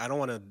 I don't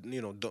want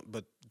to.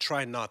 But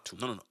try not to.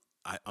 No.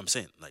 I'm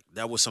saying like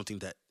that was something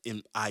that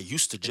I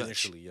used to judge.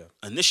 Initially, yeah.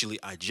 Initially,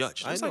 I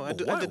judged. I was know, like,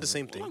 I well, did the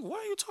same thing. Why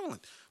are you talking? Right.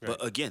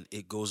 But again,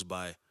 it goes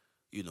by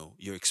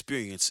your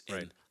experience and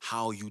Right.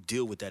 how you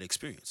deal with that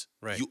experience.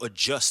 Right. You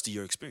adjust to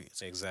your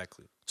experience.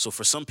 Exactly. So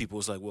for some people,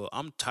 it's like, well,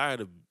 I'm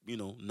tired of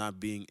not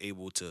being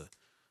able to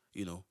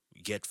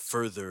get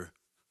further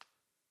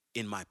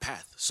in my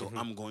path. So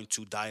I'm going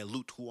to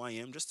dilute who I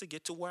am just to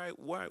get to where I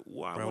want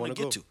wanna to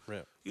get go. to.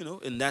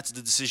 Right. And that's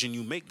the decision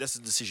you make. That's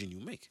the decision you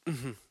make.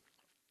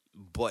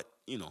 But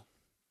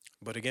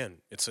But again,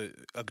 it's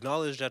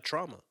acknowledge that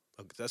trauma.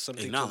 That's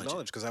something Acknowledge to it.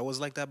 acknowledge because I was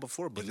like that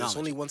before. But it's Acknowledge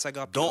only it. once I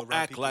got don't around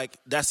act people- like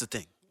that's the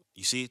thing.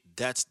 You see,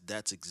 that's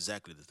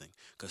exactly the thing.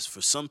 Because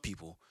for some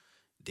people,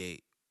 they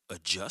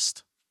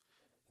adjust,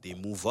 they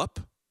move up,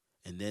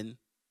 and then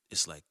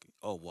it's like,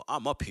 oh well,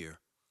 I'm up here.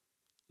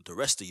 The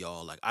rest of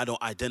y'all, like, I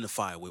don't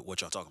identify with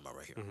what y'all talking about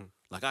right here.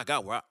 Like, I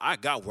got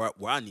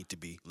where I need to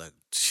be. Like,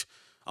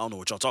 I don't know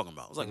what y'all talking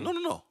about. I was like,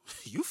 no.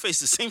 You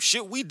face the same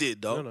shit we did,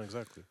 dog. No,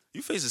 exactly.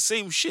 You face the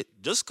same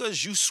shit. Just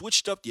because you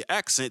switched up your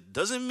accent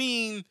doesn't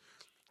mean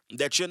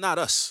that you're not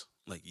us.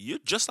 Like, you're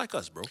just like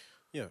us, bro.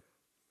 Yeah,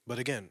 but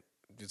again,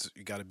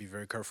 you got to be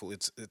very careful.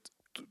 It's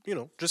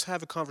just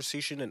have a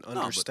conversation and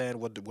understand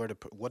what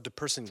the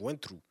person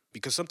went through.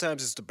 Because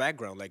sometimes it's the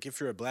background. Like if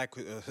you're a black,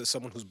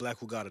 someone who's black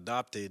who got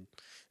adopted,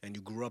 and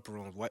you grew up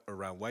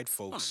around white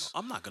folks. No,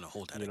 I'm not gonna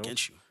hold that You know?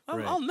 against you.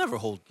 Right. I'll never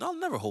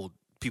hold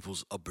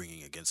people's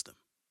upbringing against them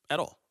at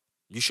all.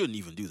 You shouldn't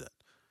even do that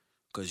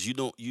because you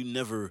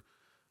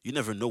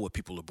never know what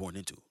people are born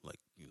into. Like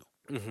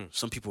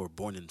some people are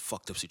born in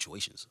fucked up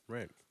situations.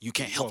 Right. You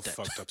can't help that.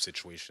 Fucked up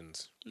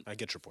situations. I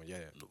get your point. Yeah.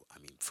 I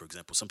mean, for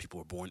example, some people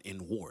are born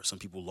in war. Some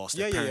people lost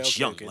Yeah, their yeah, parents okay,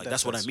 young. okay, Like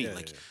that's- that's what I that's- mean. yeah,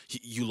 Like yeah.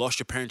 you lost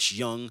your parents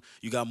young.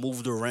 You got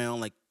moved around.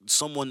 Like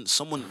someone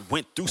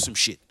went through some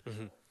shit.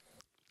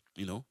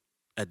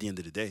 At the end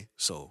of the day.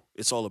 So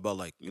it's all about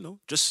like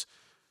just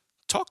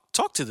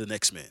talk to the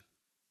next man.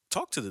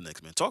 talk to the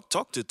next man. Talk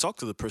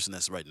to the person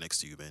that's right next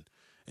to you, man,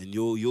 and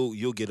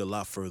you'll get a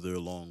lot further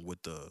along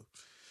with the,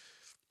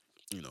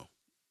 you know,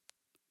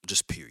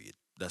 just period.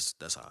 That's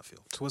how I feel.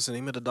 So what's the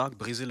name of the doc?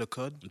 Briser le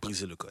code.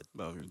 Briser le code.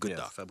 Good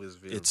doc. Fabrice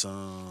Ville. It's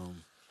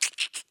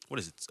what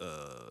is it?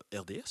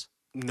 RDS?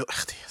 No,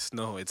 RDS.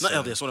 No, it's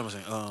Not RDS. What am I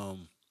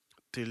saying?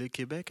 Télé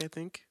Québec, I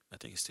think. I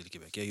think it's Télé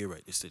Québec. Yeah, you're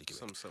right. It's Télé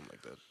Québec. Something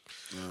like that.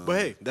 But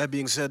hey, that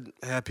being said,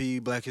 happy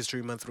Black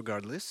History Month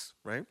regardless,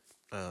 right?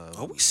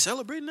 Are we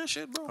celebrating that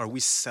shit, bro? Are we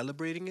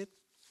celebrating it?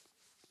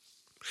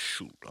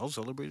 Shoot, I'll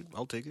celebrate it.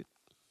 I'll take it.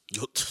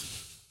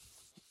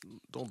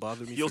 Don't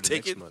bother me. You'll for the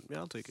take next it? month. Yeah,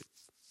 I'll take it.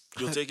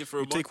 You'll take it for a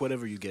You month? take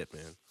whatever you get,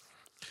 man.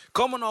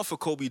 Coming off of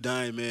Kobe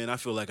dying, man, I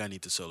feel like I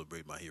need to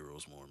celebrate my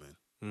heroes more,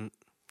 man.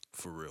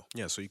 For real.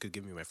 Yeah, so you could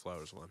give me my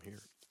flowers while I'm here.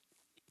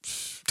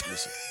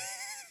 Listen.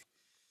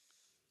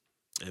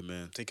 Hey,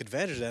 man. Take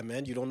advantage of that,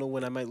 man. You don't know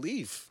when I might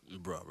leave.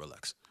 Bro,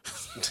 relax.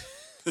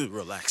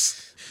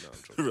 Relax. No, I'm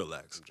joking.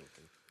 Relax. I'm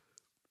joking.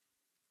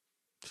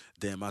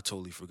 Damn, I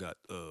totally forgot.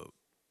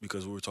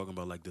 Because we were talking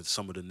about like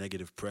some of the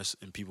negative press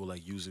and people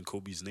like using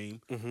Kobe's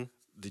name. Mm-hmm.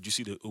 Did you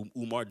see the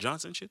Umar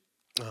Johnson shit?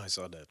 Oh, I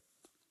saw that.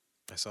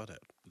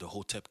 The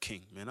Hotep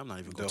King, man. I'm not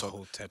even The going to talk.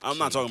 Hotep I'm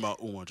not King. talking about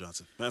Umar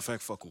Johnson. Matter of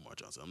fact, fuck Umar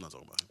Johnson. I'm not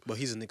talking about him. But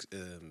he's an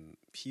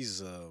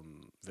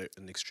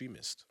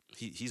extremist.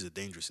 He's a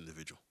dangerous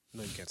individual.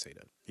 No, you can't say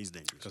that He's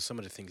dangerous. because some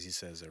of the things he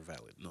says are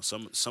valid. No,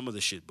 some of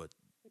the shit, but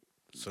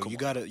So Come you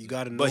on.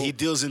 gotta know. but he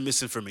deals in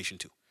misinformation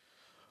too.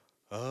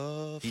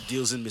 Uh, He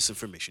deals in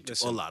misinformation too.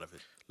 Listen. A lot of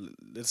it.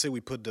 let's say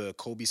we put the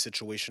Kobe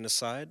situation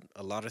aside.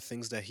 A lot of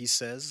things that he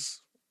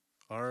says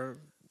are.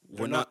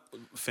 We're not,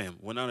 fam.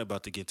 We're not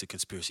about to get into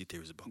conspiracy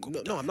theories about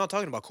Kobe. No, I'm not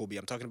talking about Kobe.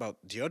 I'm talking about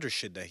the other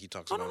shit that he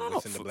talks about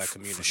within the black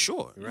community. For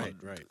sure. Right,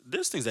 No, right.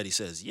 There's things that he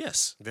says,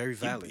 yes. Very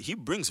valid. He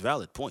brings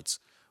valid points.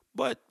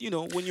 But, you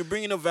know, when you're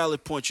bringing a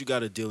valid point, you got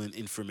to deal in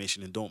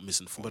information and don't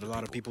misinform But a the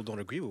lot of people don't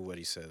agree with what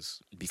he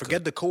says. Because-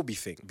 Forget the Kobe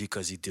thing.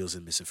 Because he deals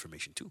in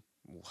misinformation too.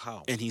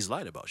 How? And he's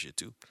lied about shit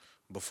too.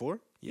 Before?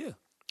 Yeah.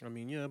 I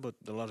mean, yeah, but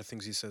a lot of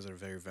things he says are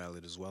very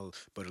valid as well.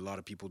 But a lot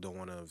of people don't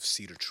want to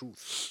see the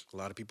truth. A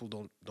lot of people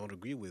don't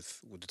agree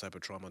with the type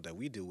of trauma that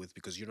we deal with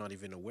because you're not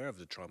even aware of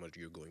the trauma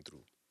you're going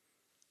through.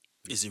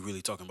 Is he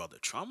really talking about the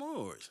trauma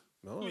or?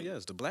 Oh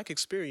yes, the black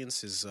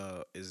experience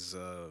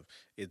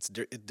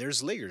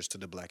there's layers to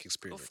the black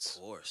experience.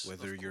 course,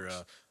 Whether of you're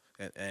course.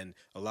 and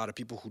a lot of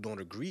people who don't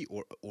agree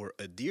or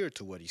adhere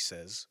to what he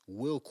says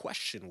will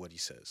question what he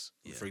says.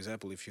 Yeah. For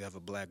example, if you have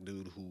a black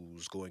dude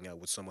who's going out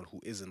with someone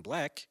who isn't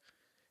black,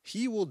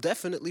 you will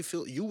definitely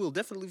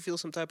feel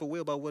some type of way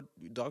about what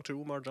Dr.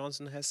 Umar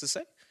Johnson has to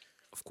say.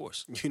 Of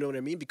course. You know what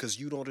I mean? Because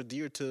you don't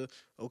adhere to,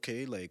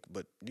 okay, like,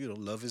 but, you know,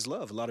 love is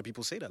love. A lot of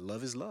people say that.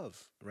 Love is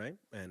love, right?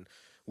 And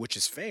which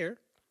is fair,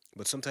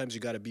 but sometimes you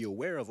got to be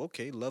aware of,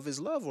 okay, love is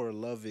love or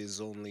love is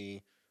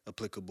only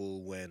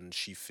applicable when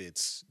she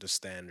fits the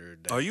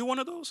standard. That, Are you one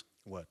of those?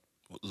 What?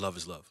 Love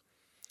is love.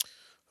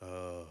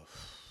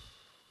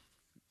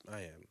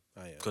 I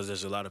am. Because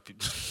there's a lot of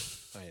people.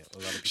 I am. A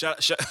lot of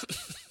people. Shout.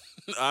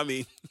 I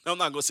mean, I'm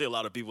not gonna say a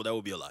lot of people. That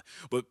would be a lie.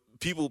 But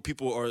people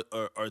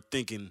are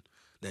thinking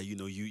that, you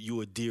know,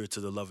 you adhere to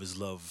the love is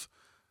love.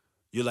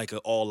 You're like an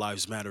all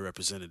lives matter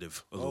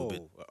representative a little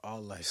bit,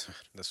 all lives matter.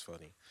 That's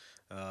funny.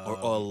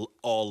 or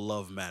all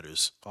love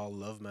matters. All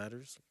love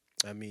matters.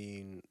 I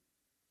mean,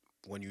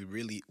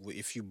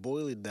 if you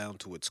boil it down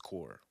to its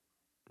core,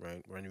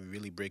 right? When you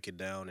really break it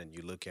down and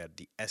you look at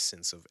the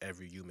essence of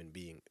every human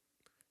being,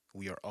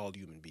 we are all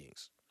human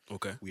beings.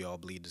 Okay. We all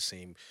bleed the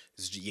same.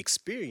 The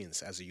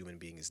experience as a human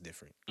being is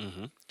different.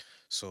 Mm-hmm.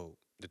 So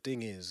the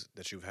thing is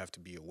that you have to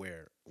be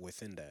aware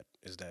within that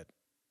is that,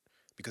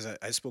 because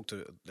I spoke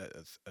to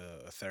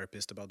a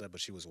therapist about that,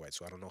 but she was white,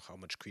 so I don't know how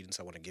much credence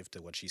I want to give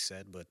to what she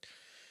said. But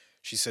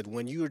she said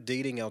when you're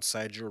dating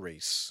outside your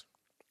race,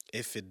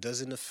 if it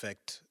doesn't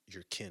affect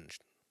your kin,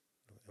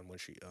 and when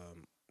she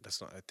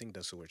I think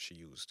that's the word she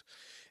used.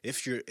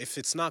 If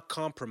it's not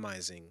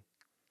compromising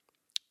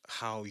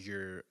how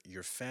your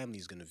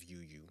family's gonna view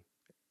you,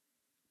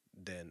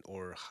 then,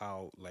 or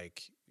how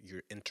like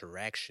your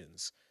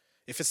interactions,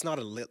 if it's not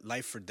a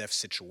life or death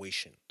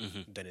situation,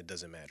 then it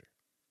doesn't matter.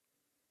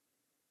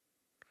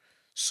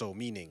 So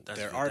meaning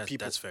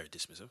people. That's very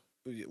dismissive.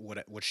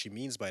 What she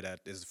means by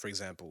that is, for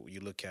example, you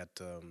look at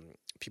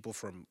people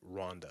from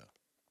Rwanda.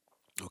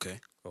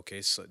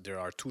 Okay, so there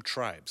are two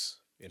tribes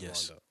in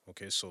Rwanda.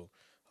 Okay, so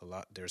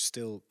there's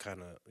still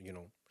kind of, you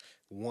know,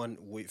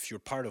 if you're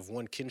part of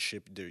one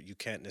kinship, you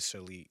can't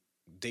necessarily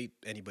date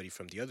anybody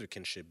from the other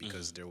kinship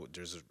because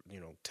there's a, you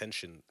know,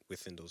 tension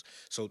within those.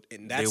 So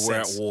in that sense, They were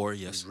at war,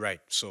 yes. right.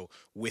 So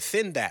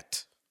within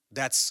that,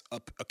 that's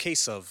a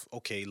case of,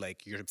 okay,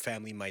 like your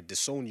family might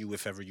disown you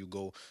if ever you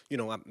go, you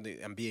know,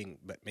 I'm being,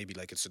 but maybe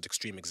like it's an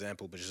extreme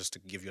example, but just to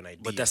give you an idea.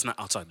 But that's not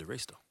outside the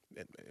race,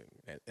 though.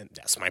 And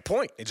that's my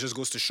point. It just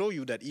goes to show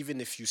you that even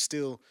if you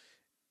still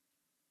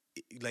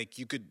like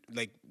you could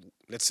like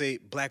let's say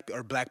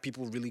black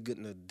people really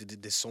gonna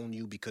disown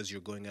you because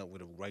you're going out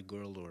with a white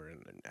girl or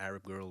an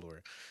Arab girl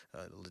or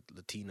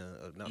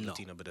Latina, not No.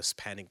 Latina, but a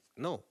Hispanic.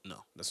 No,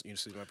 No. that's you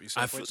see my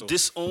I've point? So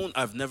disown.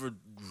 I've never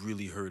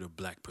really heard a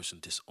black person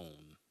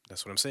disown.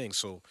 that's what I'm saying.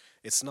 So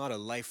it's not a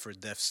life or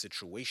death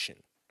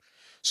situation.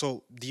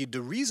 So the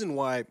reason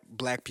why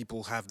black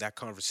people have that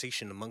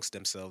conversation amongst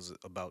themselves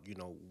about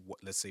what,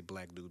 let's say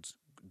black dudes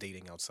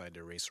dating outside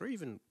their race or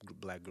even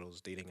black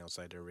girls dating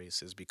outside their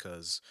race is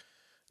because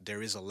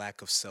there is a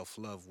lack of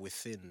self-love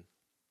within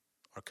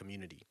our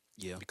community.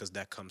 Yeah. Because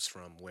that comes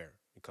from where?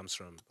 It comes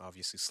from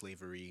obviously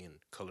slavery and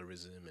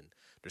colorism, and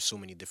there's so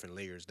many different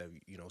layers that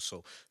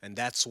so, and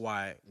that's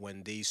why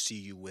when they see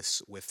you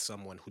with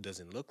someone who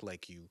doesn't look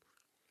like you,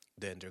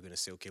 then they're gonna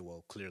say, okay,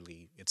 well,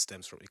 clearly it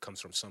comes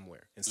from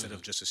somewhere, instead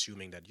of just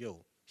assuming that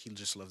he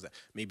just loves that.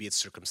 Maybe it's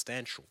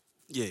circumstantial.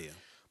 Yeah.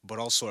 But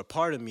also a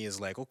part of me is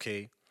like,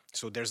 okay,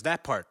 so there's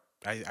that part.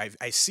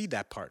 I see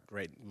that part,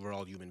 right? We're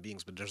all human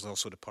beings, but there's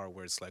also the part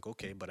where it's like,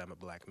 okay, but I'm a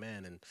black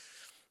man, and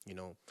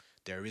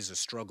there is a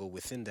struggle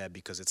within that,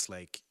 because it's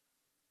like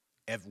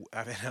I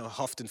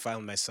often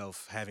find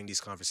myself having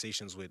these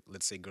conversations with,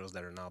 let's say, girls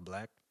that are not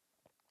black,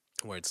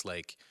 where it's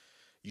like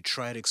you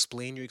try to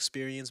explain your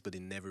experience, but they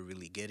never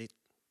really get it.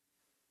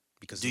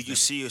 Because Do you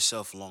see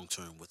yourself long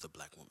term with a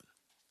black woman?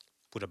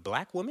 with a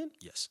black woman?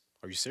 Yes.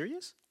 Are you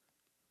serious?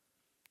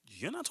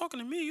 You're not talking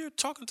to me. You're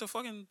talking to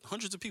fucking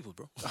hundreds of people,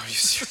 bro. Are you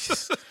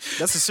serious?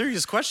 That's a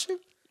serious question?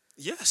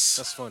 Yes.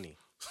 That's funny.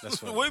 That's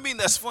funny. What do you mean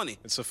that's funny?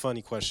 It's a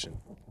funny question.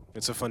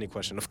 It's a funny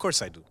question. Of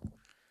course I do.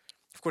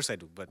 Of course I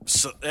do. But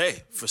So,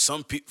 hey, for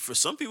some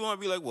people, I'd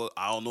be like, well,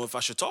 I don't know if I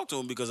should talk to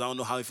him because I don't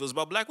know how he feels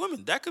about black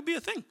women. That could be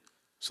a thing.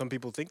 some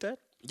people think that.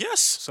 Yes.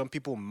 Some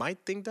people might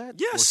think that. Or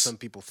Yes. some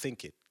people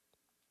think it.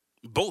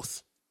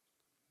 Both.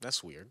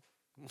 That's weird.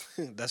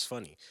 That's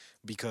funny.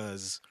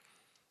 Because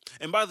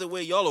And by the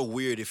way, y'all are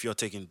weird if you're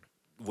taking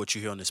what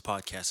you hear on this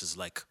podcast is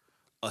like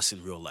us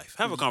in real life.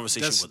 Have a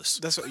conversation with us.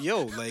 That's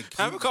like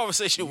Have a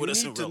conversation with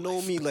us You in need to real know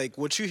life. me. Like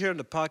what you hear in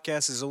the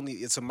podcast is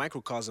it's a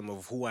microcosm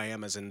of who I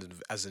am as an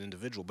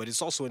individual, but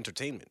it's also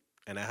entertainment,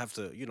 and I have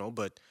to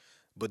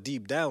but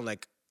deep down,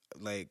 like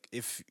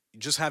if you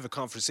just have a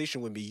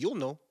conversation with me, you'll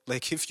know.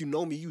 Like if you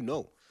know me, you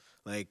know.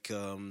 Like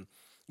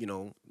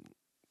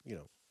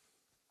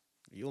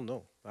you'll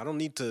know. I don't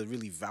need to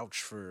really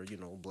vouch for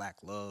black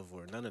love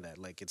or none of that.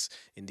 Like it's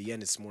in the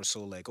end, it's more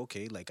so like,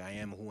 okay, like I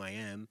am who I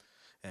am.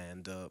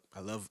 And I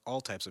love all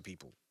types of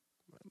people.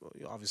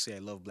 Obviously, I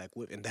love black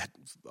women, and that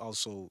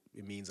also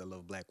it means I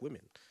love black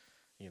women.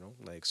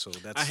 Like so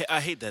that's I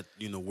hate that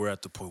we're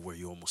at the point where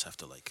you almost have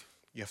to like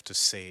you have to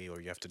say or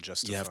you have to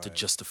justify. you have to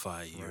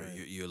justify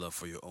Right. your love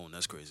for your own.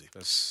 That's crazy.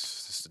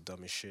 That's just the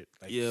dumbest shit.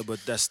 Like, Yeah, but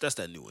that's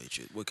that new age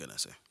shit. What can I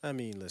say? I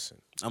mean, listen.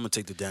 I'm gonna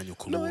take the Daniel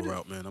No, Kaluuya I don't-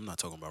 route, man. I'm not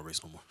talking about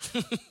race no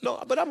more.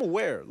 No, but I'm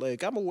aware.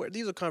 Like I'm aware.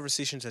 These are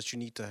conversations that you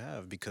need to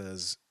have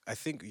because I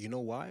think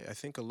why? I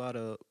think a lot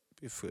of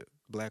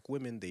black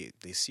women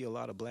they see a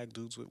lot of black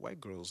dudes with white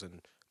girls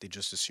and they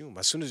just assume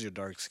as soon as you're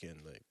dark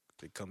skinned, like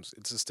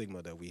it's a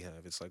stigma that we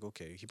have. It's like,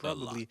 okay, he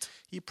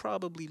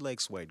probably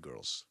likes white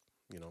girls,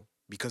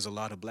 because a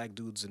lot of black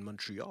dudes in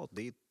Montreal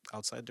date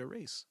outside their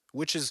race,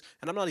 which is,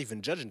 and I'm not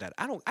even judging that.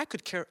 I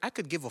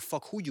could give a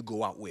fuck who you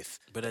go out with,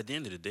 But at the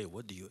end of the day,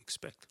 what do you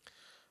expect?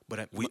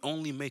 but We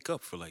only make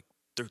up for like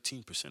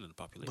 13% of the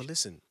population. but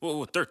listen,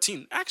 Well,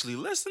 13, actually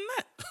less than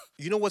that.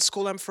 you know what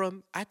school I'm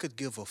from? I could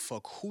give a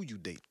fuck who you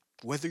date.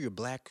 Whether you're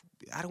black,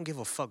 I don't give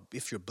a fuck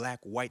if you're black,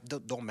 white,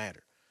 don't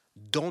matter.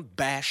 Don't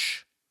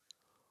bash.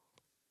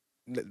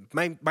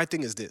 My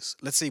thing is this.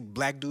 Let's say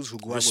black dudes who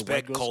go out with white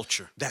Respect girls.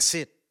 culture. That's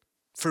it.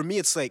 For me,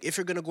 it's like, if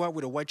you're going to go out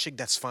with a white chick,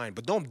 that's fine.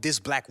 But don't diss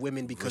black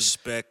women because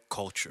Respect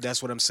culture.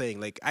 that's what I'm saying.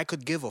 Like, I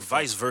could give a fuck.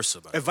 Vice versa.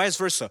 By the And vice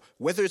versa.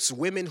 Whether it's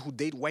women who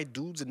date white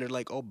dudes and they're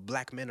like, oh,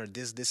 black men are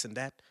this, and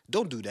that.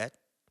 Don't do that.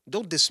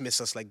 Don't dismiss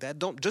us like that.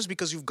 Don't just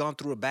because you've gone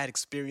through a bad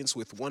experience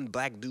with one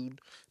black dude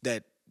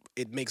that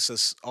it makes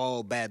us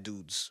all bad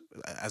dudes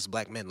as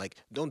black men. Like,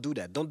 don't do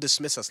that. Don't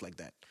dismiss us like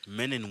that.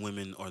 Men and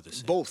women are the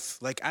same. Both.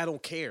 Like, I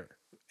don't care.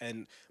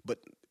 And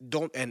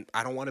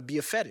I don't want to be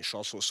a fetish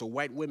also. So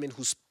white women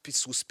who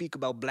speak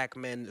about black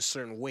men a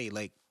certain way,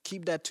 like,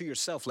 keep that to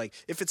yourself. Like,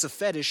 if it's a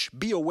fetish,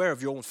 be aware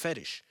of your own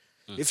fetish.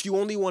 If you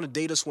only want to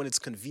date us when it's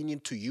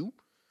convenient to you,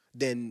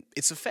 then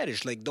it's a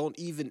fetish. Like, don't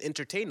even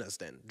entertain us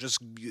then. Just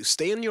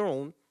stay on your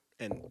own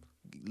and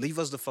leave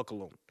us the fuck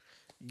alone.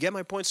 Get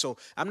my point? So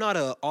I'm not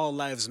a all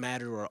lives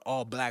matter or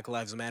all black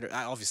lives matter.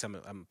 Obviously,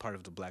 I'm part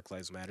of the Black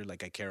Lives Matter.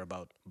 Like, I care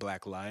about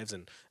black lives,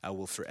 and I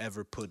will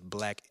forever put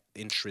black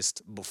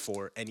interest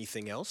before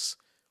anything else.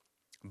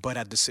 But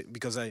at the same,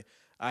 because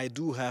I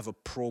do have a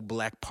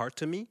pro-black part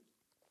to me.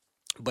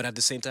 But at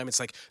the same time, it's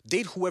like,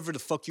 date whoever the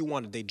fuck you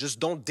want to date. Just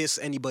don't diss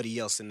anybody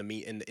else in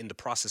the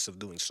process of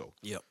doing so.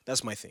 Yep.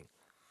 That's my thing.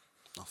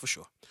 No, for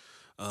sure.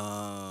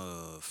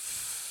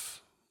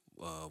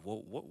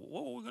 What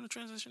were we gonna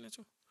transition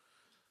into?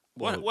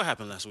 What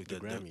happened last week? The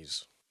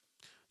Grammys.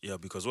 Yeah,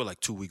 because we're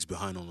like 2 weeks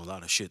behind on a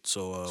lot of shit.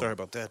 So Sorry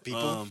about that,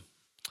 people.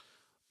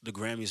 The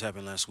Grammys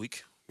happened last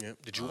week. Yeah.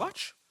 Did you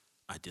watch?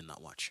 I did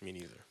not watch. Me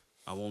neither.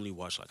 I've only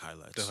watched like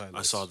highlights. The I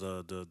highlights. saw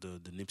the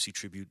Nipsey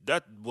tribute.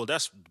 That's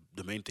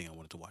the main thing I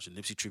wanted to watch. The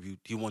Nipsey tribute.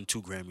 He won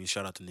 2 Grammys.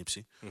 Shout out to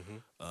Nipsey.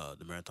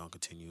 The marathon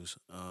continues.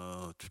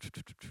 I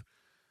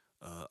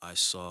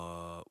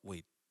saw.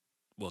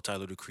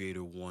 Tyler the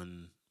Creator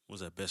won. What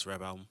was that best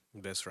rap album?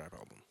 Best rap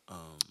album.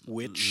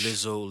 Which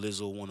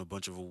Lizzo won a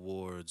bunch of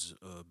awards.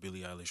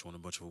 Billie Eilish won a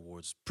bunch of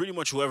awards. Pretty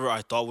much whoever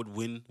I thought would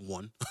win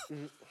won.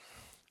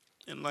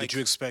 And like did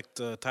you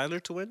expect Tyler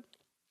to win?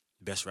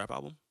 best rap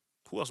album.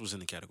 Who else was in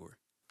the category?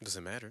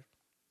 Doesn't matter.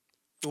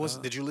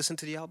 Did you listen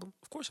to the album?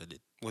 Of course I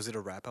did. Was it a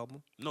rap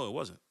album? No, it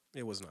wasn't.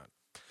 It was not.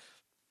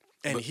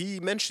 And he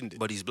mentioned it.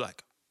 But he's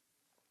black.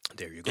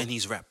 There you go. And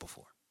he's rapped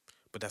before.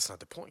 But that's not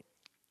the point.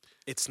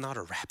 It's not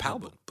a rap No,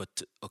 album.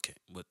 But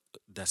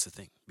that's the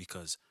thing.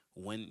 Because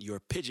when you're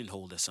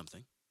pigeonholed as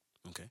something,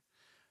 okay,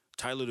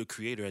 Tyler the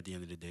Creator at the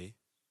end of the day,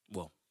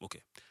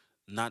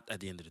 not at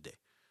the end of the day.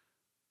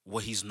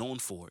 What he's known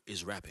for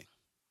is rapping.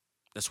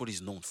 That's what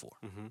he's known for.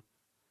 Mm-hmm.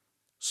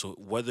 So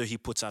whether he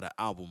puts out an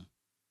album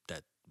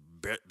that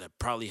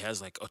probably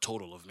has like a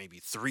total of maybe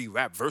 3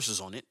 rap verses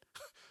on it,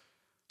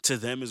 to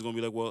them is going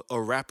to be like, well,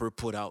 a rapper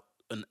put out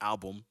an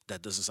album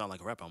that doesn't sound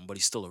like a rap album, but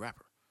he's still a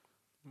rapper.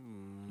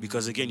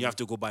 Because again, you have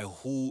to go by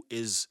who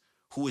is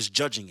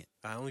judging it.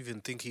 I don't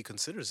even think he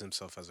considers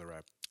himself as a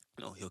rapper.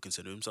 No, he'll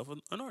consider himself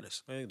an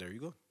artist. Hey, there you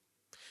go.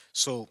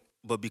 So,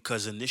 But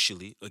because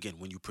initially, again,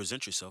 when you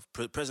present yourself,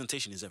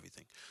 presentation is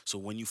everything. So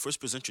when you first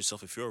present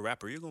yourself, if you're a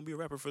rapper, you're going to be a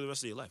rapper for the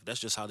rest of your life. That's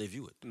just how they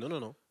view it.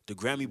 no. The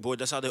Grammy board,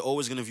 that's how they're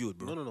always going to view it,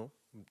 bro. No.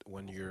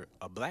 When you're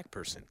a black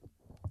person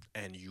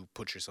and you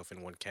put yourself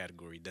in one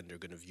category, then they're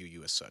going to view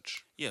you as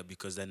such. Yeah,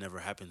 because that never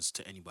happens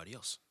to anybody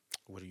else.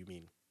 What do you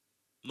mean?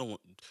 No one,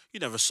 you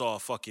never saw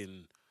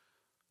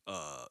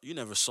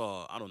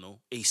I don't know,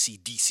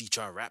 AC/DC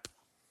try to rap.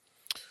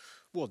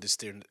 Well,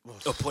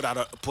 Or put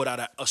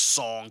out a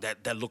song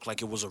that looked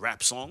like it was a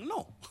rap song.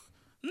 No.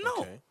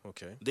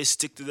 Okay. They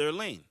stick to their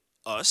lane.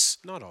 Us,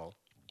 Not all.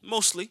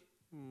 mostly.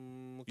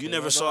 Okay, You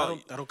never I saw.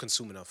 don't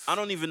consume enough. I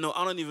don't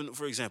even.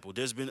 For example,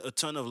 there's been a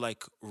ton of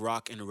like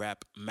rock and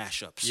rap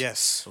mashups.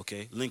 Yes.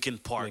 Okay. Linkin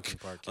Park. Linkin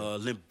Park, yeah.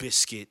 Limp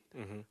Bizkit.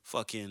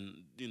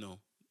 Fucking.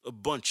 A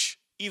bunch.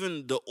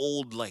 Even the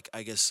old, like,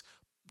 I guess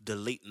the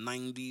late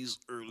 90s,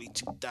 early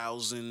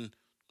 2000.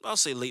 I'll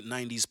say late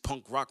 90s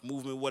punk rock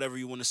movement, whatever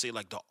you want to say,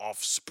 like the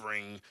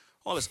Offspring,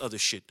 all this other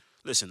shit.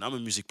 Listen, I'm a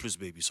Music Plus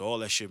baby, so all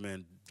that shit,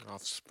 man.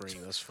 Offspring,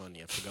 that's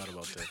funny. I forgot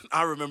about that.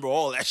 I remember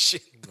all that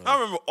shit. I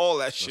remember all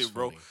that shit,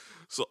 bro. funny.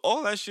 So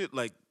all that shit,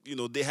 like,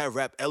 they have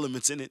rap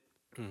elements in it.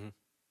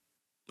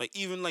 Like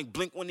even like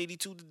Blink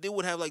 182, they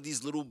would have like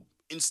these little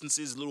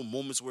instances, little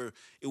moments where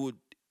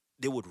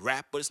they would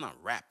rap, but it's not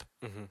rap.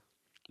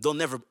 They'll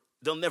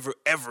never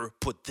ever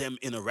put them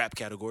in a rap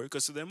category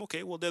because to them,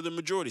 okay, well they're the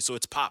majority, so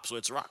it's pop, so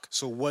it's rock.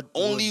 So what?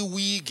 Only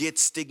we get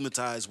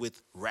stigmatized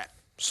with rap.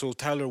 So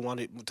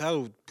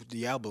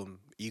the album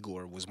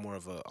Igor was more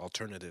of a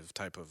alternative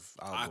type of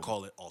album. I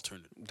call it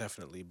alternative.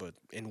 Definitely, but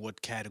in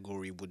what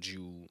category would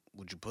you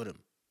put him?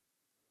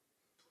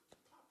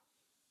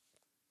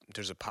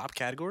 There's a pop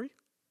category?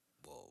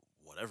 Well,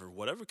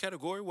 whatever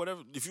category,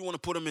 whatever. If you want to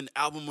put him in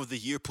album of the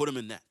year, put him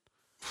in that.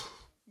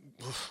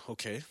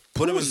 Okay.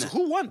 Put him in was, that.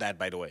 Who won that,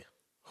 by the way?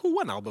 Who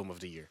won album of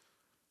the year?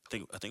 I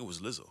think it was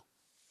Lizzo.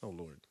 Oh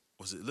Lord.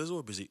 Was it Lizzo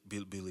or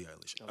Billie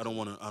Eilish? I don't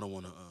want to.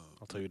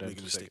 I'll tell you that make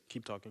in a a second. mistake.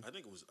 Keep talking. I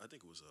think it was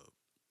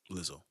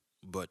Lizzo.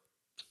 But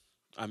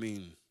I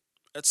mean,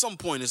 at some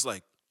point, it's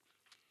like,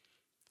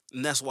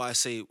 and that's why I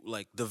say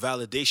like the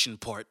validation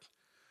part.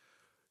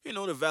 The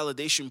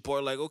validation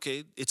part, like,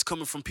 okay, it's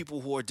coming from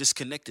people who are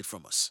disconnected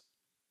from us.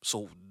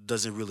 So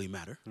does it really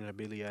matter? Yeah,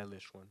 Billie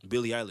Eilish won.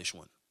 Billie Eilish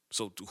won.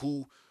 So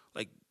who,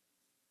 like,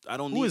 I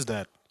don't Who need. is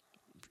that?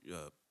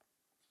 Uh,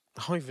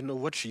 I don't even know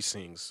what she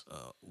sings.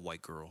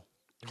 white girl.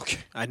 Okay,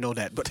 I know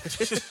that, but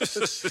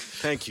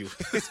thank you.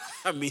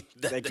 I mean,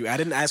 Thank you. I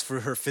didn't ask for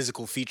her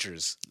physical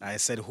features. I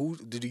said, "Who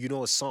did you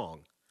know a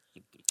song?"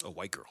 A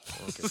white girl.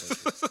 Okay,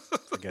 thank you.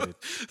 Forget it.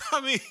 I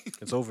mean,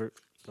 It's over.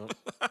 No,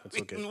 it's I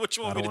okay. mean, what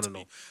you want I me don't to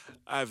want tell to know.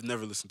 you? I've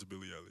never listened to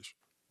Billie Eilish.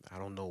 I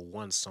don't know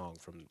one song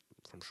from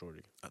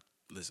Shorty.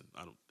 Listen,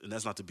 I don't, and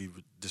that's not to be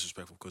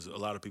disrespectful because a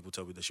lot of people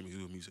tell me that she makes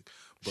good music.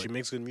 But She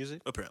makes good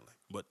music. apparently,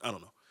 but I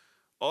don't know.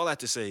 All I have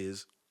to say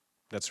is,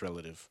 That's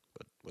relative,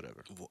 but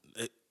whatever.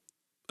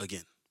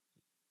 again,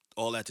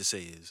 all I have to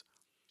say is,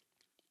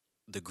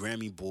 the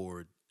Grammy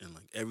board and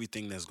like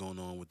everything that's going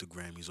on with the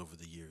Grammys over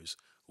the years,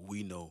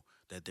 we know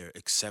that they're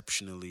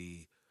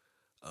exceptionally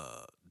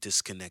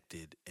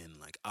disconnected and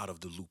like out of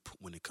the loop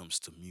when it comes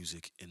to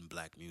music and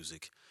black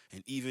music,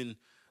 and even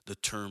the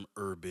term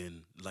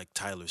urban, like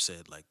Tyler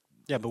said, like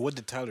Yeah, but what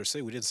did Tyler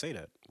say? We didn't say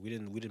that. We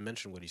didn't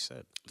mention what he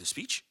said. the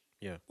speech.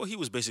 Yeah. Well, he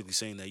was basically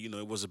saying that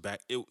it was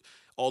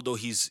although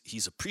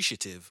he's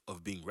appreciative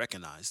of being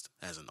recognized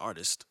as an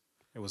artist.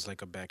 It was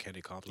like a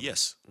backhanded compliment.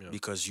 Yes, Yeah.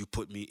 because you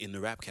put me in the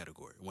rap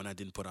category when I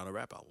didn't put out a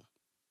rap album,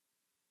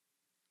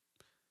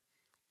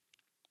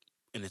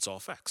 and it's all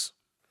facts.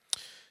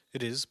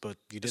 It is, but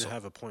you did So-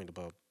 have a point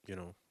about,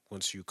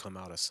 once you come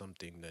out as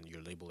something, then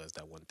you're labeled as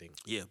that one thing.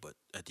 Yeah, but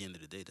at the end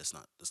of the day, that's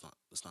not.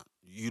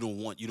 You don't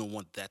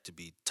want that to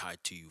be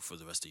tied to you for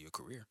the rest of your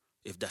career.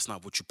 If that's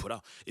not what you put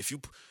out,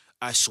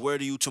 I swear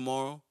to you,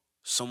 tomorrow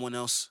someone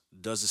else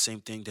does the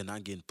same thing, they're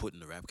not getting put in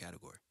the rap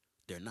category.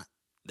 They're not.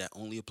 That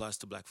only applies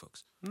to black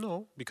folks.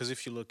 No, because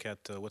if you look at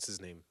what's his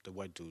name, the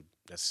white dude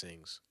that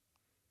sings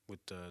with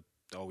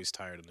always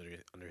tired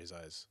under his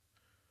eyes.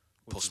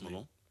 What's Post his name?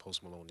 Malone.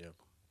 Post Malone, yeah.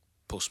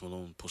 Post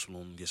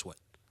Malone. Guess what?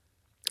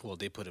 Well,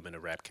 they put him in a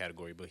rap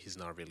category, but he's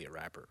not really a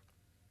rapper.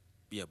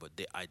 Yeah, but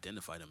they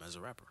identified him as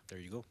a rapper There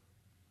you go.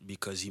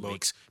 because he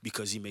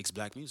makes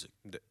black music.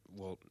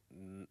 Well,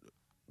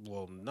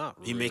 not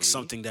really. He makes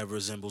something that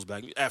resembles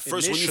black music. At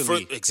first, when you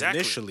first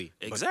initially,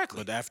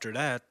 exactly. But after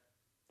that,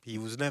 he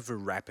was never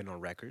rapping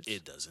on records.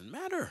 It doesn't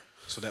matter.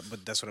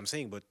 But that's what I'm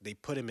saying. But they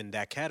put him in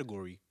that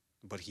category,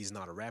 but he's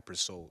not a rapper.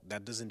 So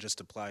that doesn't just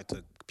apply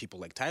to people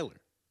like Tyler.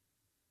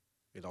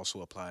 It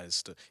also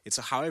applies to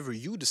however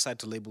you decide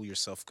to label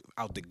yourself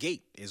out the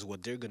gate is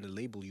what they're gonna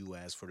label you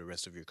as for the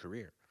rest of your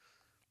career.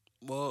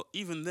 Well,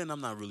 even then,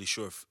 I'm not really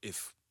sure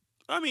if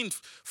I mean,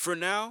 for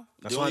now,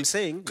 That's what I'm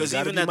saying. Because You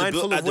gotta even be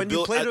mindful of when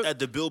you play at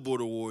the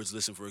Billboard Awards,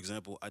 listen, for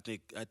example, I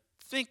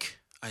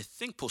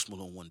think Post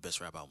Malone won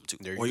Best Rap Album too,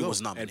 There or you he go.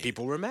 was nominated. And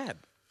people were mad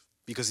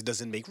because he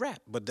doesn't make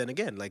rap. But then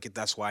again,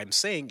 that's why I'm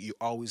saying you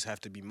always have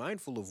to be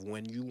mindful of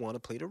when you want to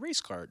play the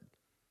race card.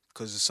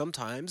 Because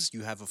sometimes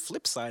you have a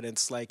flip side, and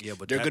it's like Yeah,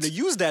 but they're going to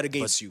use that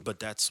against you. But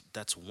that's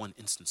one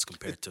instance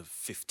compared to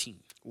 15.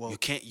 Well- You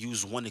can't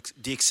use one.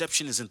 The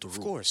exception isn't the rule.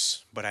 Of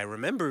course, but I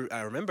remember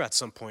at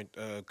some point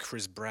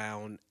Chris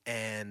Brown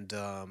and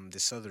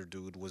this other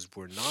dude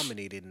were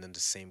nominated in the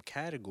same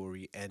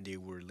category, and they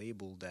were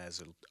labeled as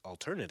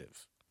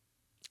alternative.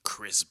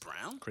 Chris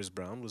Brown? Chris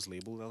Brown was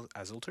labeled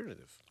as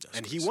alternative, That's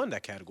and crazy. he won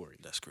that category.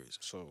 That's crazy.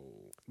 So,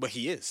 but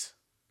he is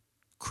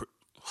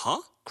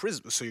Huh?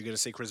 Chris. So you're gonna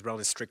say Chris Brown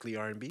is strictly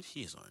R&B?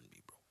 He is R&B,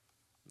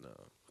 bro. No.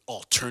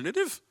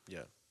 Alternative?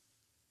 Yeah,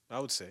 I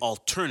would say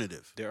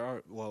Alternative. there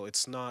are. Well,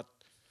 it's not.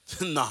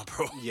 Nah,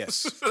 bro.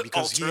 Yes,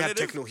 because he had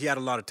Alternative? He had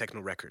a lot of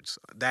techno records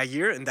that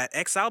year in that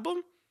X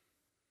album.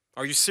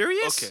 Are you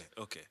serious?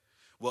 Okay.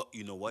 Well,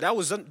 you know what? That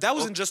wasn't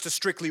just a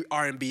strictly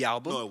R&B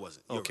album. No, it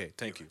wasn't. You're Okay, right.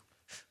 thank you.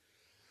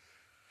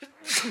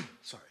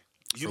 Sorry.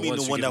 You For mean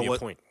once the you one give that me a was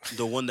point.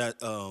 the one that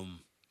the one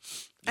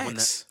that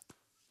X.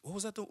 what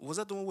was that? Was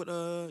that the one with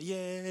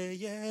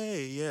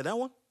yeah that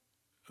one?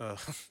 Uh,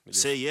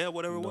 Say yeah,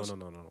 whatever it no, was.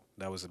 no.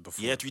 That was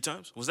before. Yeah, 3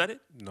 times. Was that it?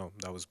 No,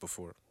 that was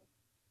before.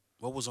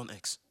 What was on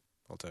X?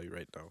 I'll tell you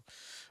right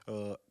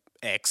now.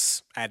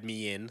 X. Add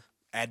me in.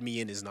 Add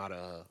me in is not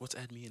a. What's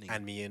add me in again?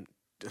 Add me in.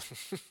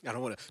 I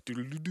don't want to.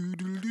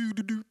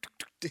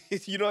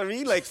 You know what I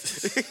mean? Like,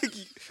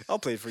 I'll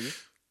play it for you.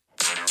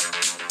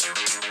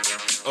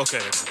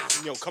 Okay.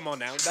 Yo, come on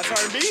now. That's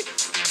R&B.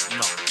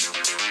 No,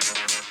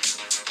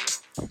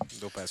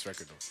 Dope ass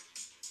record though.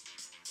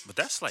 but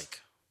that's like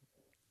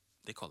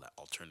they call that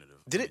alternative.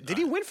 Did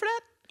he win for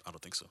that? I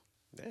don't think so.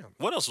 Damn.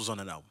 What else was on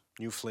that album?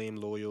 New Flame,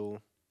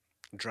 Loyal,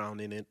 Drown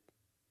in It,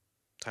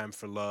 Time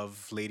for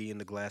Love, Lady in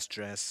the Glass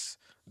Dress,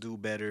 Do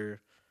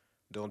Better,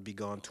 Don't Be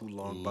Gone Too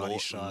Long, Body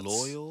Shots.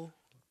 Loyal.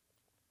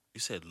 You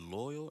said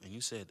loyal, and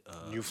you said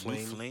New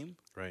Flame.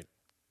 Right.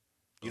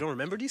 You don't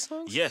remember these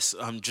songs? Yes,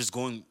 I'm just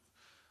going.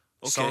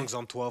 Okay. Songs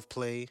on 12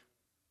 Play,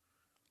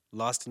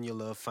 Lost in Your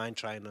Love, Fine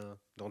China,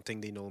 Don't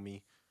Think They Know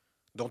Me.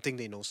 Don't Think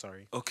They Know,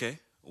 sorry. Okay.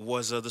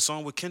 Was the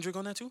song with Kendrick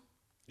on that too?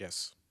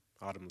 Yes.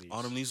 Autumn Leaves.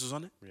 Autumn Leaves was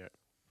on it. Yeah.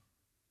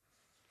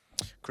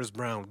 Chris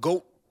Brown,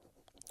 GOAT.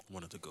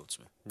 One of the goats,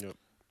 man. Yep.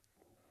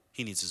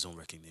 He needs his own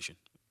recognition.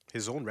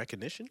 His own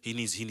recognition? He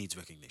needs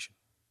recognition.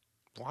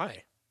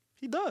 Why?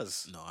 He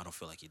does. No, I don't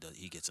feel like he does.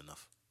 He gets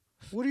enough.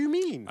 What do you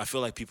mean? I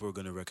feel like people are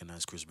gonna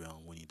recognize Chris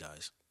Brown when he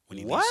dies. When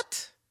he leaves.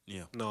 What?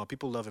 Yeah. No,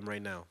 people love him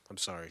right now. I'm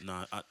sorry.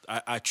 No,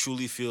 I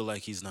truly feel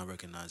like he's not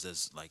recognized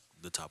as like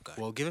the top guy.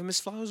 Well, give him his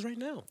flowers right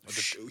now.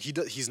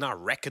 He's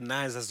not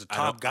recognized as the I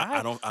top don't- guy.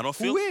 I don't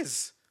feel- Who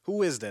is?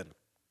 Who is then?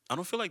 I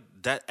don't feel like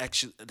that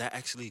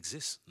actually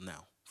exists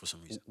now for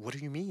some reason. What do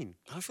you mean?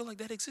 I don't feel like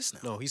that exists now.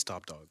 No, he's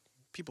top dog.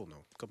 People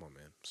know. Come on,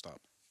 man.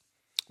 Stop.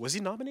 Was he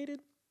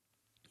nominated?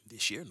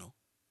 This year, no.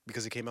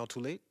 Because it came out too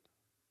late?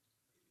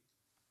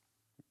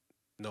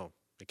 No,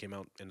 it came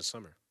out in the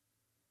summer.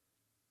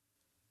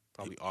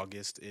 Probably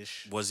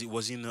August-ish. Was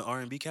he in the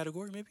R&B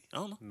category? Maybe I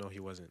don't know. No, he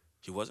wasn't.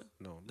 He wasn't.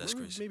 No, That's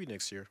crazy. Maybe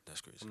next year.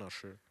 That's crazy. I'm not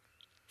sure.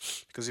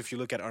 Because if you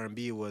look at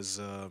R&B, it was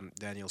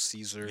Daniel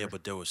Caesar. Yeah,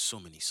 but there were so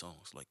many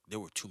songs. Like there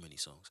were too many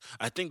songs.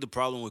 I think the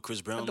problem with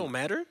Chris Brown that don't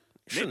matter.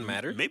 It shouldn't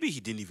matter. Maybe he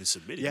didn't even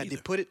submit it. Yeah, either.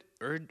 they put it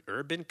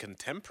urban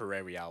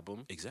contemporary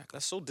album. Exactly.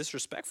 That's so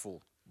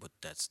disrespectful. But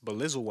that's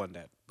Lizzo won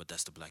that.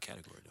 the black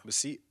category though. But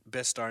see,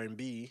 best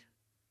R&B,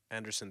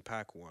 Anderson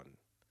 .Paak won.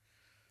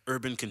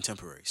 Urban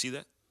contemporary. See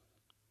that?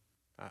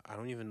 I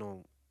don't even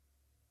know.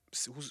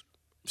 Who's?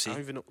 See I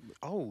don't even know.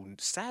 Oh,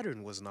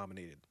 Saturn was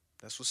nominated.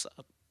 That's what's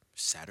up.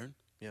 Saturn.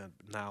 Yeah,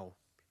 now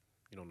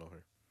you don't know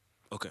her.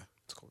 Okay.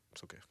 It's cool.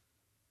 It's okay.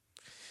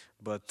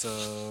 But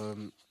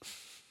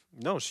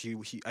no,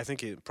 he. I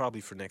think it probably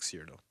for next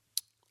year though.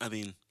 I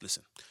mean,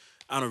 listen,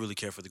 I don't really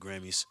care for the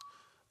Grammys.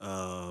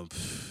 I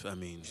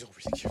mean, You don't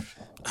really care.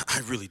 I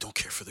really don't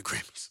care for the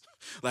Grammys.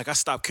 Like, I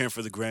stopped caring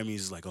for the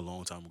Grammys like a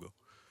long time ago.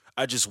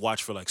 I just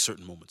watch for like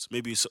certain moments,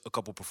 maybe a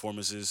couple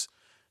performances,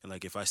 and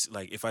like if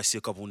I see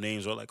a couple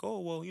names or like, oh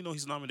well,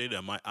 he's nominated,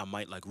 I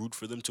might like root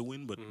for them to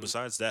win. But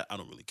besides that, I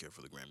don't really care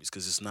for the Grammys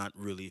because it's not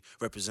really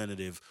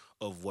representative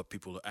of what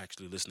people are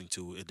actually listening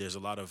to. There's a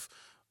lot of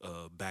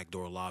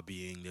backdoor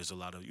lobbying. There's a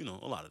lot of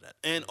a lot of that,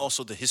 and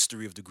also the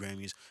history of the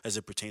Grammys as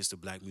it pertains to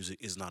black music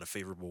is not a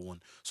favorable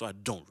one. So I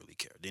don't really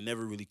care. They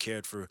never really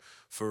cared for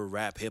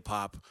rap, hip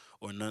hop,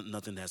 or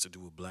nothing that has to do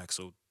with black.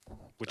 So,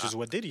 Which is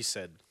what Diddy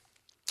said.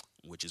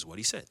 which is what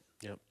he said.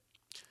 Yep.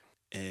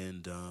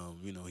 And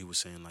he was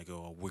saying like,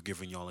 "Oh, we're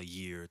giving y'all a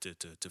year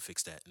to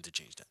fix that and to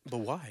change that." But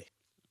why?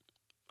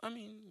 I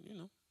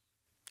mean,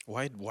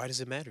 Why does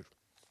it matter?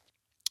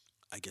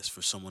 I guess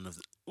for someone of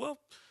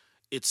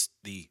it's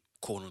the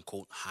quote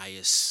unquote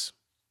highest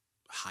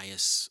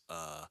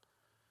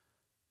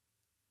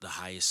the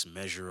highest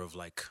measure of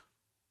like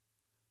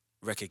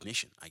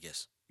recognition. I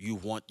guess you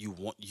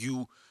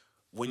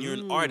when you're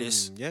an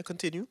artist. Yeah,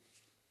 continue.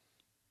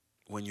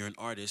 When you're an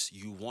artist,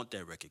 you want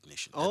that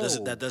recognition. Oh.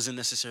 That doesn't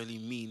necessarily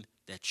mean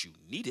that you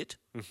need it,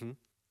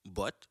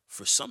 but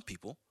for some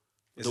people,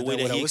 Isn't that what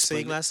I was saying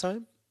explained it- last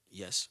time?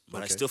 yes, but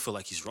I Okay. still feel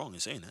like he's wrong in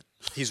saying that.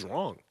 He's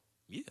wrong.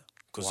 Yeah,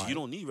 because Why? you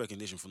don't need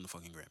recognition from the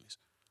fucking Grammys.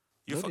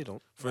 No, they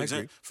don't. I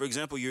agree. For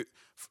example,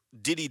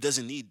 Diddy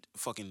doesn't need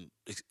fucking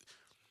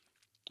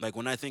like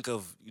when I think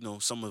of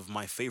some of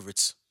my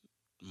favorites,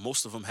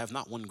 most of them have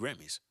not won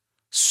Grammys.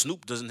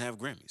 Snoop doesn't have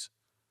Grammys.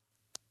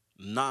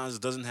 Nas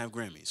doesn't have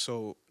Grammys.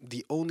 So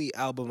the only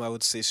album I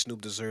would say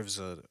Snoop deserves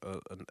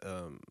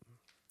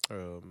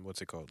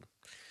what's it called?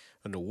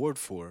 An award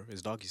for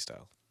is Doggy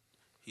Style.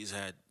 He's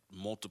had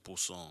multiple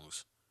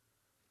songs,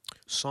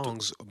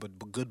 Songs,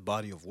 but good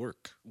body of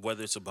work.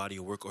 whether it's a body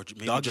of work or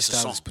maybe Doggy just a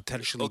Style song. is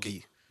potentially Okay.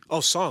 the. Oh,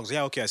 songs.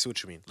 Yeah, okay, I see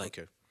what you mean. Like,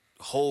 okay.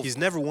 Hov, He's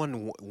never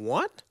won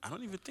what? I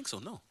don't even think so.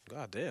 No,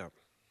 God damn.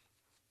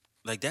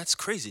 like that's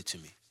crazy to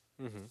me.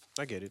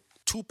 I get it.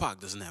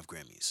 Tupac doesn't have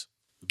Grammys.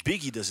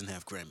 Biggie doesn't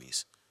have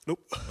Grammys, Nope.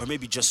 or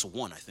maybe just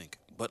one, I think.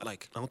 But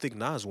like I don't think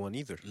Nas won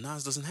either.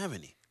 Nas doesn't have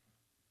any.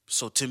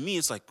 So to me,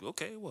 it's like,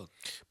 okay, well,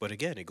 But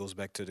again, it goes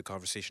back to the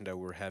conversation that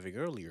we were having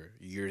earlier.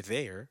 You're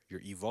there.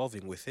 You're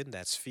evolving within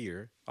that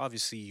sphere.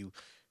 Obviously,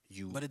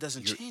 you. but it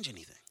doesn't you're- change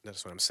anything.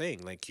 That's what I'm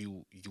saying. Like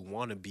you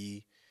want to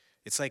be.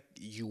 It's like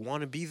you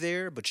want to be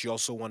there, but you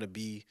also want to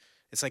be.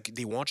 It's like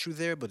they want you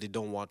there, but they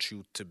don't want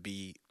you to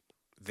be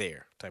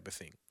there, type of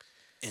thing.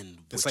 And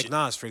It's which like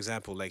Nas, for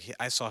example. Like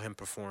I saw him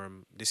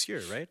perform this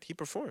year, right? He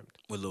performed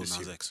with Lil this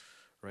Nas year, X.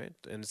 right?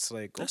 And it's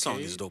like That okay, song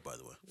is dope, by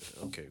the way.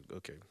 Okay.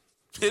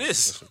 It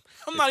is.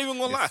 I'm not even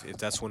gonna lie. If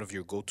that's one of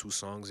your go-to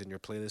songs in your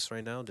playlist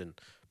right now, then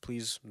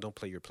please don't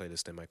play your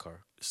playlist in my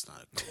car. It's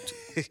not a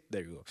go-to.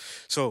 There you go.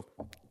 So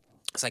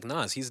it's like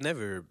Nas. He's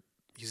never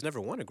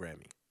won a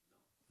Grammy,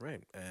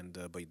 right? And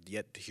but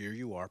yet here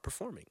you are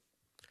performing.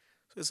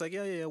 So it's like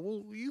yeah.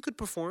 Well, you could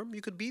perform,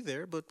 you could be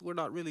there, but we're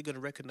not really gonna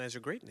recognize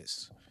your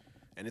greatness.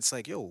 And it's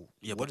like, yo,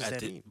 Yeah, what but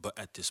does that mean? but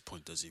at this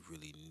point, does he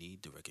really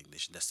need the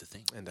recognition? That's the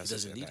thing. And that's he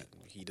doesn't need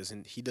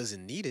it. He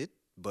doesn't need it,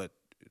 but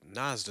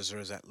Nas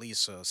deserves at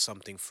least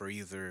something for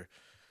either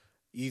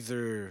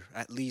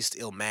at least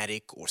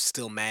Illmatic or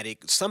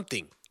Stillmatic,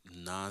 something.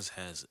 Nas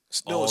has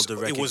No, all it's- the it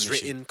recognition. was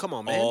written- come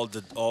on, man.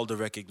 All the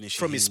recognition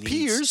From he his needs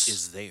peers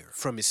is there.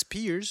 From his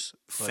peers,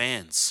 but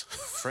Fans.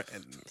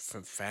 and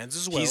from fans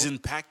as well. He's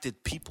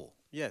impacted people.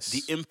 Yes.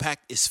 The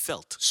impact is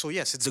felt. So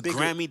yes, it's the bigger,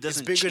 Grammy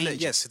doesn't it's bigger change. than,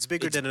 it. yes, it's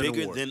bigger than an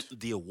award. than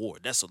the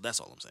award. That's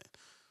all I'm saying.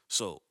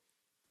 So,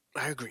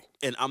 I agree.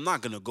 and I'm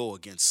not gonna go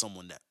against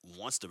someone that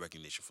wants the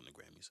recognition from the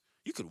Grammys.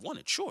 You could want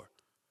it, sure,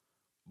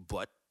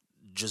 but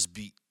just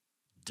be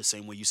the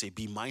same way you say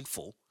be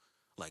mindful.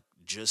 Like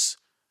just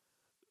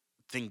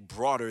think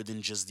broader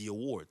than just the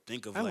award.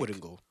 Think of I like,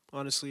 wouldn't go.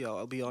 Honestly,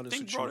 I'll be honest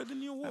Think with you. broader than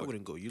the I award.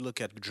 wouldn't go. You look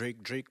at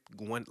Drake. Drake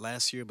went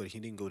last year, but he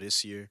didn't go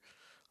this year.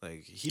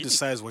 Like he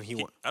decides when he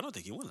went. I don't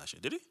think he won last year,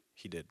 did he?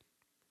 He did.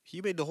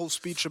 He made the whole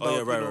speech about Oh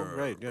yeah, right,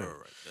 right, yeah.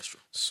 right. That's true.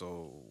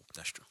 So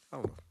That's true. I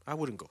don't know. I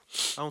wouldn't go.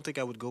 I don't think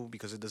I would go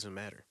because it doesn't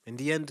matter. In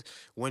the end,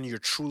 when you're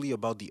truly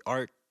about the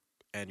art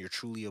and you're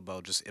truly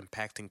about just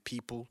impacting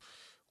people,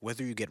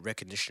 whether you get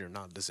recognition or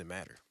not doesn't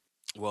matter.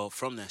 Well,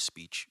 from that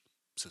speech,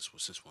 since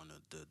one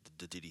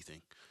the Diddy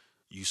thing,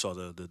 you saw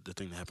the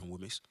thing that happened with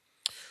Mace.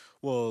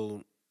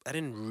 Well, I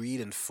didn't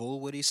read in full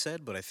what he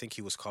said, but I think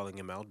he was calling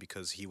him out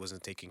because he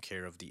wasn't taking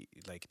care of the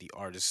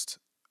artist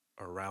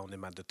around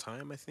him at the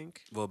time, I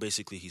think. Well,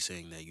 basically, he's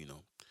saying that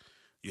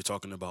you're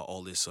talking about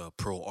all this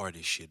pro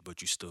artist shit,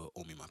 but you still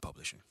owe me my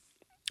publishing.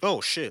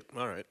 Oh shit.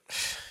 All right.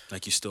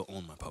 Like you still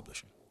own my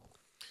publishing.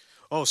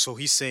 Oh, so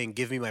he's saying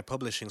give me my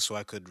publishing so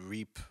I could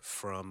reap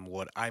from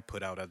what I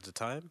put out at the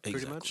time, pretty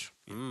Exactly, much.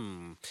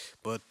 yeah.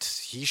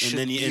 But he should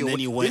then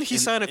he went Did he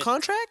and- sign a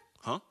contract?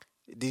 Huh?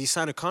 Did he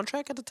sign a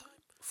contract at the time?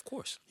 Of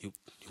course, he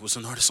was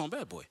an artist on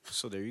Bad Boy.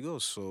 So there you go.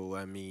 So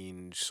I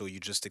mean, so you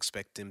just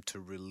expect him to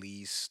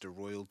release the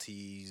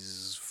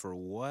royalties for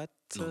what?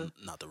 No,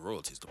 not the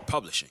royalties, the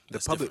publishing. The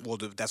That's public.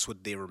 different. Well, that's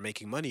what they were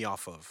making money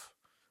off of.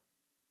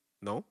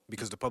 No,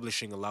 because the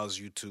publishing allows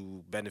you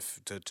to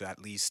benefit to at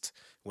least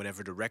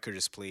whenever the record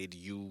is played,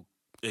 you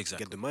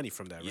Exactly. get the money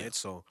from that, Yeah. right?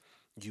 So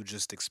you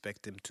just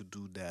expect him to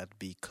do that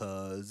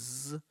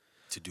because.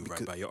 To do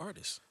right by your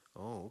artist.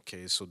 Oh,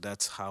 okay. So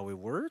that's how it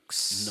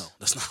works. No,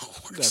 that's not how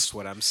it works. That's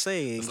what I'm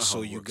saying. That's not So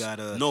how it you works.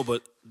 gotta. No,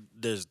 but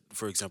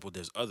for example,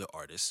 there's other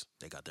artists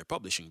that got their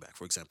publishing back.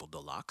 For example,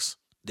 The Locks.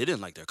 They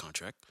didn't like their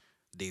contract.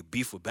 They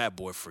beefed with Bad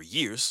Boy for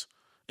years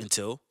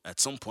until at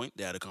some point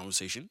they had a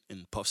conversation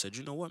and Puff said,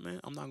 "You know what, man?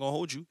 I'm not gonna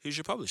hold you. Here's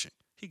your publishing."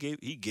 He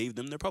gave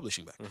them their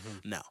publishing back.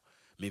 Now,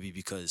 maybe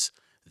because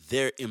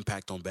their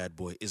impact on Bad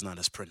Boy is not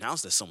as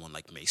pronounced as someone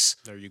like Mace,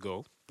 There you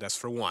go. That's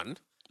for one.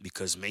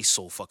 because Mace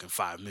sold fucking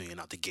 5 million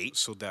out the gate.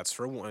 So that's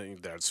for one.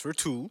 That's for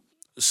two.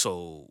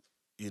 So,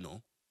 you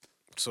know,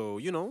 So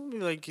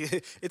like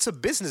it's a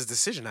business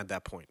decision at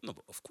that point. no,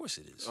 but of course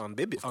it is. On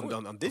Bibi- Of on-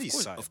 course- on Diddy's of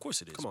course, side. Of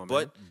course it is. Come on,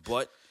 but man.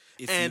 but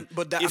if And- you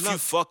but that- if I'm you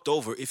not- fucked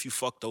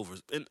over,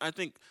 and I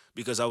think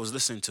because I was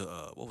listening to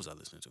what was I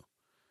listening to?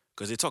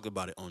 Because they talked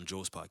about it on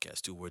Joe's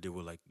podcast too, where they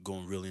were like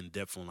going really in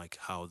depth on like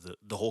how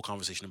the whole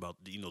conversation about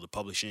the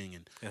publishing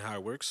and And how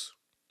it works.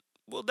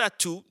 well that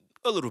too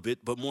a little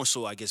bit, but more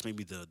so I guess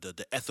maybe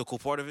the ethical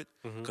part of it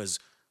Mm-hmm. because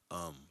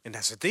And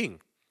that's the thing.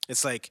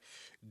 It's like,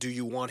 do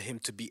you want him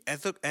to be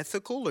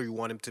ethical, or you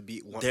want him to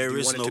be? Do there you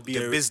is want no it to be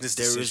a business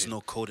there decision? is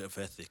no code of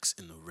ethics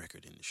in the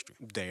record industry.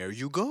 There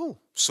you go.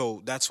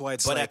 So that's why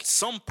it's But like at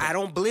some point-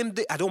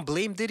 I don't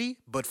blame Diddy,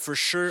 but for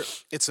sure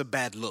it's a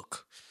bad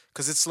look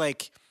because it's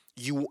like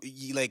you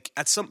like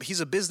he's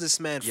a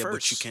businessman Yeah, first.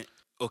 but you can't.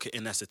 Okay,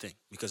 and that's the thing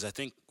because I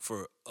think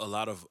for a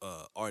lot of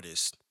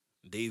artists,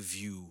 they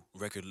view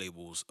record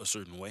labels a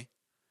certain way.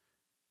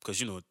 Because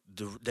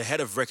the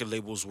head of record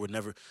labels were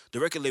never the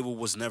record label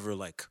was never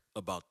like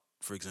about,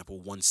 for example,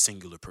 one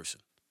singular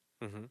person.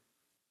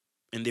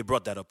 And they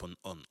brought that up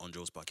on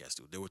Joe's podcast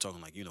too. They were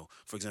talking like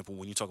for example,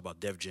 when you talk about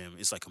Def Jam,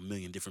 it's like a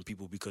million different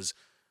people because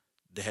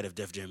the head of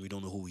Def Jam, we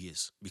don't know who he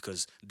is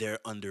because they're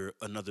under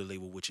another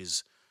label which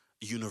is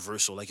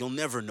Universal. Like you'll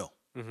never know.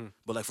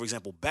 But like for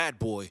example, Bad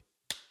Boy,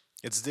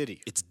 It's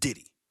Diddy. it's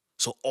Diddy.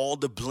 So all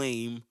the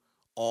blame,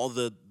 all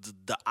the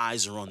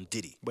eyes are on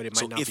Diddy. But it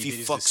so might not if be he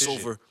Diddy's fucks decision.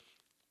 over,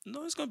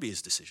 no, it's gonna be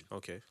his decision.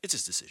 Okay. It's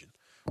his decision.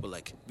 But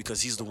like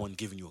because he's the one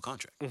giving you a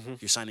contract.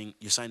 You're signing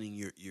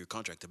your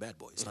contract to Bad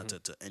Boy. It's not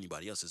to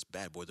anybody else. It's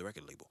Bad Boy, the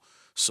record label.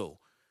 So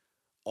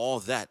all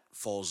that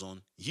falls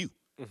on you.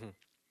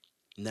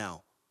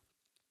 Now,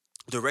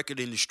 the record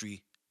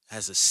industry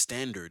has a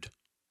standard.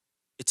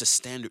 It's a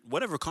standard.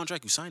 Whatever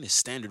contract you sign is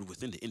standard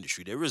within the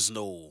industry. There is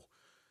no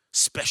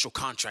special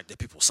contract that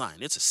people sign.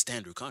 It's a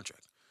standard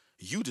contract.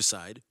 You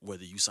decide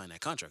whether you sign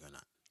that contract or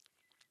not.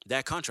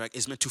 That contract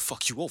is meant to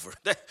fuck you over.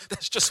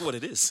 That's just what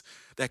it is.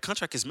 That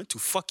contract is meant to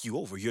fuck you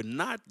over. You're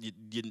not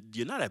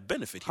at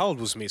benefit here. How old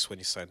was Mace when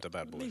he signed the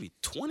Bad Boy? Maybe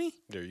 20,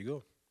 There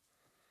you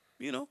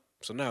go.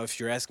 So now if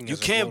you're asking You as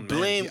a can't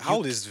grown man, blame- how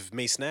old is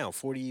Mace now?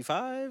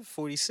 45,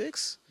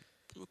 46?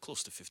 We're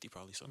close to 50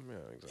 probably. So Yeah,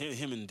 exactly.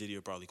 him and Diddy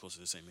are probably close to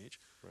the same age.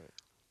 Right.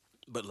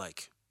 But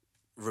like,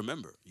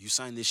 remember, you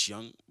signed this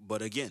young.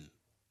 But again,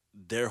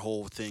 their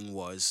whole thing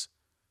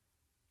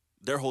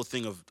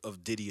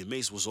of Diddy and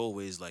Mace was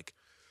always like,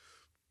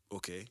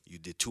 okay, you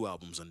did 2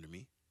 albums under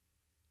me.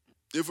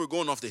 If we're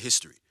going off the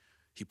history,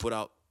 he put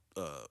out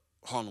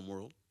Harlem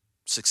World,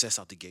 success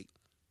out the gate.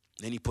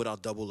 Then he put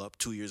out Double Up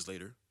 2 years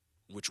later,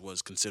 which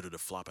was considered a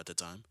flop at the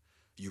time.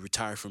 You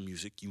retire from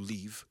music, you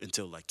leave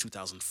until like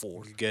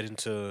 2004. You get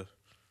into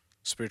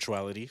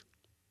spirituality,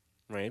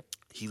 right?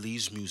 He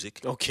leaves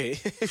music. Okay.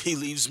 He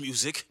leaves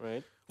music.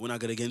 Right. We're not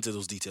gonna get into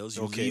those details.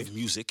 You Okay. leave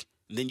music,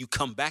 and then you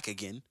come back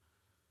again.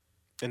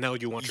 And now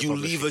you want your You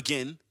publishing. leave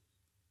again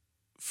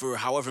for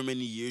however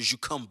many years. You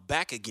come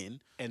back again.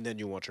 And then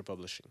you want your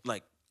publishing.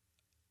 Like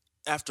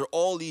after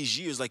all these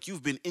years, like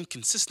you've been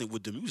inconsistent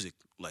with the music.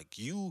 Like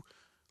you,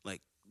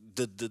 like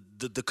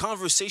the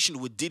conversation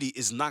with Diddy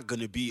is not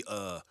gonna be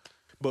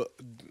But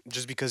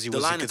just because he The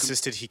was line of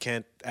inconsistent, he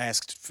can't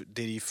ask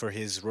Diddy for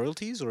his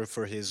royalties or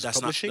for his that's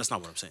publishing?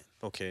 not what I'm saying.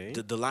 Okay.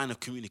 The line of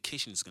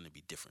communication is gonna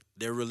be different.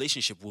 Their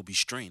relationship will be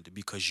strained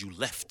because you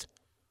left.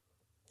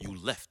 You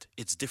left.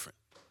 It's different.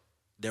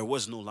 There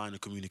was no line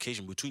of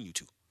communication between you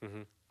two.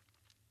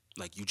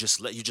 Like you just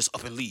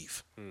up and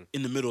leave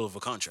in the middle of a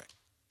contract.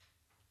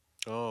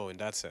 Oh, in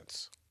that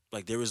sense.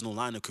 Like there is no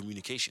line of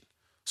communication.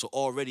 So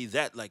already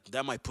that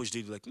might push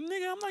Diddy like,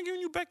 nigga, I'm not giving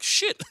you back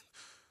shit.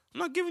 I'm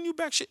not giving you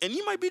back shit. And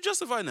he might be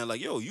justified in that. Like,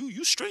 yo,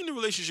 you strained the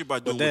relationship by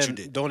doing But what you then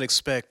did. don't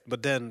expect.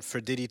 But then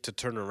for Diddy to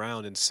turn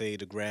around and say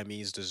the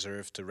Grammys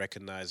deserve to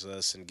recognize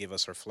us and give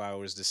us our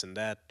flowers, this and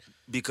that.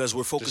 Because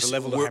we're focusing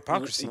level of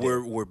hypocrisy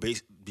there. we're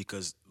based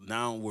because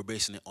now we're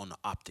basing it on the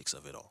optics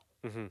of it all.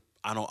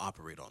 I don't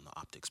operate on the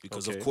optics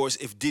because, Okay. of course,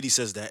 if Diddy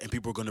says that and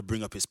people are going to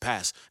bring up his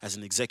past as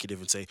an executive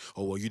and say,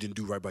 "Oh, well, you didn't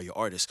do right by your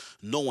artist,"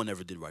 no one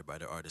ever did right by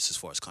their artist as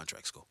far as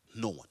contracts go.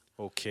 No one.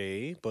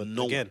 Okay, but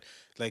No again,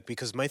 like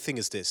because my thing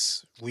is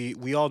this: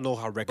 we all know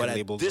how record at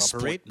labels this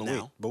operate. point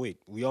now- but wait,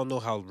 we all know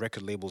how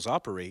record labels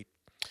operate,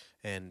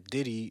 and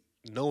Diddy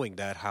knowing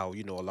that how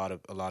a lot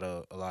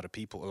of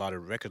people, a lot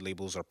of record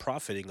labels are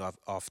profiting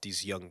off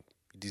these young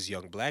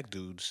black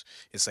dudes.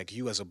 It's like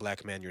you as a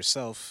black man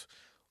yourself,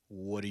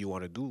 what do you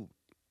want to do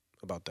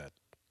about that?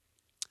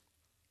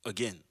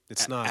 Again,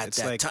 It's not- it's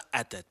like-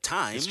 at that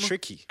time. it's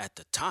tricky. At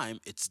the time,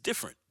 it's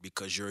different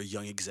because you're a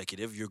young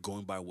executive. You're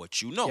going by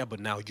what you know. Yeah, but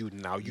now you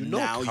know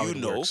now how you it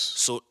know. works.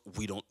 So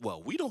we don't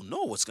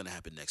know what's going to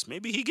happen next.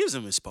 Maybe he gives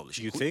him his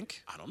publishing. You Who-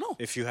 think? I don't know.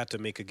 If you had to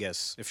make a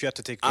guess, if you had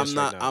to take a guess I'm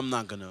not. right now. I'm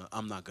not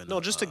gonna.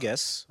 No, just a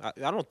guess. I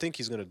don't think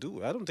he's gonna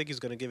do it. I don't think he's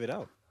gonna give it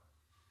out.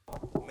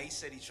 Mace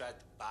said he tried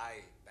to buy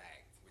it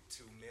back with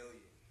 $2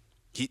 million.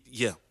 He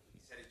He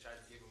said he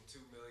tried to give him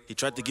 $2 million. He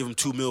tried to give him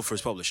 $2 million for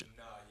his publishing.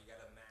 No, you got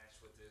to match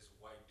what this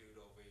white dude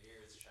over here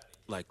is trying to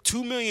get. Like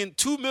 2 million.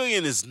 2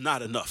 million is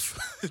not enough.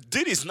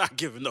 Diddy's not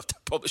giving enough to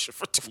publisher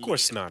for 2 Of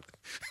course million.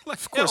 not. Like,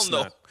 Of course hell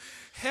no. not.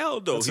 Hell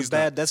no. That's he's a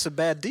bad. not. That's a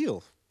bad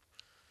deal.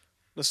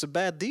 That's a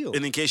bad deal.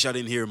 And in case y'all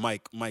didn't hear,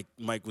 Mike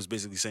was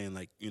basically saying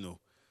like,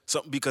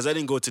 something, because I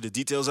didn't go into the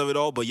details of it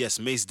all, but yes,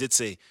 Mace did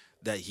say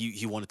that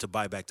he wanted to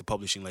buy back the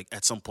publishing. Like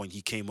at some point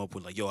he came up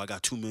with like, yo, I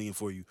got 2 million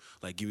for you.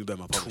 Like give me back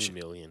my 2 publishing.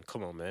 million.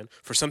 Come on, man.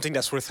 For something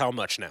that's worth how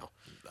much now?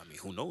 I mean,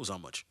 who knows how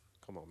much?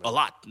 Come on, man. A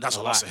lot. That's a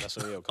what lot. I say. That's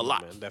what, yo, A come on,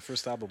 lot. man. That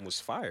first album was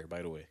fire,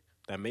 by the way.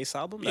 That Mace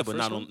album. Yeah, that but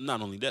first one?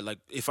 not only that. Like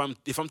if I'm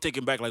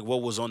taking back like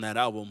what was on that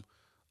album,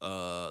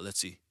 let's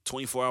see,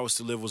 24 Hours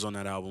to Live was on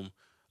that album.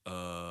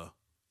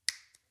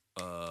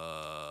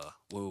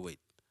 Wait.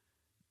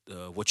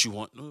 What you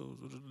want?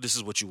 This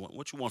is what you want.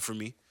 What you want from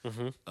me?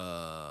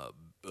 I'll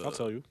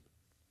tell you.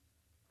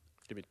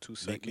 Give me 2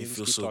 seconds. Make me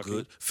feel Keep so talking.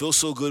 good. Feel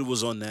so good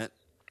was on that.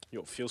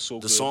 Yo, feel so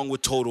The good. song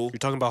with Total. You're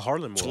talking about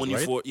Harlem World,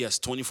 24. right? Yes,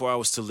 24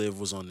 Hours to Live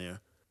was on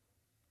there.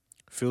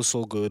 Feel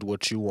so good.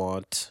 What you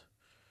want?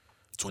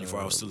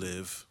 24 Hours to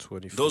Live.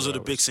 24 Those are the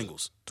Hours big to-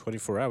 singles.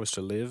 24 Hours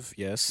to Live.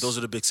 Yes. Those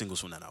are the big singles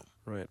from that album.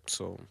 right.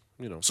 So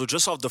So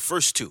just off the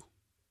first two,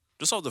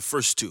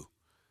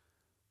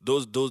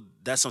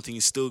 that's something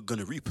he's still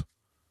gonna reap.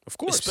 of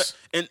course.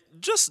 And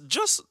just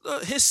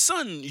his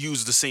son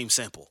used the same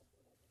sample.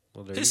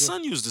 Well, there His you go.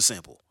 son used the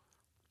sample,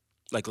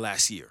 like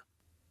last year.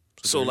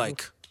 So there you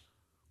like,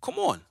 come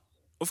on.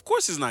 Of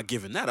course he's not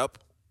giving that up.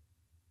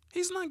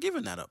 He's not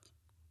giving that up.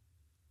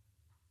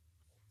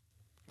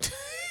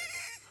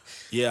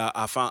 Yeah,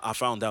 I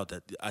found out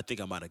that I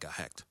think I might have got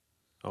hacked.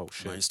 Oh My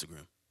shit.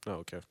 Instagram. Oh,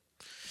 okay.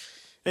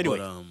 Anyway,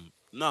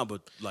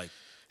 But like,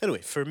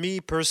 anyway, for me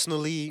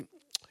personally,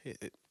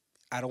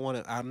 I don't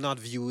want to. I'm not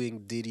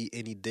viewing Diddy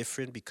any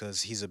different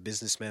because he's a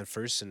businessman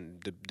first,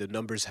 and the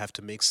numbers have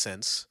to make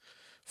sense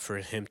for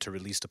him to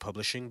release the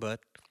publishing. But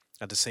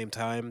at the same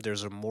time,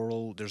 there's a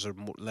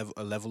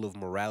level of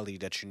morality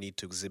that you need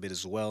to exhibit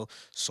as well.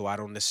 So I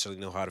don't necessarily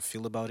know how to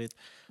feel about it.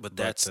 but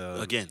that's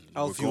again,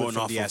 I'll we're view it going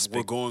from off the of aspect-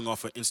 we're going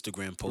off an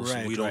Instagram post.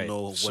 and we don't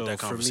know what So that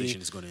for me,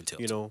 conversation is going to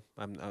entail. You know,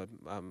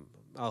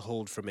 I'll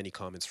hold from any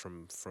comments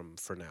from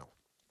for now.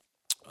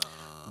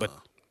 But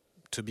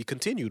to be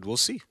continued, we'll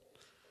see.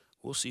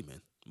 We'll see,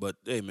 man. But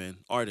hey, man,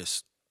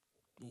 artists,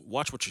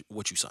 watch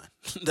what you sign.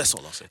 That's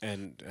all I'll say.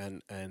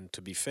 And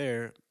to be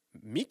fair,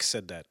 Meek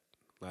said that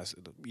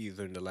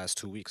either in the last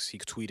 2 weeks. He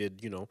tweeted,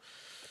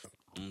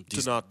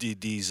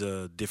 These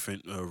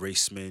different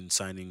race men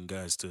signing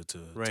guys to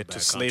right, bad to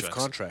slave contracts.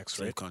 contracts,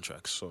 Slave right?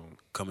 contracts. So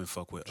Come and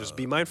fuck with just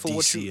be mindful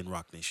what DC you- and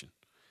Rock Nation.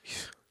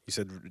 you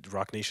said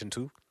Rock Nation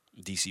too?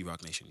 DC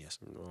Rock Nation, yes.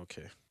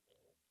 Okay.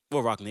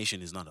 Well, Rock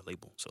Nation is not a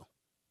label, so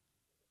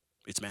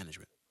it's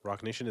management.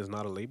 Rock Nation is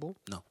not a label?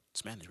 No,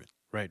 it's management.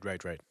 Right.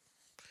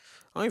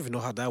 I don't even know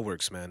how that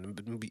works, man.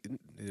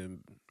 The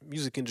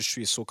music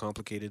industry is so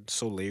complicated,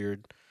 so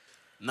layered.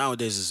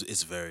 Nowadays,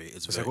 it's very.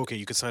 It's like, okay,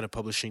 you could sign a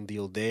publishing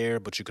deal there,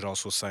 but you could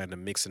also sign a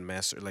mix and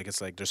master. Like, it's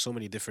like there's so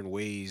many different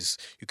ways.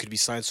 You could be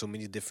signed so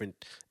many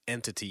different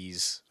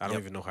entities. I don't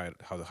Yep. even know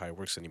how it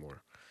works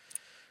anymore.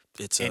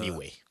 It's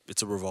Anyway.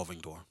 it's a revolving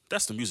door.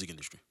 That's the music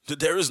industry.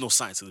 There is no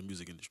science to the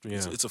music industry.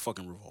 Yeah. It's a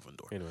fucking revolving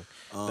door. Anyway,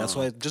 that's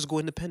why just go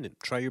independent.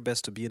 Try your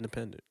best to be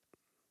independent.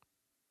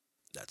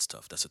 That's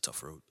tough. That's a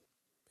tough road.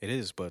 It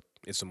is, but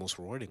it's the most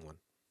rewarding one.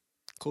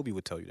 Kobe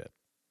would tell you that.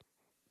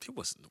 He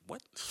wasn't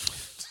what?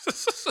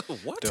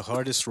 What? The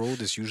hardest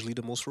road is usually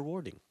the most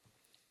rewarding.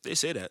 They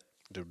say that.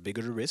 The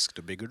bigger the risk,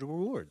 the bigger the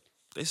reward.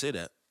 They say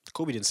that.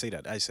 Kobe didn't say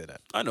that. I said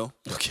that. I know.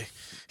 Okay.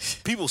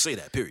 People say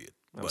that. Period.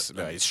 But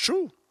It's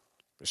true.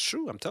 It's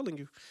true. I'm telling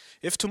you.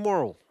 If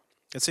tomorrow,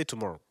 let's say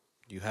tomorrow,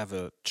 you have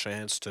a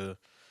chance to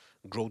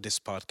grow this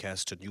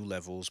podcast to new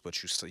levels,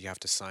 but you have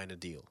to sign a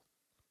deal.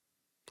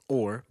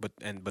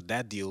 But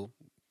that deal,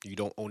 you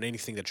don't own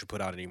anything that you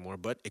put out anymore,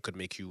 but it could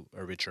make you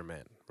a richer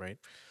man, right?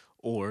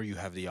 Or you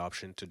have the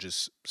option to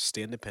just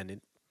stay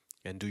independent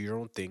and do your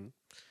own thing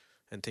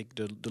and take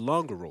the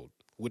longer road.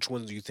 Which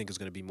one do you think is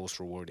going to be most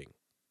rewarding?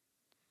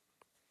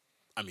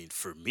 I mean,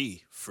 for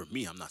me,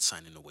 I'm not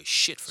signing away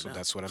shit for So now.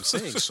 that's what I'm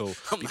saying. So I'm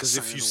not because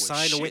if signing you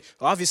away sign away, shit.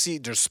 obviously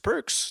there's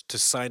perks to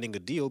signing a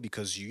deal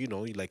because you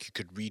know like you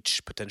could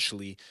reach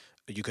potentially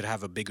you could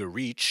have a bigger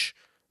reach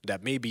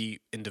that maybe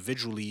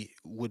individually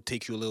would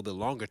take you a little bit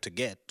longer to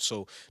get.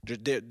 So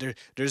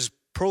there's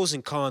pros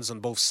and cons on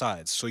both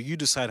sides. So you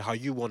decide how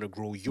you want to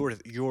grow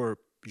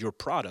your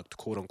product,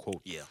 quote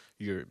unquote. Yeah.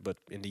 But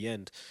in the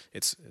end,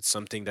 it's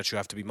something that you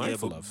have to be Yeah,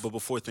 mindful of. but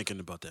before thinking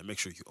about that, make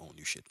sure you own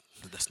your shit.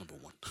 That's number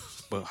one.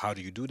 But how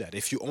do you do that?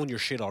 If you own your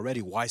shit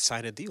already, why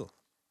sign a deal?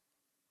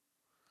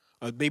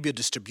 Maybe a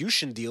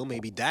distribution deal,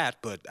 maybe that.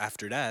 But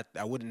after that,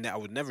 I would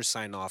never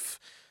sign off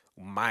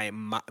my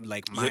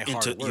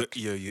hard work.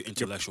 Your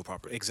intellectual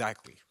property.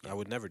 Exactly. I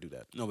would never do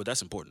that. No, but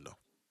that's important though.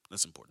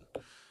 That's important.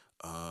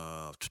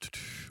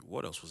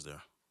 What else was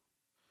there?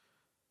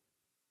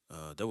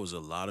 There was a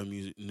lot of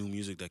new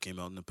music that came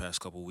out in the past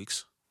couple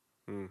weeks.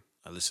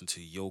 I listened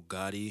to Yo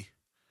Gotti.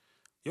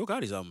 Yo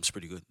Gotti's album is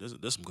pretty good.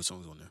 There's some good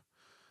songs on there.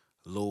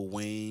 Lil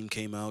Wayne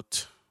came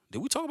out. Did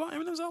we talk about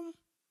Eminem's album?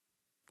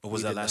 Or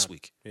was We that did last not.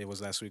 week? It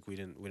was last week. We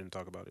didn't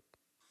talk about it.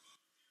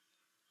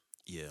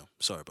 Yeah,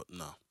 sorry, but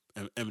no.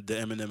 The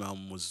Eminem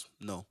album was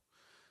no.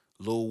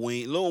 Lil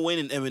Wayne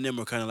and Eminem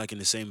are kind of like in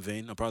the same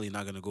vein. I'm probably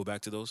not gonna go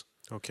back to those.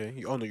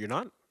 Okay. Oh no, you're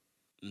not.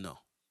 No.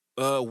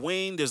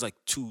 Wayne, there's like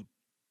two.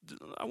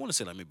 I want to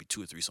say like maybe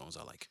 2 or 3 songs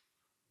I like.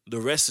 The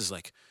rest is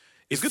like.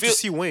 It's good to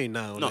see Wayne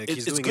now. No, like, it's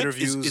he's doing good.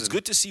 interviews. It's and-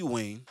 good to see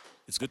Wayne.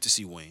 It's good to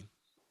see Wayne.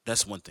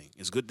 That's one thing.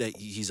 It's good that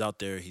he's out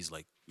there. He's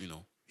like,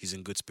 he's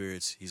in good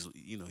spirits.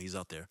 He's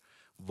out there.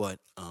 But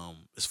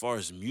as far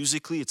as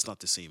musically, it's not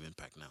the same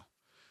impact now.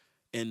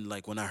 And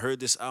like when I heard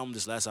this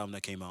last album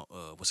that came out,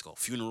 what's it called,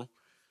 Funeral.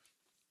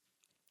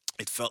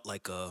 It felt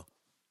like a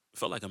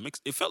mix.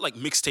 It felt like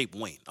mixtape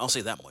Wayne. I'll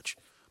say that much.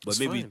 But It's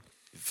maybe fine.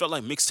 it felt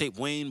like mixtape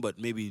Wayne, but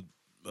maybe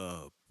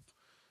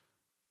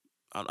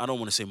I don't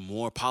want to say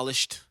more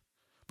polished,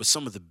 but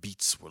some of the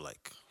beats were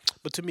like.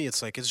 But to me,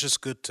 it's like it's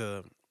just good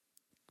to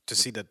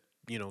see that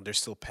they're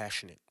still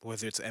passionate,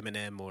 whether it's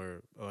Eminem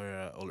or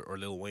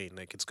Lil Wayne.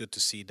 Like it's good to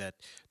see that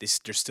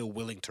they're still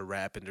willing to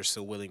rap and they're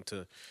still willing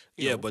to.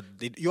 Yeah, but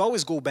you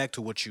always go back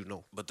to what you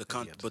know. But the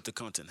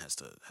content has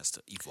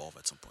to evolve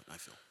at some point. I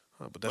feel.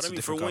 But that's I a mean,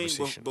 different for Wayne,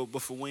 conversation.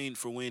 but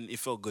for Wayne, it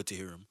felt good to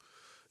hear him.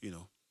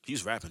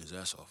 He's rapping his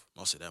ass off.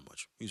 I'll say that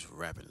much. He's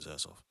rapping his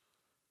ass off.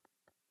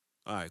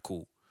 All right,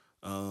 cool.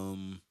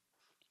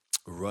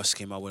 Russ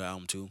came out with an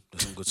album too.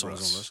 There's some good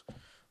songs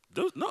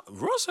on Russ.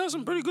 Russ has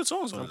some pretty good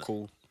songs on I'm it.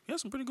 cool. He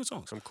has some pretty good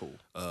songs. I'm cool.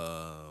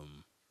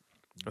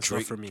 That's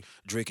Drake not for me.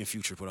 Drake and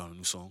Future put out a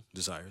new song,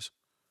 Desires.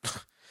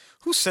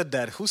 Who said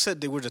that? Who said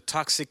they were the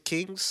Toxic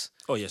Kings?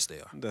 Oh yes, they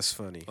are. That's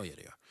funny. Oh yeah,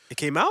 they are. It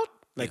came out?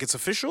 Like it's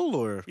official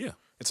or? Yeah.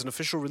 It's an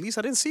official release?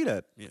 I didn't see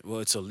that. Yeah. Well,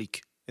 it's a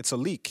leak. It's a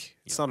leak.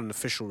 It's not an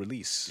official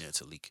release. Yeah,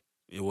 it's a leak.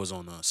 It was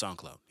on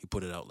SoundCloud. He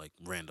put it out like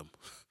random,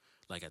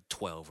 like at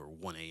 12 or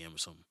 1 a.m. or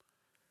something.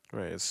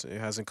 Right. It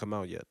hasn't come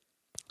out yet.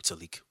 It's a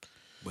leak.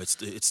 But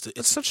It's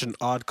it's such an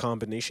odd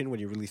combination when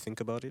you really think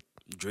about it.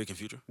 Drake and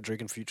Future.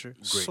 Drake and Future.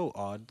 Great. So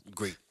odd.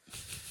 Great.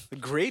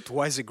 Great?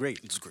 Why is it great?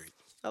 It's great.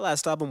 That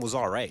last album was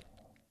all right.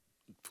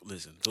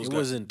 Listen, It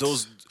wasn't-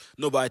 those.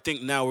 No, but I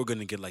think now we're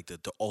gonna get like the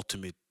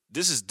ultimate.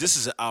 This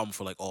is an album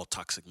for like all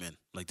toxic men.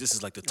 Like this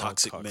is like the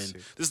toxic men. toxic.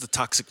 This is the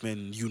Toxic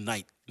Men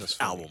Unite That's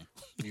funny. album.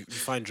 You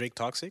find Drake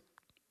toxic?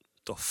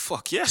 The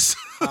fuck yes.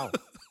 How?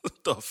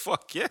 The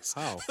fuck yes.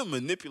 How?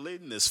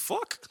 Manipulating as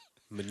fuck.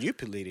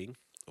 Manipulating?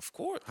 Of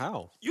course.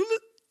 How?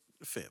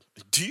 Fam?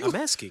 Do you? I'm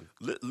asking.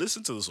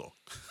 Listen to the song.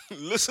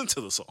 Listen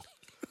to the song.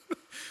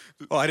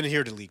 Oh, I didn't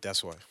hear the leak.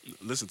 That's why.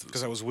 Listen to the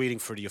Because song. I was waiting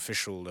for the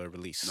official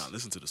release. Nah,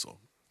 listen to the song.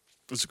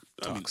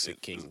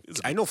 Toxic King. It's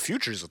I know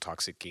Future's a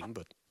Toxic King,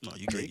 but no,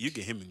 you Drake?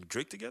 get him and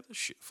Drake together.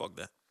 Shit, fuck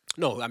that.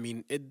 no, I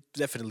mean it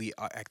definitely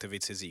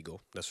activates his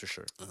ego. That's for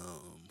sure.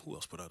 Who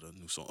else put out a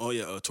new song? Oh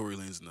yeah, Tory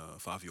Lanez and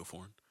Fabio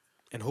Foreign.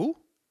 And who?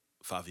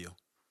 Fabio.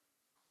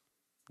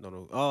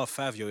 No. Oh,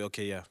 Favio.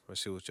 Okay, yeah, I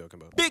see what you're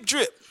talking about. Big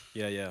Drip.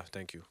 Yeah.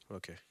 Thank you.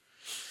 Okay.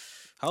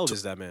 How old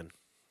is that man?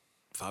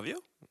 Fabio.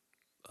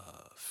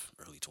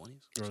 Early 20s,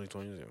 Early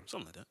 20s. Yeah.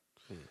 something like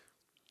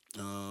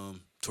that.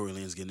 Tory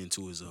Lanez getting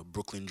into his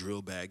Brooklyn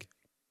drill bag.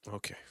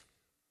 Okay.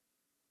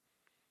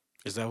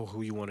 Is that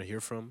who you want to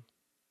hear from?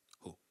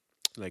 Who?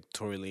 Like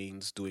Tory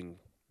Lanez doing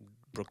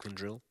Brooklyn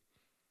drill?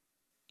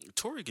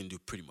 Tory can do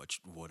pretty much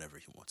whatever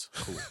he wants.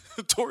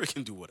 Cool. Tory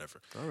can do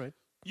whatever. All right.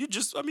 You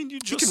just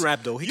He can rap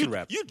though. He you- can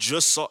rap. You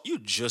just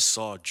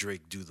saw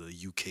Drake do the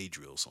UK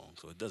drill song,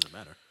 so it doesn't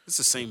matter. It's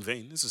the same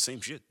vein. It's the same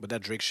shit. But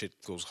that Drake shit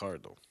goes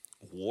hard though.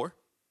 War.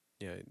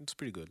 Yeah, it's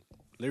pretty good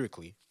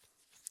lyrically.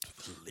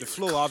 The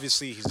flow,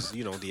 obviously, he's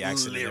the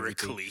accent and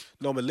everything. Lyrically.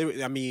 No,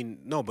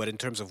 but but in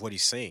terms of what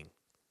he's saying,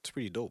 it's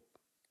pretty dope.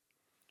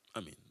 I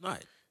mean, all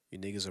right. You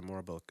niggas are more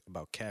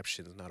about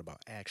captions, not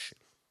about action.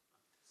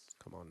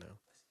 Come on now.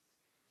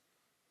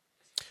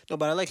 No,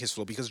 but I like his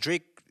flow because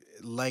Drake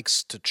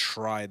likes to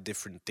try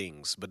different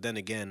things, but then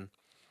again,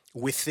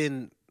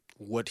 within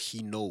what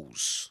he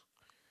knows.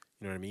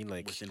 You know what I mean?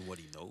 Like Within what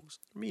he knows.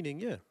 meaning,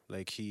 yeah,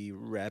 like he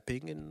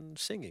rapping and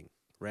singing,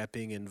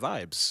 rapping and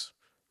vibes.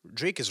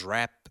 Drake is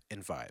rap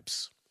and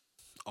vibes.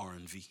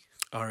 R&V.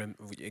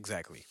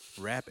 Exactly.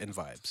 Rap and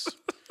vibes.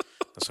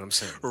 That's what I'm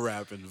saying.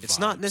 Rap and It's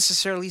not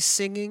necessarily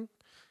singing,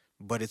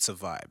 but it's a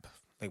vibe.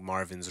 Like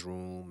Marvin's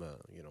Room,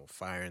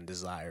 Fire and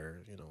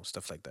Desire,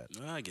 stuff like that.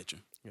 I get you.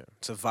 Yeah,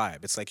 it's a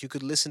vibe. It's like you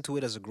could listen to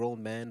it as a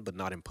grown man, but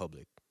not in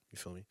public. You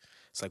feel me?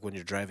 It's like when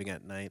you're driving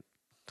at night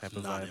type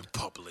of Not vibe. in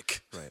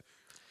public. Right.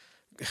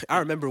 I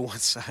remember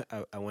once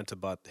I went to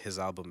bought his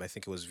album. I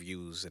think it was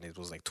Views, and it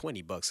was like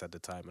 $20 at the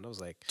time. And I was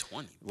like,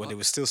 20 when they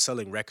were still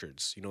selling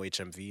records,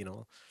 HMV and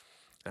all.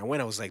 And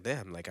when I was like,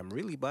 damn, like I'm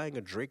really buying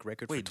a Drake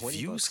record Wait, for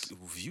 $20.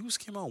 Views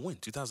came out when?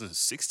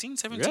 2016,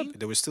 17? Yep,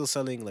 they were still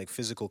selling like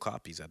physical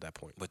copies at that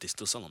point. But they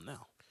still sell them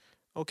now.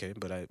 Okay,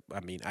 but I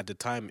mean, at the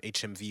time,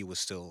 HMV was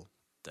still,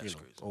 That's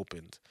crazy.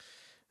 opened.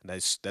 And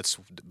that's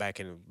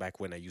back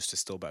when I used to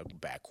still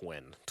back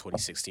when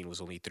 2016 was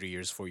only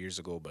 4 years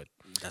ago. But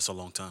That's a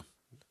long time.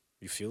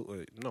 you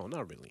feel no,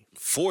 not really.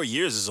 4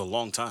 years is a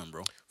long time,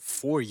 bro.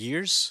 4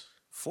 years.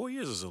 4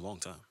 years is a long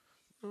time.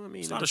 I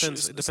mean, It's it not a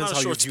depends. sh- It it's depends not a how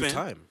you short view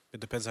span. time. It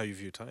depends how you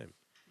view time.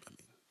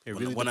 It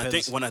When, really when I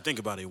depends. think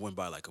about it, it went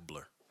by like a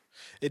blur.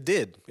 It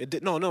did. It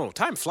did. No.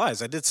 Time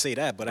flies. I did say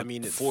that, but I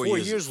mean, 4 4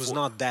 years- years was four-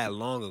 not that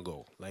long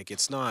ago. Like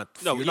it's not.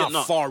 No, you're yeah, not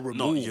no, far removed.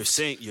 No, you're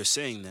saying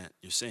that.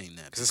 You're saying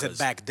that 'Cause I said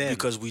back then.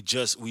 because we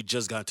just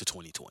got to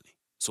 2020.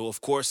 So of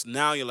course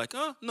now you're like,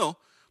 oh no.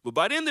 But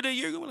by the end of the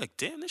year, you're like,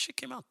 damn, this shit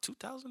came out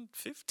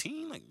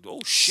 2015. Like,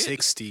 oh shit.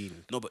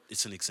 16. No, but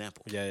it's an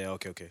example. Yeah.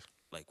 Okay.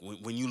 Like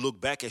when you look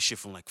back at shit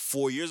from like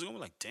 4 years ago, we're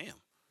like, damn.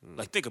 Mm.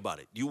 Like think about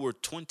it. You were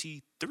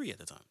 23 at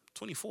the time.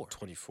 24.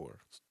 24.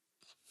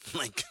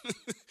 Like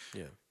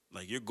Yeah.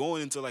 like you're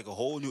going into like a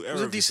whole new It era.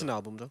 was a of decent yourself.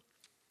 album though.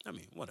 I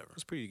mean, whatever. It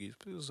was pretty good.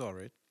 It was all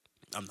right.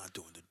 I'm not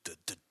doing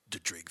the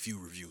Drake View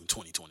review in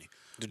 2020.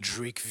 The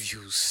Drake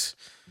views.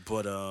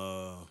 But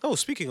Oh,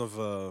 speaking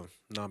of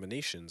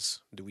nominations,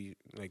 we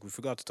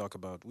forgot to talk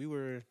about we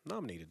were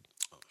nominated.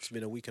 It's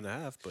been a week and a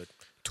half, but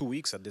 2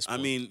 weeks at this I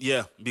point. mean,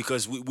 yeah,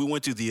 because we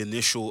went through the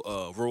initial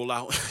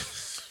rollout.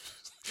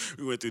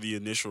 We went through the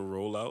initial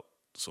rollout.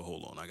 So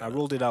hold on, I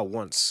rolled it out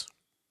once,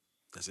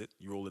 That's it.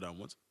 You rolled it out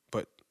once.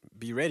 but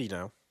be ready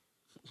now.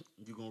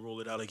 You gonna roll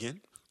it out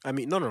again? I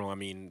mean, no. I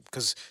mean,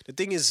 because the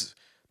thing is,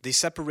 they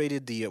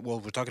separated the.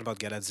 We're talking about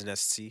Gala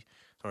Dynasty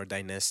or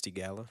Dynasty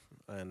Gala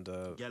and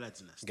Yeah,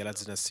 that's next. Gala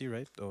Dynasty,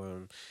 right?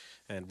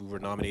 And we were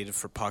nominated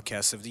for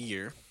Podcast of the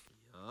Year.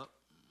 Yup.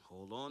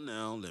 Hold on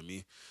now. Let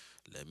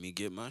me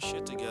get my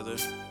shit together.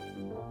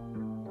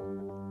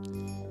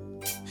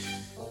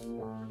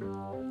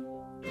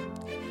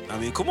 I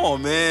mean, come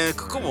on, man.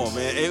 Come on,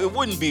 man. It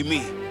wouldn't be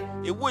me.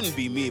 It wouldn't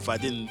be me if I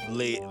didn't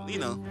lay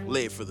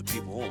it for the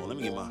people. Hold on. Let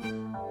me get my.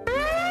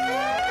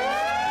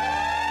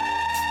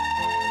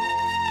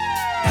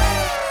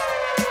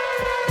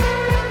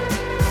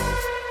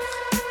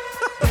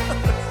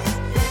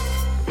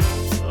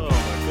 Oh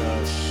my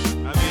gosh.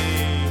 I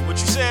mean, what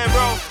you saying,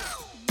 bro?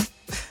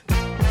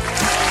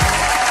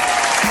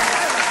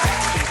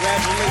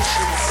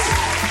 Congratulations.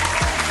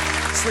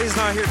 Slay's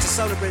not here to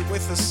celebrate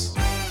with us.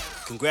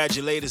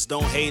 Congratulate us,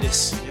 don't hate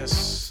us.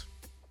 Yes.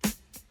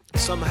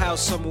 Somehow,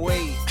 some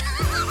way.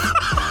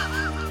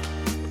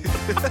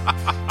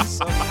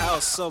 Somehow,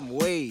 some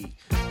way.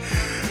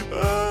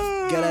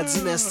 Gala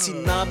Dynasty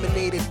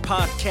nominated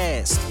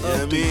podcast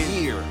Yeah, of the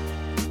man. year.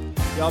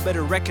 Y'all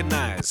better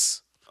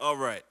recognize. All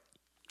right.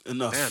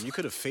 Enough. Damn, you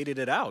could have faded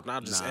it out,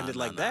 not just ended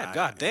like that.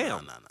 God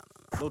damn. Nah.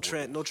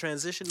 No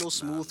transition, no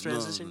smooth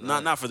transition.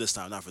 Not for this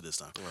time. Not for this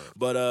time.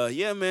 But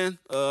yeah, man.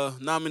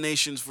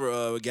 Nominations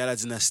for Gala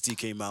Dynasty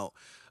came out.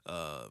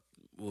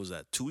 What was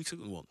that? 2 weeks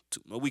ago? Well,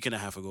 a week and a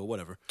half ago.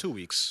 Whatever. 2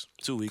 weeks.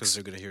 2 weeks. Because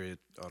they're gonna hear it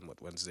on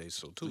Wednesday,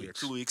 so 2 weeks.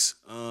 2 weeks.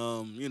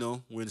 We're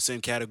in the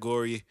same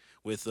category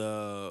with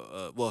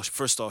well,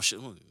 first off,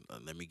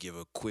 let me give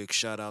a quick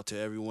shout out to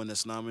everyone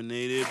that's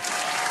nominated.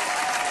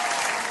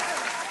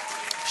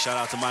 Shout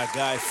out to my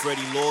guy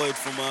Freddie Lloyd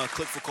from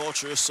Click for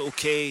Culture. It's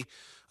okay.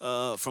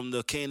 From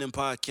the K&M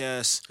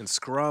podcast And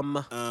Scrum.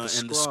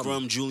 and the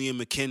Scrum, Julian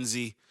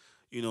McKenzie.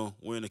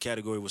 We're in a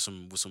category with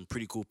some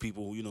pretty cool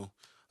people.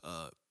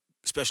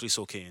 Especially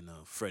Soke and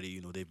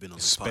Freddie. They've been on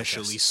the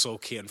Especially podcast.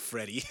 Soke and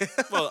Freddie.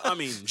 Well, I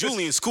mean,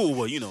 Julian's cool,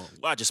 but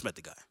I just met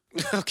the guy.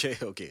 okay.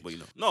 But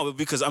no,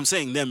 because I'm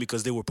saying them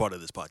because they were part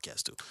of this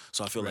podcast too.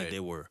 So I feel like Right.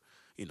 they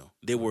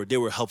were, they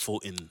were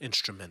helpful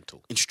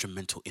Instrumental.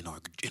 in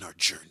our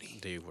journey.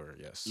 They were,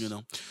 yes.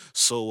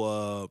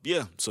 So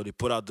so they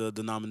put out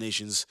the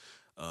nominations.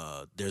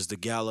 There's the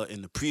gala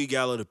and the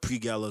pre-gala. The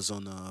pre-gala's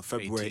on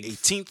February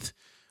 18th,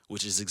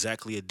 which is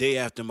exactly a day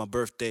after my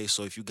birthday.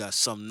 So if you got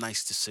something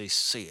nice to say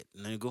it,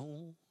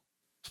 nigga.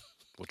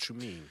 What you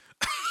mean?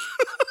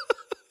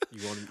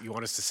 You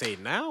want us to say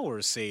it now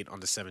or say it on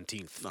the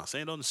 17th? No,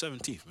 say it on the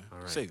 17th, man. All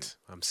right. Save it.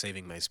 I'm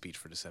saving my speech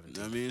for the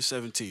 17th. I mean,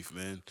 17th,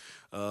 man.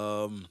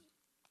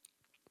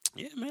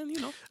 Yeah, man,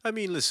 I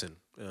mean, listen.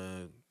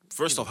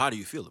 First off, how do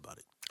you feel about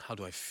it? How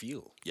do I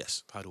feel?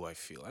 Yes. How do I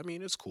feel? I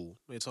mean, it's cool.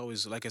 It's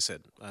always, like I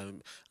said,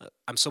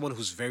 I'm someone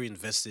who's very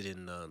invested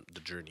in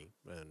the journey.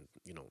 And,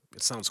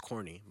 it sounds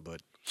corny,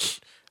 but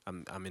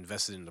I'm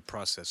invested in the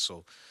process.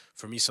 So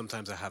for me,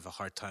 sometimes I have a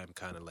hard time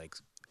kind of like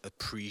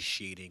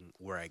appreciating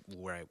where I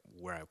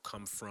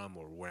come from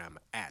or where I'm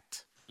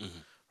at,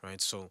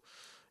 right? So,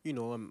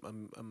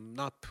 I'm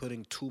not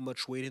putting too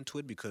much weight into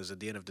it because at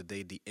the end of the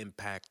day, the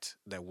impact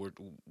that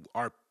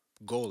our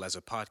goal as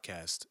a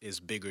podcast is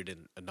bigger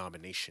than a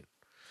nomination.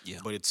 Yeah.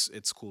 But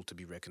it's cool to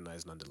be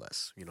recognized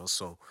nonetheless,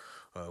 So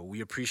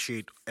we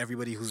appreciate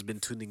everybody who's been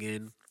tuning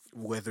in,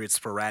 whether it's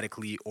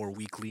sporadically or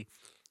weekly.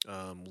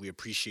 We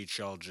appreciate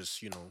y'all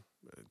just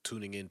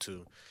tuning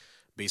into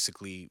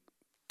basically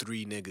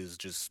three niggas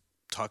just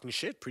talking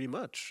shit pretty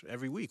much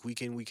every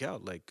week in, week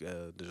out. Like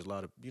there's a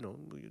lot of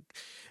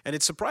and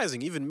it's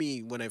surprising. Even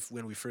me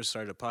when we first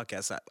started a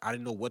podcast, I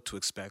didn't know what to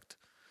expect.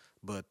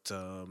 But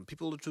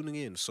people are tuning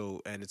in,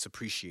 and it's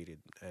appreciated,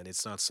 and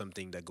it's not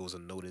something that goes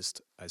unnoticed.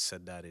 I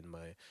said that in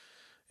my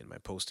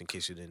post in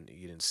case you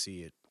didn't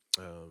see it.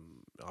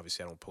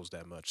 Obviously, I don't post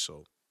that much,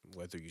 so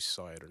whether you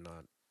saw it or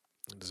not,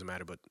 it doesn't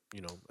matter. But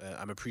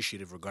I'm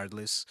appreciative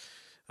regardless.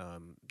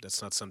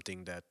 That's not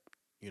something that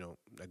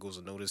that goes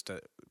unnoticed.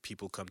 That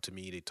people come to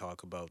me, they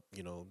talk about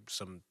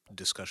some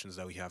discussions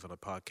that we have on a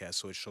podcast,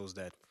 so it shows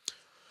that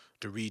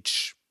the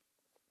reach.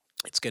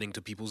 It's getting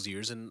to people's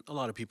ears, and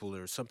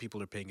some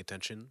people are paying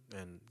attention,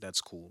 and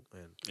that's cool.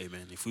 And hey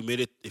man, if we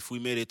made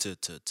it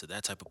to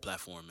that type of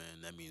platform,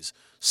 man, that means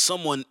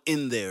someone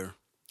in there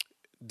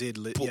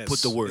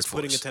put the word for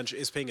us.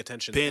 Is paying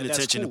attention, paying and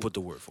attention cool. to put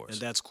the word for us, and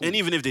that's cool. And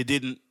even if they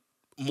didn't,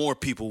 more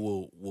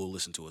people will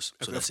listen to us.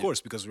 So of course,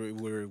 because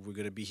we're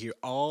gonna be here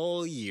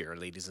all year,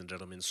 ladies and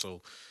gentlemen.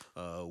 So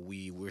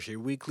we're here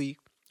weekly,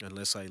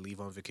 unless I leave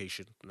on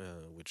vacation,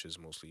 which is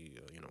mostly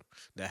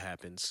that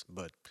happens,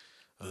 but.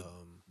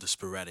 The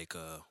sporadic,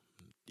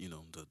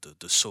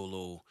 the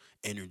solo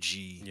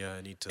energy. Yeah,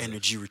 I need to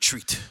energy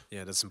retreat.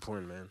 Yeah, that's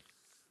important, man.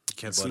 You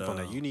can't sleep on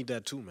that. You need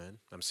that too, man.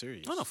 I'm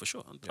serious. No, for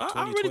sure. Yeah,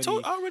 I already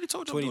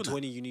told you.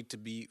 2020, you need to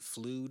be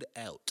flued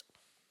out,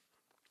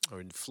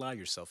 or fly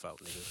yourself out,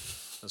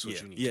 nigga. That's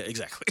what you need. Yeah,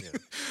 exactly. Yeah,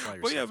 fly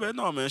But yeah, yourself man. out.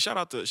 No, man. Shout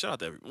out to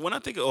everyone. When I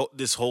think of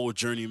this whole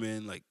journey,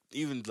 man, like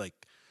even like.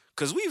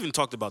 Because we even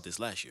talked about this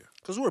last year.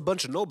 Because we're a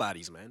bunch of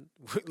nobodies, man.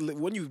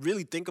 When you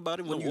really think about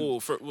it,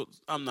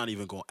 I'm not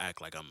even gonna act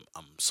like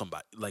I'm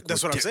somebody. Like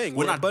that's what I'm saying.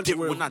 We're not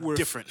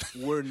different.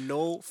 We're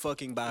no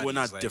fucking bodies. We're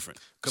not different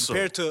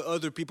compared to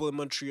other people in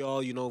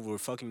Montreal. We're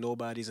fucking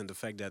nobodies, and the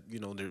fact that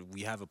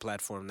we have a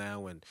platform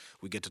now and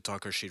we get to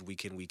talk our shit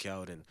week in, week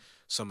out, and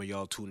some of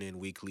y'all tune in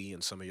weekly,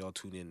 and some of y'all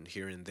tune in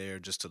here and there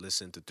just to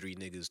listen to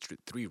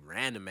three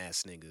random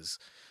ass niggas.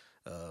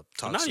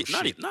 Talk some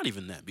shit. Not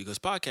even that, because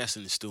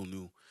podcasting is still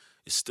new.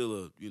 It's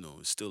still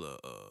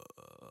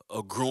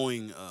a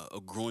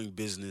growing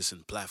business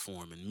and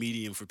platform and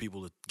medium for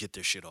people to get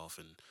their shit off,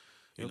 and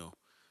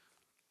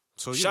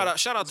So shout out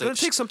it's to gonna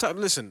take some time.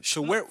 Listen,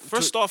 so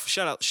first off,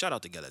 shout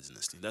out to Galads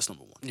Dynasty. That's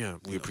number one. Yeah,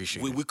 we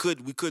appreciate it. it. We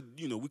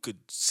could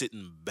sit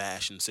and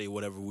bash and say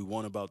whatever we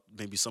want about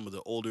maybe some of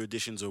the older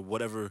editions or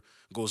whatever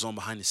goes on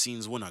behind the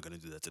scenes. We're not gonna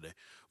do that today,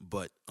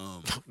 but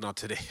not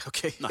today.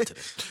 Okay, not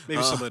today.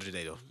 Maybe some other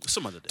day though.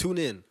 Some other day. Tune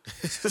in.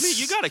 I mean,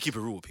 you gotta keep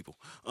it real with people.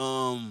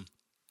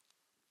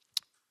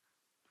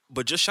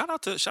 But just shout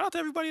out to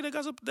everybody that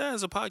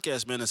has a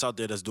podcast, man, that's out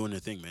there that's doing their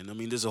thing, man. I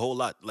mean, there's a whole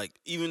lot. Like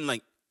even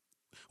like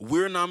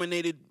we're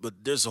nominated,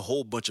 but there's a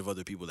whole bunch of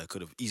other people that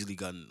could have easily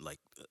gotten like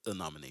a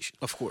nomination.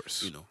 Of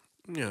course,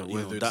 Yeah,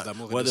 whether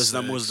it's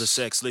Damour the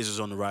Sex, Lasers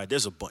on the Ride.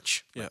 There's a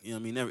bunch. Yeah, like, I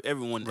mean,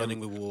 everyone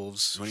Running with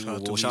Wolves. Shout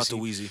out to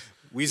Weezy.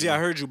 Weezy, I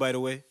heard you, by the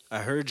way. I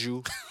heard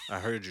you.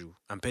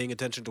 I'm paying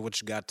attention to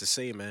what you got to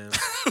say, man.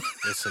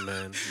 Listen,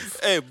 man.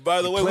 Hey,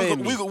 by the way, we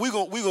playing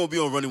gonna be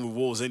on Running with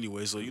Wolves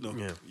anyway, so y'all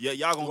gonna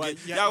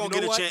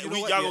get a chance.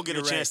 Y'all gonna get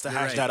a chance to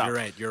hash that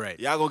out. You're right.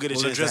 Y'all gonna get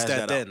a chance to hash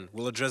that out.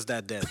 We'll address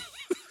that then.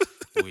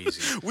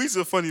 Weezy. Weezy's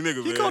a funny nigga,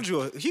 man.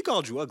 He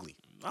called you ugly.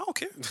 I don't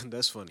care.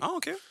 That's funny. I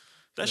don't care.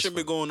 That shit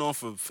been going on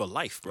for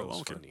life, bro. I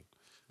don't care.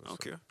 I don't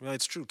care. Yeah,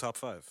 it's true. Top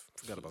 5.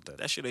 Forgot about that.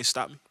 That shit ain't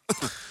stop me.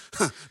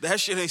 That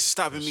shit ain't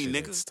stopping me,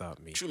 nigga. Stop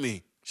me. What you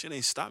mean? Shit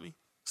ain't stop me.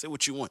 Say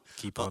what you want.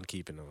 Keep on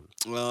keeping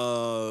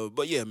on.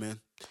 But yeah,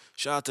 man.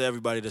 Shout out to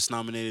everybody that's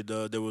nominated.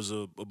 There was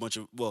a bunch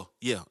of,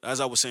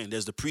 as I was saying,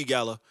 there's the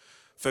pre-gala,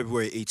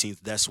 February 18th.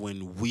 That's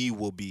when we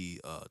will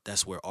be,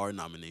 that's where our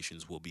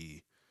nominations will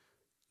be.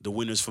 The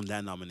winners from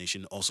that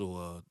nomination.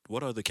 Also,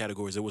 what are the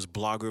categories? There was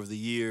Blogger of the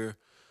Year,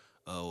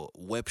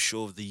 Web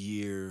Show of the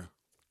Year.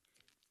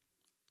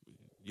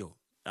 Yo,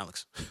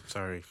 Alex.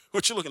 Sorry.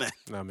 What you looking at?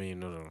 I mean,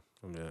 no.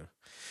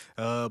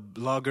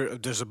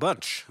 Blogger. There's a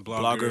bunch.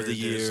 Blogger of the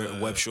Year,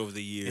 Web Show of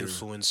the Year,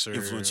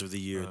 Influencer of the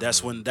Year.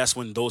 That's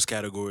when those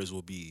categories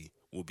will be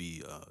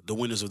the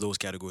winners of those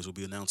categories will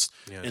be announced.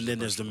 Yeah, and then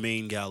there's the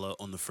main gala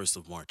on the 1st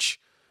of March,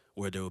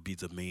 where there will be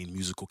the main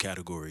musical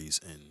categories,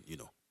 and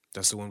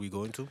that's the one we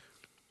going to.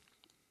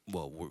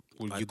 Well,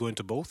 you going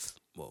to both?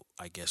 Well,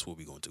 I guess we'll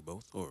be going to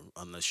both, or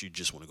unless you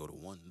just want to go to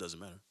one, doesn't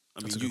matter.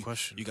 That's a good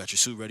question. You got your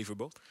suit ready for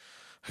both?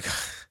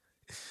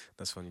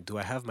 That's funny. Do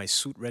I have my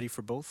suit ready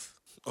for both?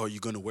 Or are you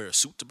going to wear a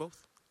suit to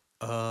both?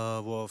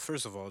 Well,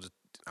 first of all,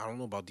 I don't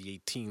know about the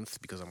 18th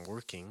because I'm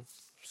working.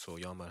 so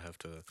y'all might have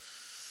to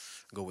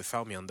go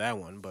without me on that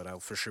one. But I'll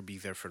for sure be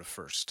there for the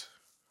first.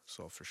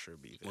 So I'll for sure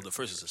be there. Well, the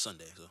first is a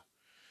Sunday, so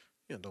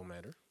Yeah, don't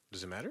matter.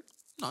 Does it matter?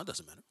 no, it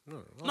doesn't matter.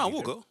 No, No, be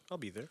we'll there. go. I'll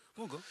be there.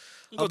 We'll go.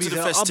 I'll be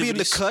there. I'll be in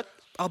the cut.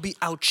 I'll be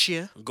out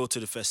here. Go to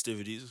the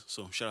festivities.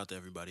 So shout out to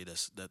everybody.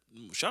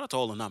 Shout out to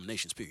all the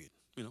nominations. Period.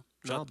 You know.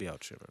 No, Shout I'll be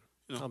out here, man.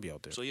 you know. I'll be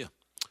out there. So yeah,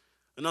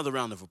 another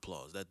round of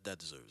applause. That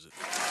deserves it.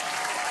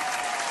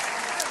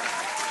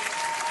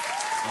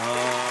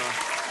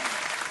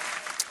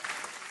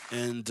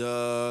 And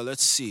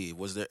let's see.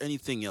 Was there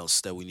anything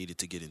else that we needed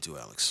to get into,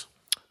 Alex?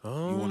 You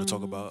want to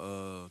talk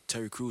about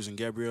Terry Crews and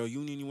Gabrielle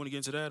Union? You want to get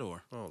into that,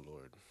 or Oh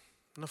Lord,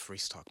 enough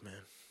race talk, man.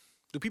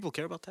 Do people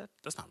care about that?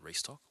 that's not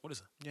race talk? What is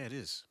it? Yeah, it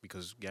is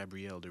because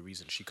Gabrielle, the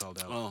reason she called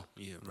out, Oh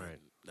yeah, right,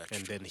 That's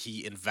and true. then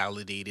he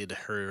invalidated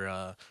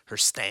her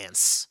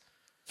stance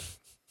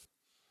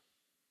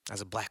as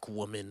a black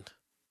woman.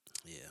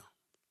 Yeah.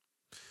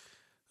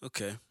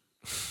 Okay.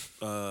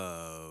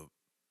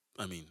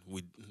 I mean,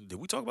 did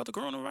we talk about the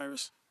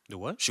coronavirus? The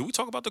what? Should we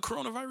talk about the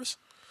coronavirus?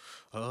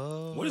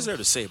 What is there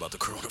to say about the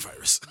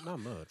coronavirus? Not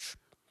much.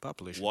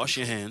 Population. Wash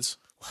your hands.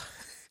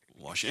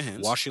 Wash your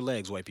hands. Wash your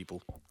legs, white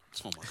people.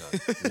 Oh my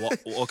God.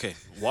 Okay.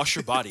 Wash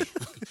your body.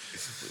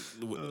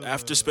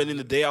 After spending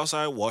the day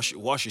outside, wash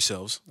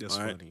yourselves. That's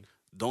all right? funny.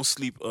 Don't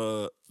sleep.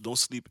 Don't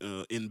sleep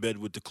in bed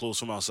with the clothes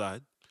from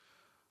outside.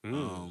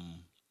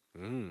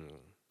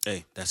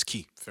 Hey, that's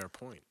key. Fair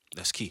point.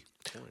 That's key.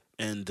 Point.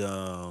 And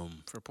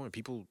Fair point.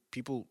 People,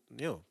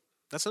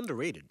 that's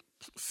underrated.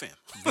 fam,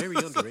 Very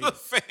underrated.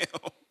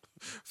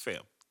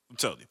 fam. I'm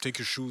telling you. Take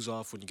your shoes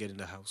off when you get in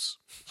the house.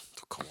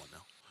 Come on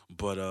now.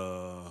 But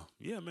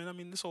yeah, man. I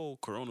mean, this whole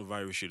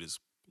coronavirus shit is.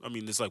 I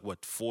mean, there's like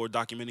what 4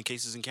 documented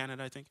cases in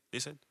Canada. I think they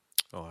said.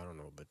 Oh, I don't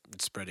know, but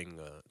it's spreading.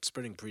 It's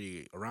spreading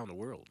pretty around the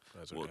world,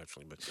 actually.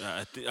 But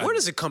I where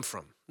does it come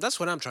from?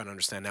 That's what I'm trying to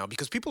understand now,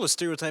 because people are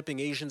stereotyping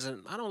Asians,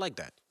 and I don't like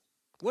that.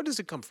 Where does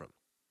it come from?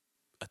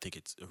 I think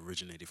it's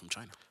originated from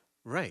China.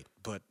 Right,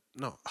 but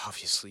no,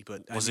 obviously,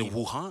 but Was it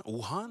Wuhan?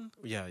 Wuhan?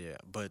 Yeah,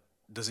 but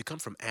does it come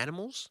from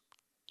animals?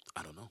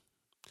 I don't know.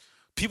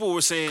 People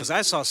were saying Because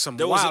I saw some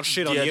there was wild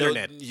shit on the there-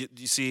 internet.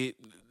 You see,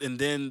 and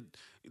then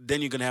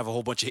you're gonna have a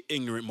whole bunch of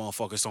ignorant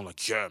motherfuckers talking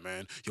like, yeah,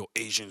 man, yo,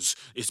 Asians,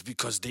 it's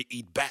because they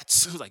eat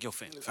bats. I was like, yo,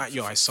 fam.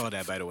 I saw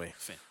that, by the way.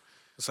 Fam.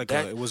 It's like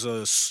That- it was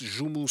a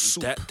jumu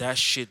soup. That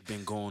shit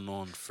been going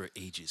on for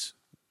ages.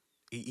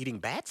 Eating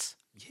bats?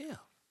 Yeah,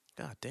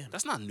 God damn.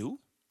 that's not new.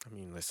 I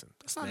mean, listen.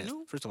 That's not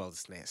new. First of all,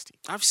 it's nasty.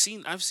 I've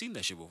seen that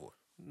shit before.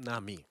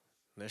 Not me.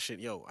 That shit,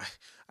 yo,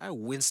 I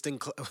Winston,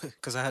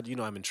 because I had,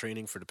 I'm in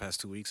training for the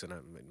past 2 weeks, and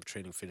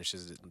training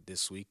finishes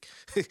this week,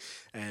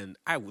 and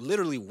I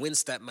literally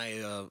winced at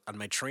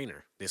my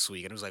trainer this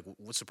week, and I was like,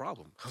 "What's the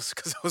problem?"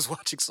 Because I was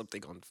watching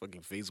something on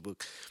fucking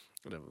Facebook,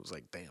 and I was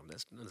like, "Damn,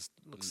 that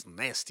looks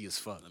nasty as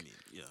fuck." I mean,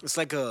 yeah. It's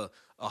like a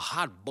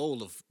hot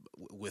bowl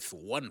with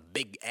one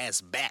big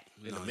ass bat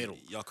in the middle.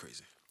 Y'all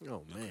crazy.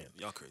 Oh man,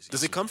 Y'all crazy.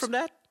 does it come from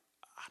that?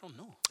 I don't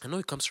know. I know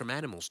it comes from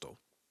animals, though.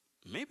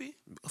 Maybe.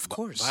 Of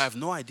course. But I have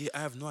no idea.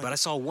 But I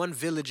saw one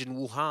village in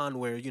Wuhan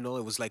where, it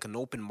was like an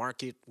open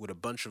market with a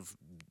bunch of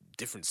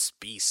different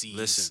species.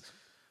 Listen,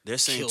 they're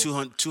saying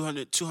killed.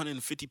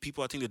 250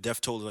 people. I think the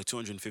death toll is like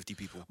 250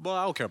 people. Well,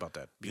 I don't care about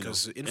that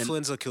because and-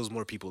 influenza kills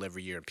more people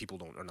every year, and people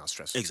are not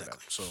stressed. Exactly.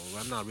 About it. So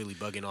I'm not really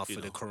bugging off for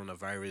the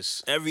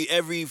coronavirus.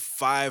 Every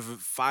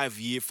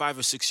 5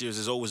 or 6 years,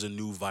 there's always a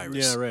new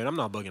virus. Yeah, right. I'm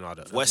not bugging all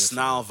that. West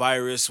Nile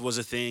virus was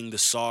a thing. The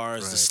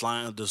SARS,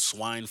 Right. the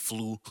swine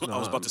flu. I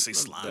was about to say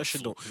slime That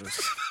shit flu.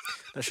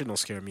 that shit don't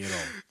scare me at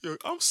all. Yo,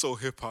 I'm so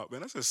hip hop,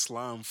 man. I said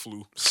slime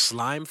flu.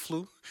 Slime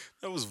flu?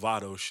 That was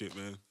Vado shit,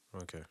 man.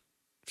 Okay,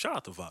 Shout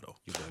out to Vado.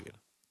 you bugging.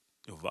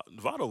 Yo,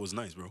 Vado was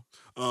nice, bro.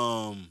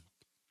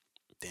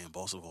 Damn,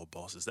 boss of all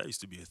bosses. That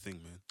used to be a thing,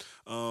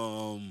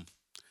 man.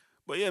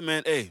 But yeah,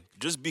 man. Hey,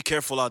 just be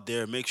careful out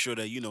there. Make sure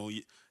that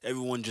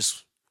everyone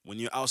just when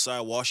you're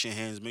outside, wash your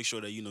hands. Make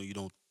sure that you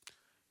don't.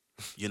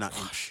 You're not.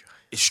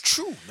 It's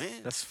true,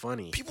 man. That's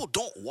funny. People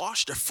don't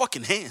wash their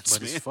fucking hands,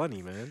 But man. it's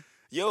funny, man.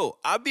 Yo,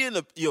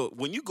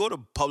 when you go to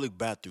public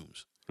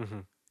bathrooms, Mm-hmm.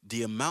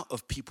 the amount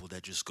of people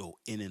that just go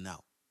in and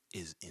out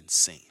is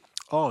insane.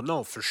 Oh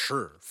no, for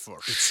sure,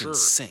 It's sure,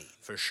 insane.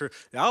 for sure.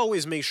 I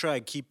always make sure I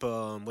keep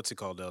what's it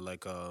called,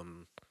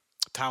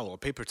 towel, a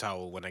paper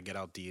towel when I get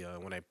out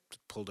when I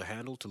pull the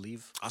handle to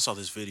leave. I saw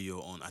this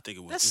video on, I think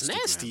it was That's Instagram.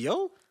 nasty,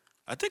 yo.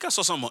 I think I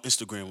saw something on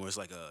Instagram where it's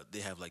like they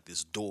have like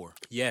this door,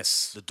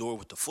 Yes. the door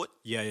with the foot.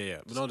 Yeah.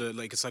 No,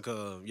 it's like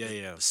a yeah.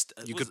 You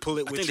What could is pull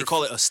it I with think your they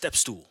call it a step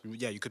stool.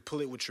 Yeah, you could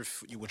pull it with your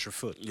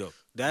foot. Yo,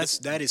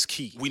 that is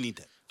key. we need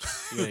that.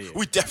 Yeah.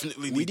 We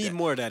definitely need We need that.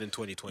 more of that in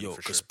 2020 Yo,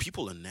 for because sure.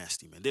 people are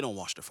nasty, man. They don't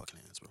wash their fucking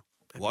hands, bro.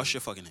 Wash your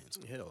fucking hands.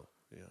 Hell,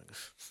 yeah.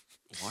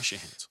 Wash your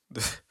hands.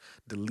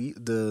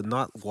 The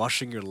not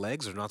washing your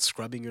legs or not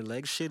scrubbing your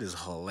legs shit is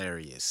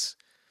hilarious.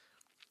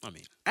 I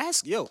mean,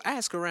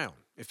 Ask around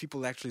if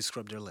people actually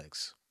scrub their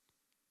legs.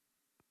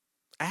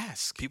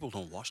 Ask. people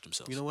don't wash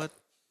themselves. You know what?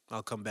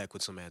 I'll come back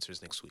with some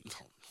answers next week.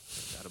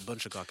 Got a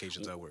bunch of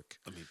Caucasians at work.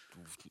 I mean,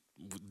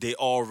 they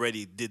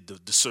already did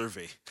the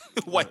survey.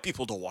 White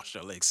people don't wash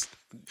their legs.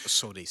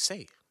 So they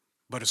say.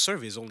 But a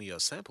survey is only a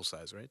sample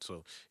size, right?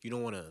 So you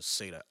don't want to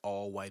say that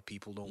all white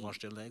people don't wash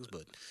their legs,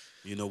 but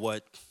You know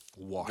what?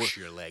 wash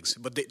your legs.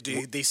 But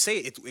they say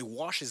it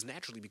washes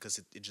naturally because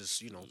it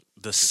just,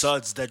 The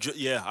suds that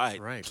yeah, all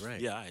right. Right.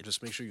 Yeah, all right.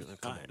 Just make sure you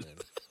come on, Alright. man.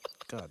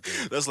 God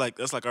damn. That's like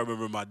I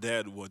remember my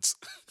dad once.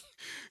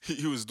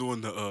 he was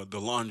doing the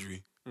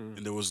laundry, and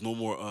there was no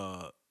more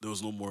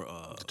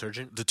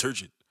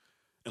Detergent?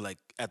 and like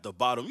at the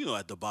bottom,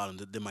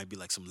 there might be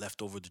like some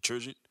leftover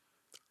detergent.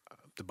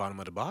 The bottom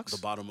of the box?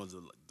 The bottom of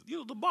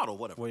the bottle,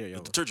 whatever, Well, yeah.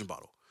 the detergent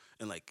bottle,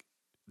 and like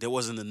there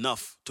wasn't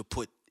enough to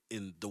put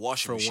in the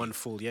washing For machine. one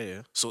full,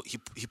 yeah. So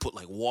he put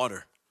like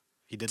water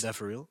He did that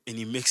for real? and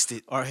he mixed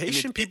it. Are and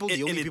Haitian people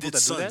the only and it people did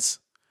that do that? suds.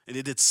 And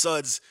it did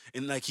suds,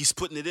 and like he's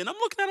putting it in. I'm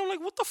looking at him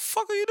like, what the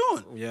fuck are you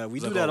doing? Yeah, we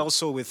It's do like, that oh,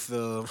 also with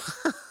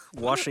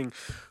washing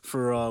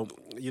for,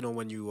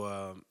 when you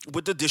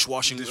with the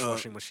dishwashing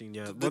machine,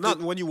 yeah. the- But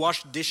not when you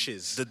wash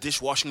dishes. the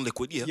dishwashing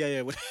liquid, yeah.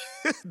 Yeah.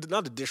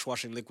 Not the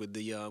dishwashing liquid.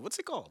 The what's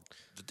it called?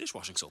 The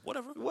dishwashing soap,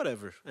 whatever.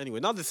 Whatever. Anyway,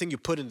 not the thing you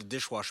put in the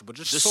dishwasher, but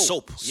just The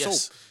soap. soap,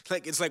 yes.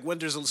 It's like when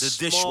there's a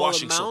small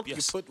dishwashing amount, soap, yes.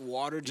 you put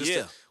water. Just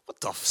Yeah. what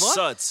the fuck?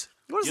 Suds.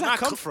 Where does You're that not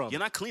come from? You're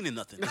not cleaning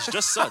nothing. It's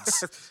just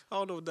suds. I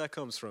don't know where that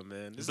comes from,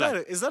 man.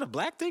 Black. Is that a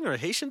black thing or a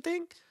Haitian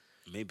thing?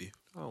 Maybe.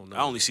 Oh no.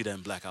 I only see that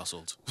in black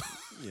households.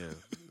 Yeah.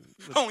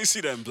 I only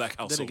see that in black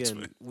Then households. again,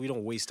 man. we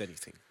don't waste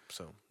anything,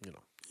 so Yeah,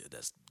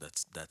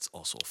 that's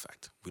also a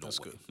fact. We don't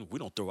That's we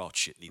don't throw out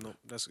shit neither. No,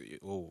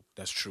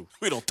 that's true.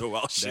 We don't throw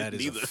out shit That is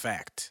neither. a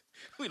fact.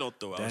 We don't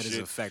throw out That shit. is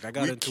a fact. I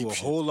got We into keep a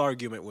shit. whole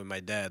argument with my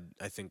dad,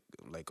 I think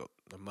like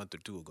a month or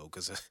two ago,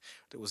 because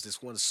there was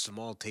this one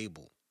small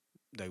table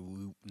that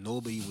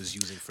nobody was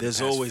using for There's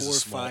the past always a 4 or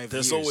small- 5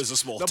 there's years. always a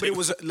small No, but it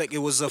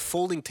table. was a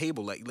folding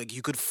table. Like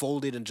you could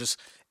fold it and just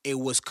it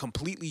was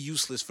completely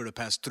useless for the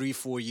past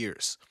 3-4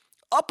 years.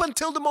 Up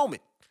until the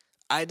moment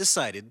I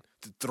decided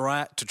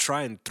to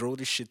try and throw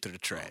this shit to the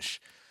trash.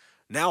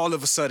 Now all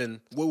of a sudden,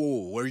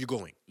 whoa, where are you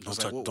going? I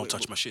was like, Don't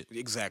touch my shit.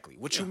 Exactly.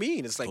 What you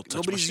mean? It's like Don't touch my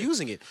nobody's shit.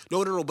 using it.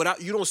 No.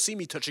 But you don't see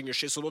me touching your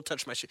shit, so don't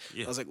touch my shit.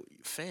 Yeah. I was like,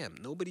 fam,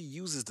 nobody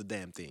uses the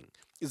damn thing.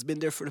 It's been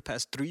there for the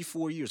past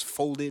 3-4 years,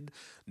 folded.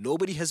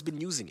 Nobody has been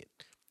using it.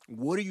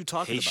 What are you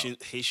talking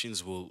about?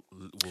 Haitians will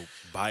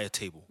buy a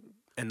table,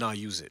 And not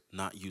use it.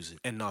 not use it,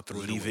 And not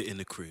throw it leave away. it in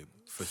the crib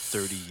for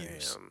 30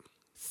 years. Fam.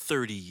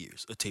 30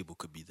 years, a table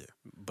could be there.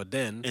 But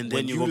then, And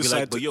when then you're gonna be decide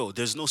like, but yo,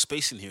 there's no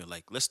space in here.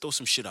 Like, let's throw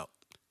some shit out.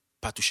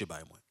 Pas touché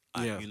by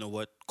moi. Yeah. You know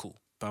what? Cool.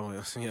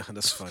 yeah,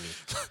 that's funny.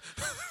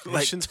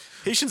 Like-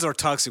 Haitians are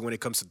toxic when it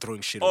comes to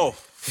throwing shit Oh,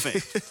 away.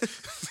 fam.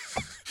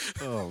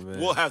 Oh man.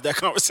 We'll have that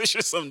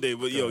conversation someday.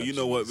 But yo, God, you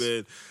know what,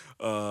 man?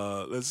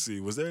 Let's see.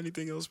 Was there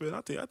anything else, man?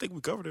 I think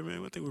we covered it,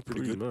 man. I think we're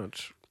pretty good.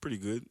 much. Pretty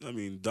good. I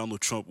mean,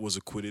 Donald Trump was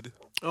acquitted.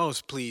 Oh,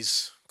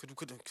 please.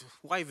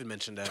 Why even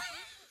mention that?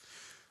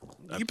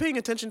 You paying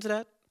attention to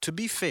that? To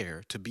be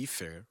fair,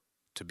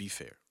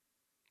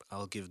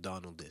 I'll give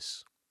Donald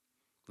this.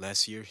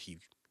 Last year, he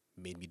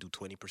made me do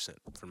 20%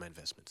 for my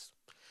investments.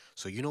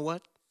 So you know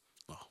what?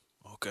 Oh,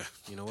 okay.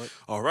 You know what?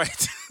 All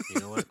right. You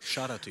know what?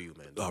 Shout out to you,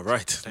 man. All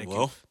right.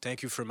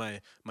 Thank you for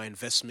my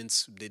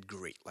investments. Did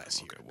great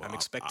last year. well, I'm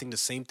expecting the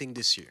same thing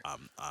this year.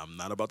 I'm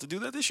not about to do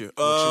that this year.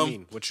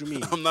 What you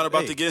mean? I'm not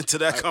about Hey, to get into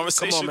that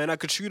conversation. Come on, man. I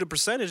could show you the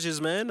percentages,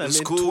 man. It's I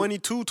mean, cool.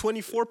 22,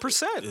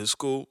 24%. It's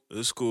cool.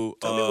 It's cool.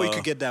 Tell me where you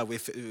could get that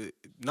with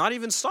not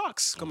even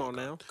stocks. Come on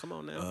now.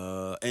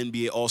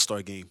 NBA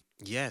All-Star game.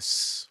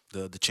 Yes.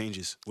 The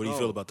changes. What do you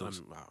feel about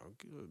those?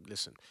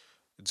 Listen,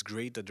 it's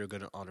great that they're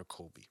going to honor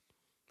Kobe.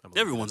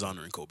 Everyone's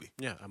honoring Kobe.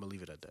 Yeah, I'm going to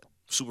leave it at that.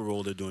 Super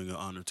Bowl, they're doing an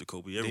honor to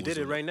Kobe. They Everyone's did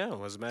it doing right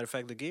now. As a matter of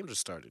fact, the game just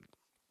started.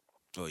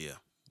 Oh yeah.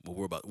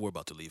 Well, we're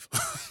about to leave.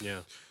 Yeah.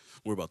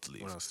 We're about to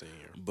leave. We're not staying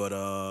here. But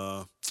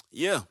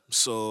yeah.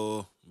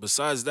 So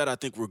besides that, I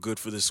think we're good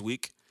for this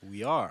week.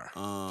 We are.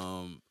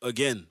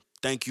 Again,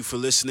 thank you for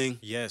listening.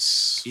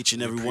 Yes. Each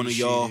and we every one of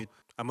appreciate y'all. it.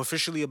 I'm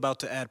officially about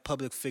to add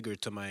public figure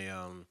to my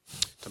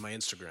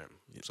Instagram.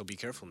 So be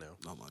careful now.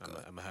 Oh, my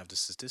God. I'm gonna have the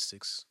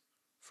statistics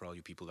for all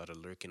you people that are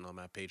lurking on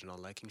my page and not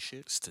liking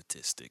shit.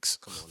 Statistics.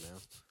 Come on now.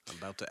 I'm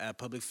about to add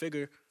public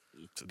figure.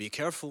 Be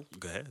careful.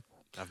 Go ahead.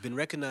 I've been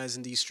recognized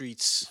in these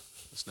streets.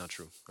 It's not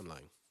true. I'm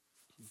lying.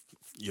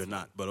 You're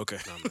not, but okay.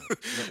 No, I'm not.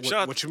 No, Shout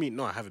out- what you mean?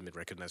 No, I haven't been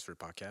recognized for a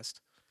podcast.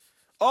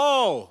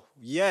 Oh,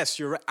 yes,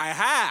 you're right. I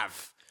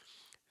have.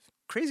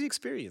 Crazy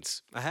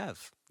experience. I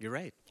have. You're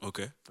right.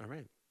 Okay. All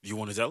right. You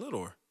want to tell it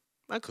or?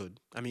 I could.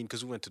 I mean,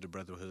 because we went to the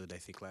Brotherhood, I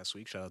think, last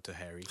week. Shout out to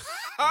Harry.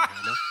 and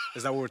Hannah.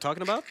 Is that what we're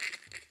talking about?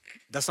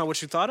 That's not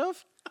what you thought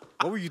of?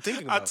 What were you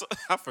thinking about?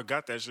 I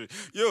forgot that shit.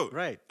 Yo,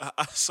 Right.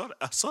 I saw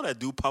that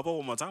dude pop up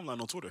on my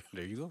timeline on Twitter.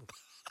 There you go.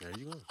 There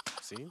you go.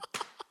 See?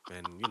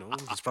 And,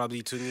 he's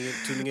probably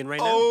tuning in right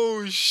now.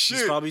 Oh He's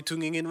shit! probably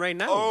tuning in right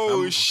now.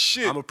 Oh,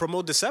 shit. I'm going to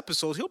promote this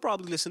episode. He'll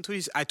probably listen to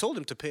it. I told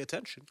him to pay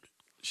attention.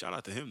 Shout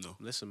out to him though.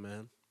 Listen,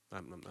 man.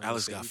 I'm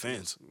Alex gonna got say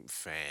fans.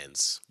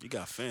 Fans. You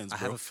got fans, I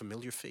bro. have a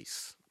familiar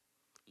face.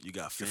 You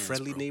got Your fans,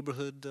 friendly bro.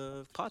 neighborhood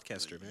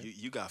podcaster, man.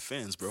 You got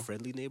fans, bro.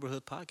 Friendly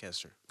neighborhood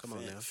podcaster. Come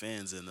on now.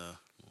 Fans and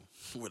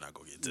we're not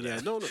gonna get into Yeah,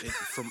 that. no,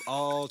 from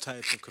all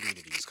types of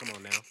communities. Come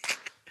on now.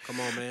 Come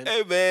on, man.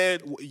 Hey, man.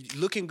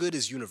 Looking good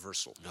is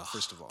universal,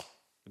 first of all.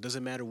 It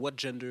doesn't matter what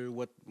gender,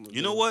 what...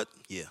 You know what?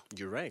 Yeah.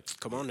 You're right.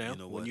 Come on now. you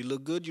know When what? you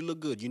look good, you look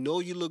good. You know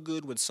you look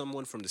good when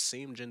someone from the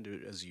same gender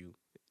as you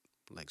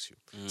likes you.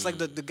 It's like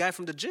the guy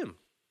from the gym.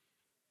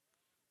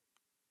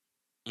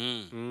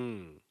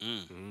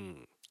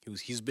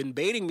 He's been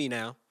baiting me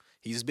now.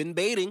 He's been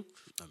baiting.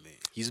 I mean,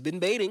 He's been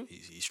baiting.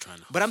 he's trying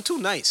to. But I'm too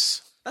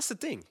nice. That's the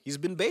thing. He's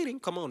been baiting.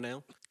 Come on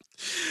now.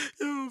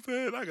 Yo,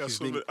 man, I got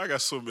so many. I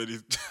got so many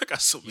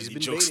He's been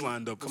jokes baiting.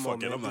 lined up. Come Fuck on,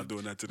 it, man. I'm not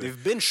doing that today.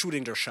 They've been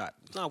shooting their shot.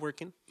 It's not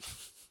working.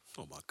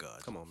 Oh my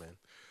God. Come on, man.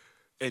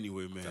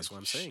 Anyway, man, That's what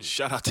I'm saying.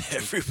 Shout out to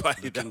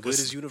everybody. Looking that good was-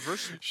 is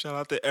universal. Shout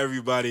out to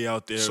everybody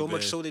out there. So man.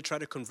 much so they try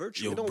to convert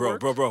you. Yo, It don't bro, work.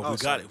 bro, Oh, we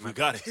sorry, got it. my We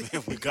got it,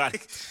 man. We got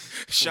it.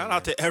 Shout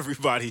out to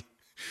everybody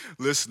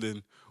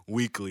listening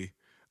weekly.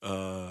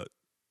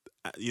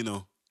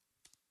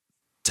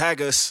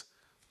 Tag us,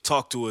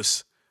 talk to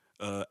us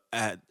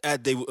at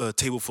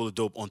Table Full of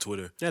Dope on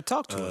Twitter. Yeah,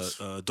 talk to us.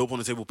 Dope on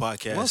the Table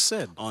podcast. Well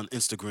said. On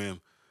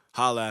Instagram.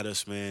 Holla at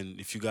us, man.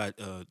 If you got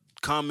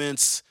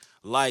comments,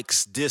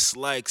 likes,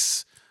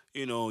 dislikes,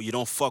 you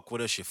don't fuck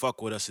with us, you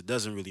fuck with us. It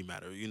doesn't really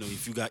matter.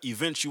 If you got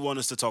events you want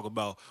us to talk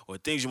about or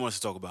things you want us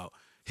to talk about,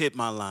 hit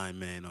my line,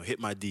 man, or hit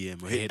my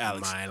DM, or hit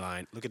Alex. my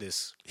line. Look at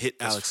this. Hit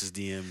Alex's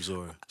DMs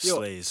or Yo,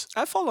 Slays.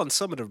 I fall on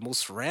some of the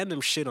most random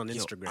shit on Yo,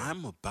 Instagram.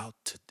 I'm about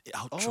to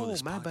outro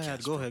this my podcast.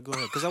 bad. bro. Go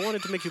ahead. Because I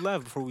wanted to make you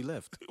laugh before we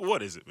left.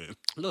 What is it, man?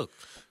 Look,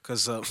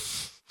 because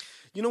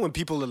when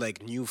people are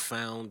like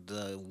newfound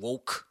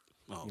woke.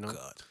 Oh, you know?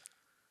 God.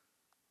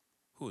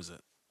 Who is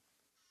that?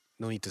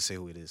 No need to say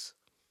who it is.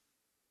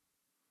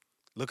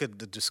 Look at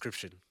the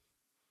description.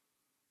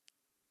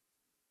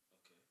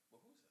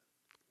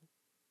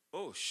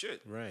 Oh,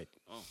 shit. Right.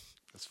 Oh.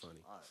 That's funny.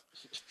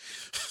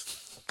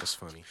 That's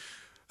funny.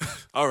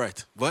 All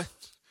right. What?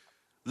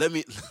 Let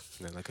me,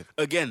 Yeah, look at,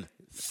 again,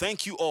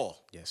 thank you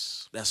all.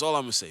 yes, That's all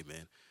I'm going to say,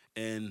 man.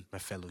 And my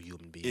fellow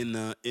human being.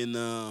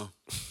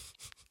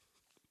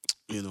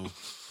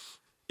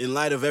 in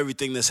light of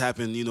everything that's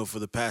happened, for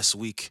the past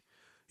week,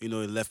 it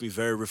left me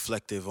very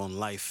reflective on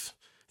life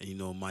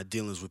and, my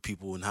dealings with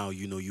people and how,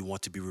 you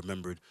want to be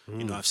remembered.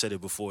 I've said it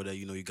before that,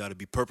 you got to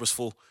be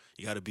purposeful.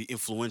 You got to be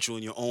influential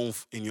in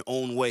your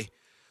own way.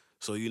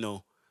 So,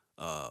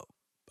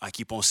 I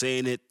keep on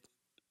saying it,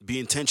 be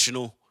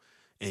intentional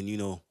and,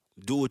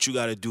 do what you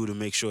got to do to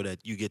make sure that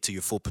you get to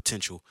your full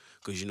potential.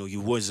 Because,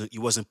 you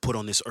wasn't put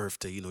on this earth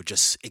to,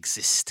 just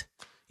exist.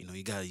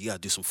 You got to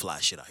do some fly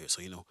shit out here.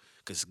 So,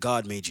 because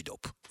God made you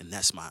dope. And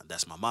that's my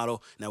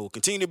motto. And that will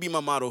continue to be my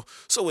motto.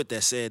 So with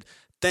that said,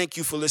 thank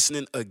you for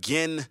listening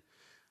again.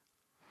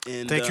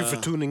 And Thank you for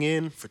tuning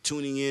in.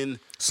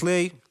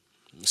 Slay.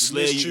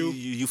 Slay, missed you.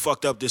 you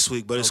fucked up this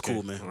week, but it's Okay,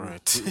 cool, man. all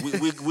right.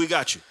 We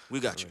got you. We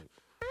got you.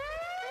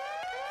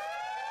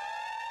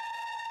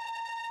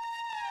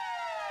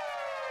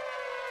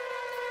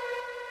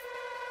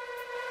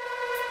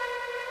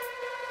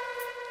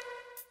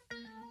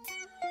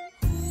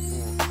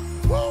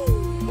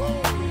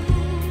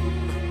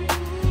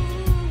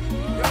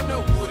 Y'all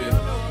know who it is.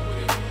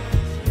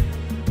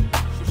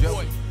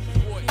 Joey.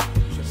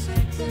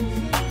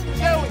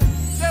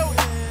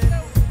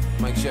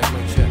 Mic check.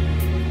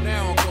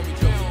 Now don't call me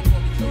Joey.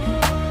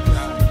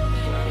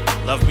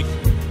 Love me.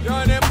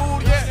 Y'all in that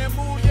mood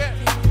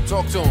yet?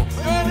 Talk to him.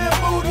 Y'all in that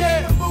mood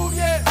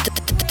yet?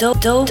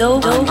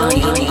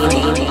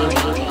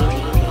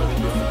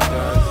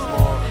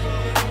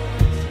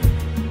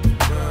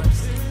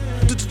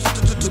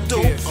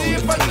 See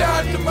if I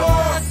die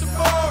tomorrow.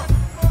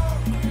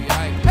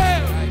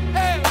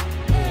 Hey.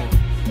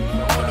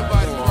 Don't want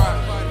nobody to cry.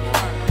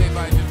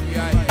 Everybody just be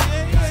aight.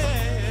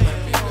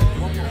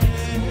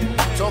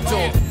 Talk to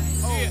him.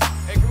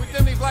 Hey, can we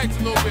dim these lights a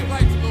little bit?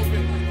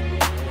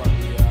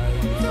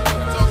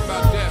 Talk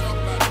about death.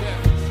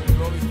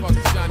 All these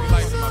fucking shiny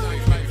lights in my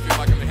face make me feel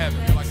like I'm in heaven.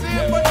 See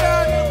if I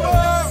die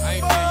tomorrow. I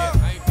ain't there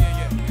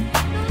yet.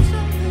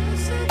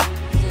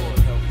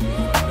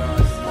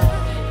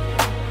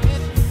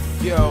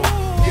 Yo.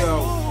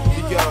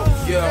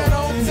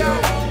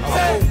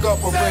 I woke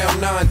up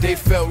around 9, they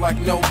felt like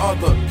no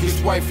other.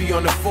 Kissed wifey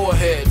on the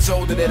forehead,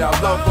 told her that I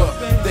love her.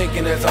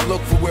 Thinking as I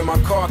look for where my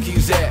car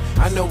keys at,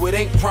 I know it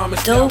ain't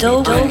promised I'll be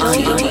back.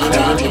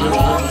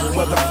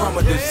 Whether from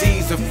a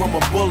disease or from a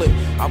bullet,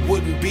 I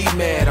wouldn't be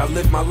mad, I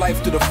lived my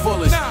life to the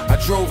fullest. I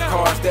drove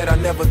cars that I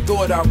never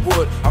thought I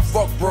would. I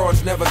fucked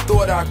broads, never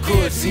thought I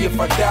could. See if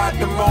I died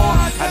tomorrow,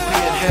 I'd be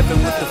in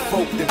heaven with the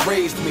folk that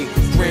raised me.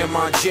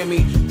 Grandma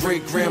Jimmy,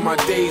 great-grandma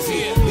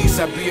Daisy. At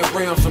least I be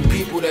around some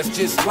people that's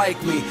just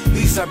like me. At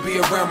least I be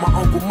around my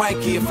Uncle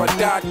Mikey. If I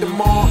died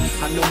tomorrow,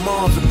 I know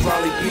moms would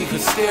probably be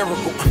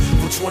hysterical.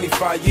 For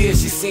 25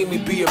 years, she seen me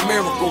be a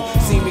miracle.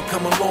 Seen me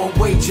come a long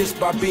way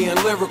just by being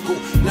lyrical.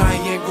 Now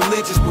he ain't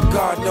religious, but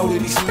God know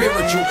that he's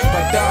spiritual. If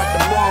I died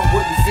tomorrow,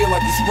 wouldn't feel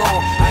like it's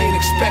wrong. I ain't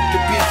expect to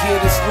be here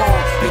this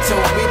long. They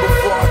told me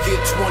before I get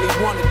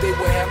 21 that they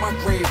would have my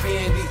grave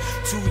handy.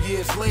 2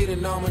 years later,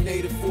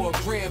 nominated for a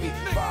Grammy.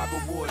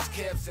 5 awards.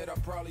 Kev said I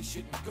probably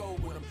shouldn't go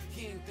with him.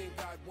 He didn't think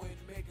I'd win.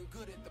 Making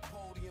good at the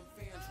podium.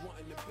 Fans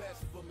wanting the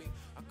best for me.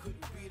 I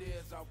couldn't be there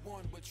as I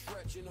won, but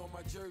stretching on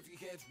my jersey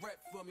heads rep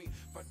for me.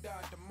 If I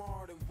died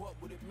tomorrow, then what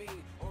would it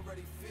mean?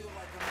 Already feel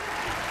like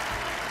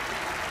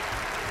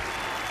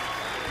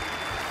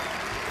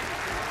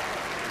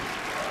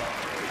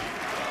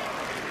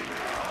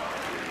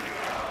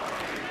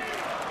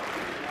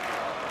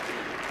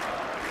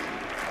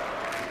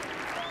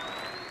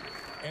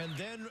And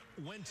then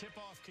when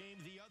tip-off came,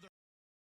 the other...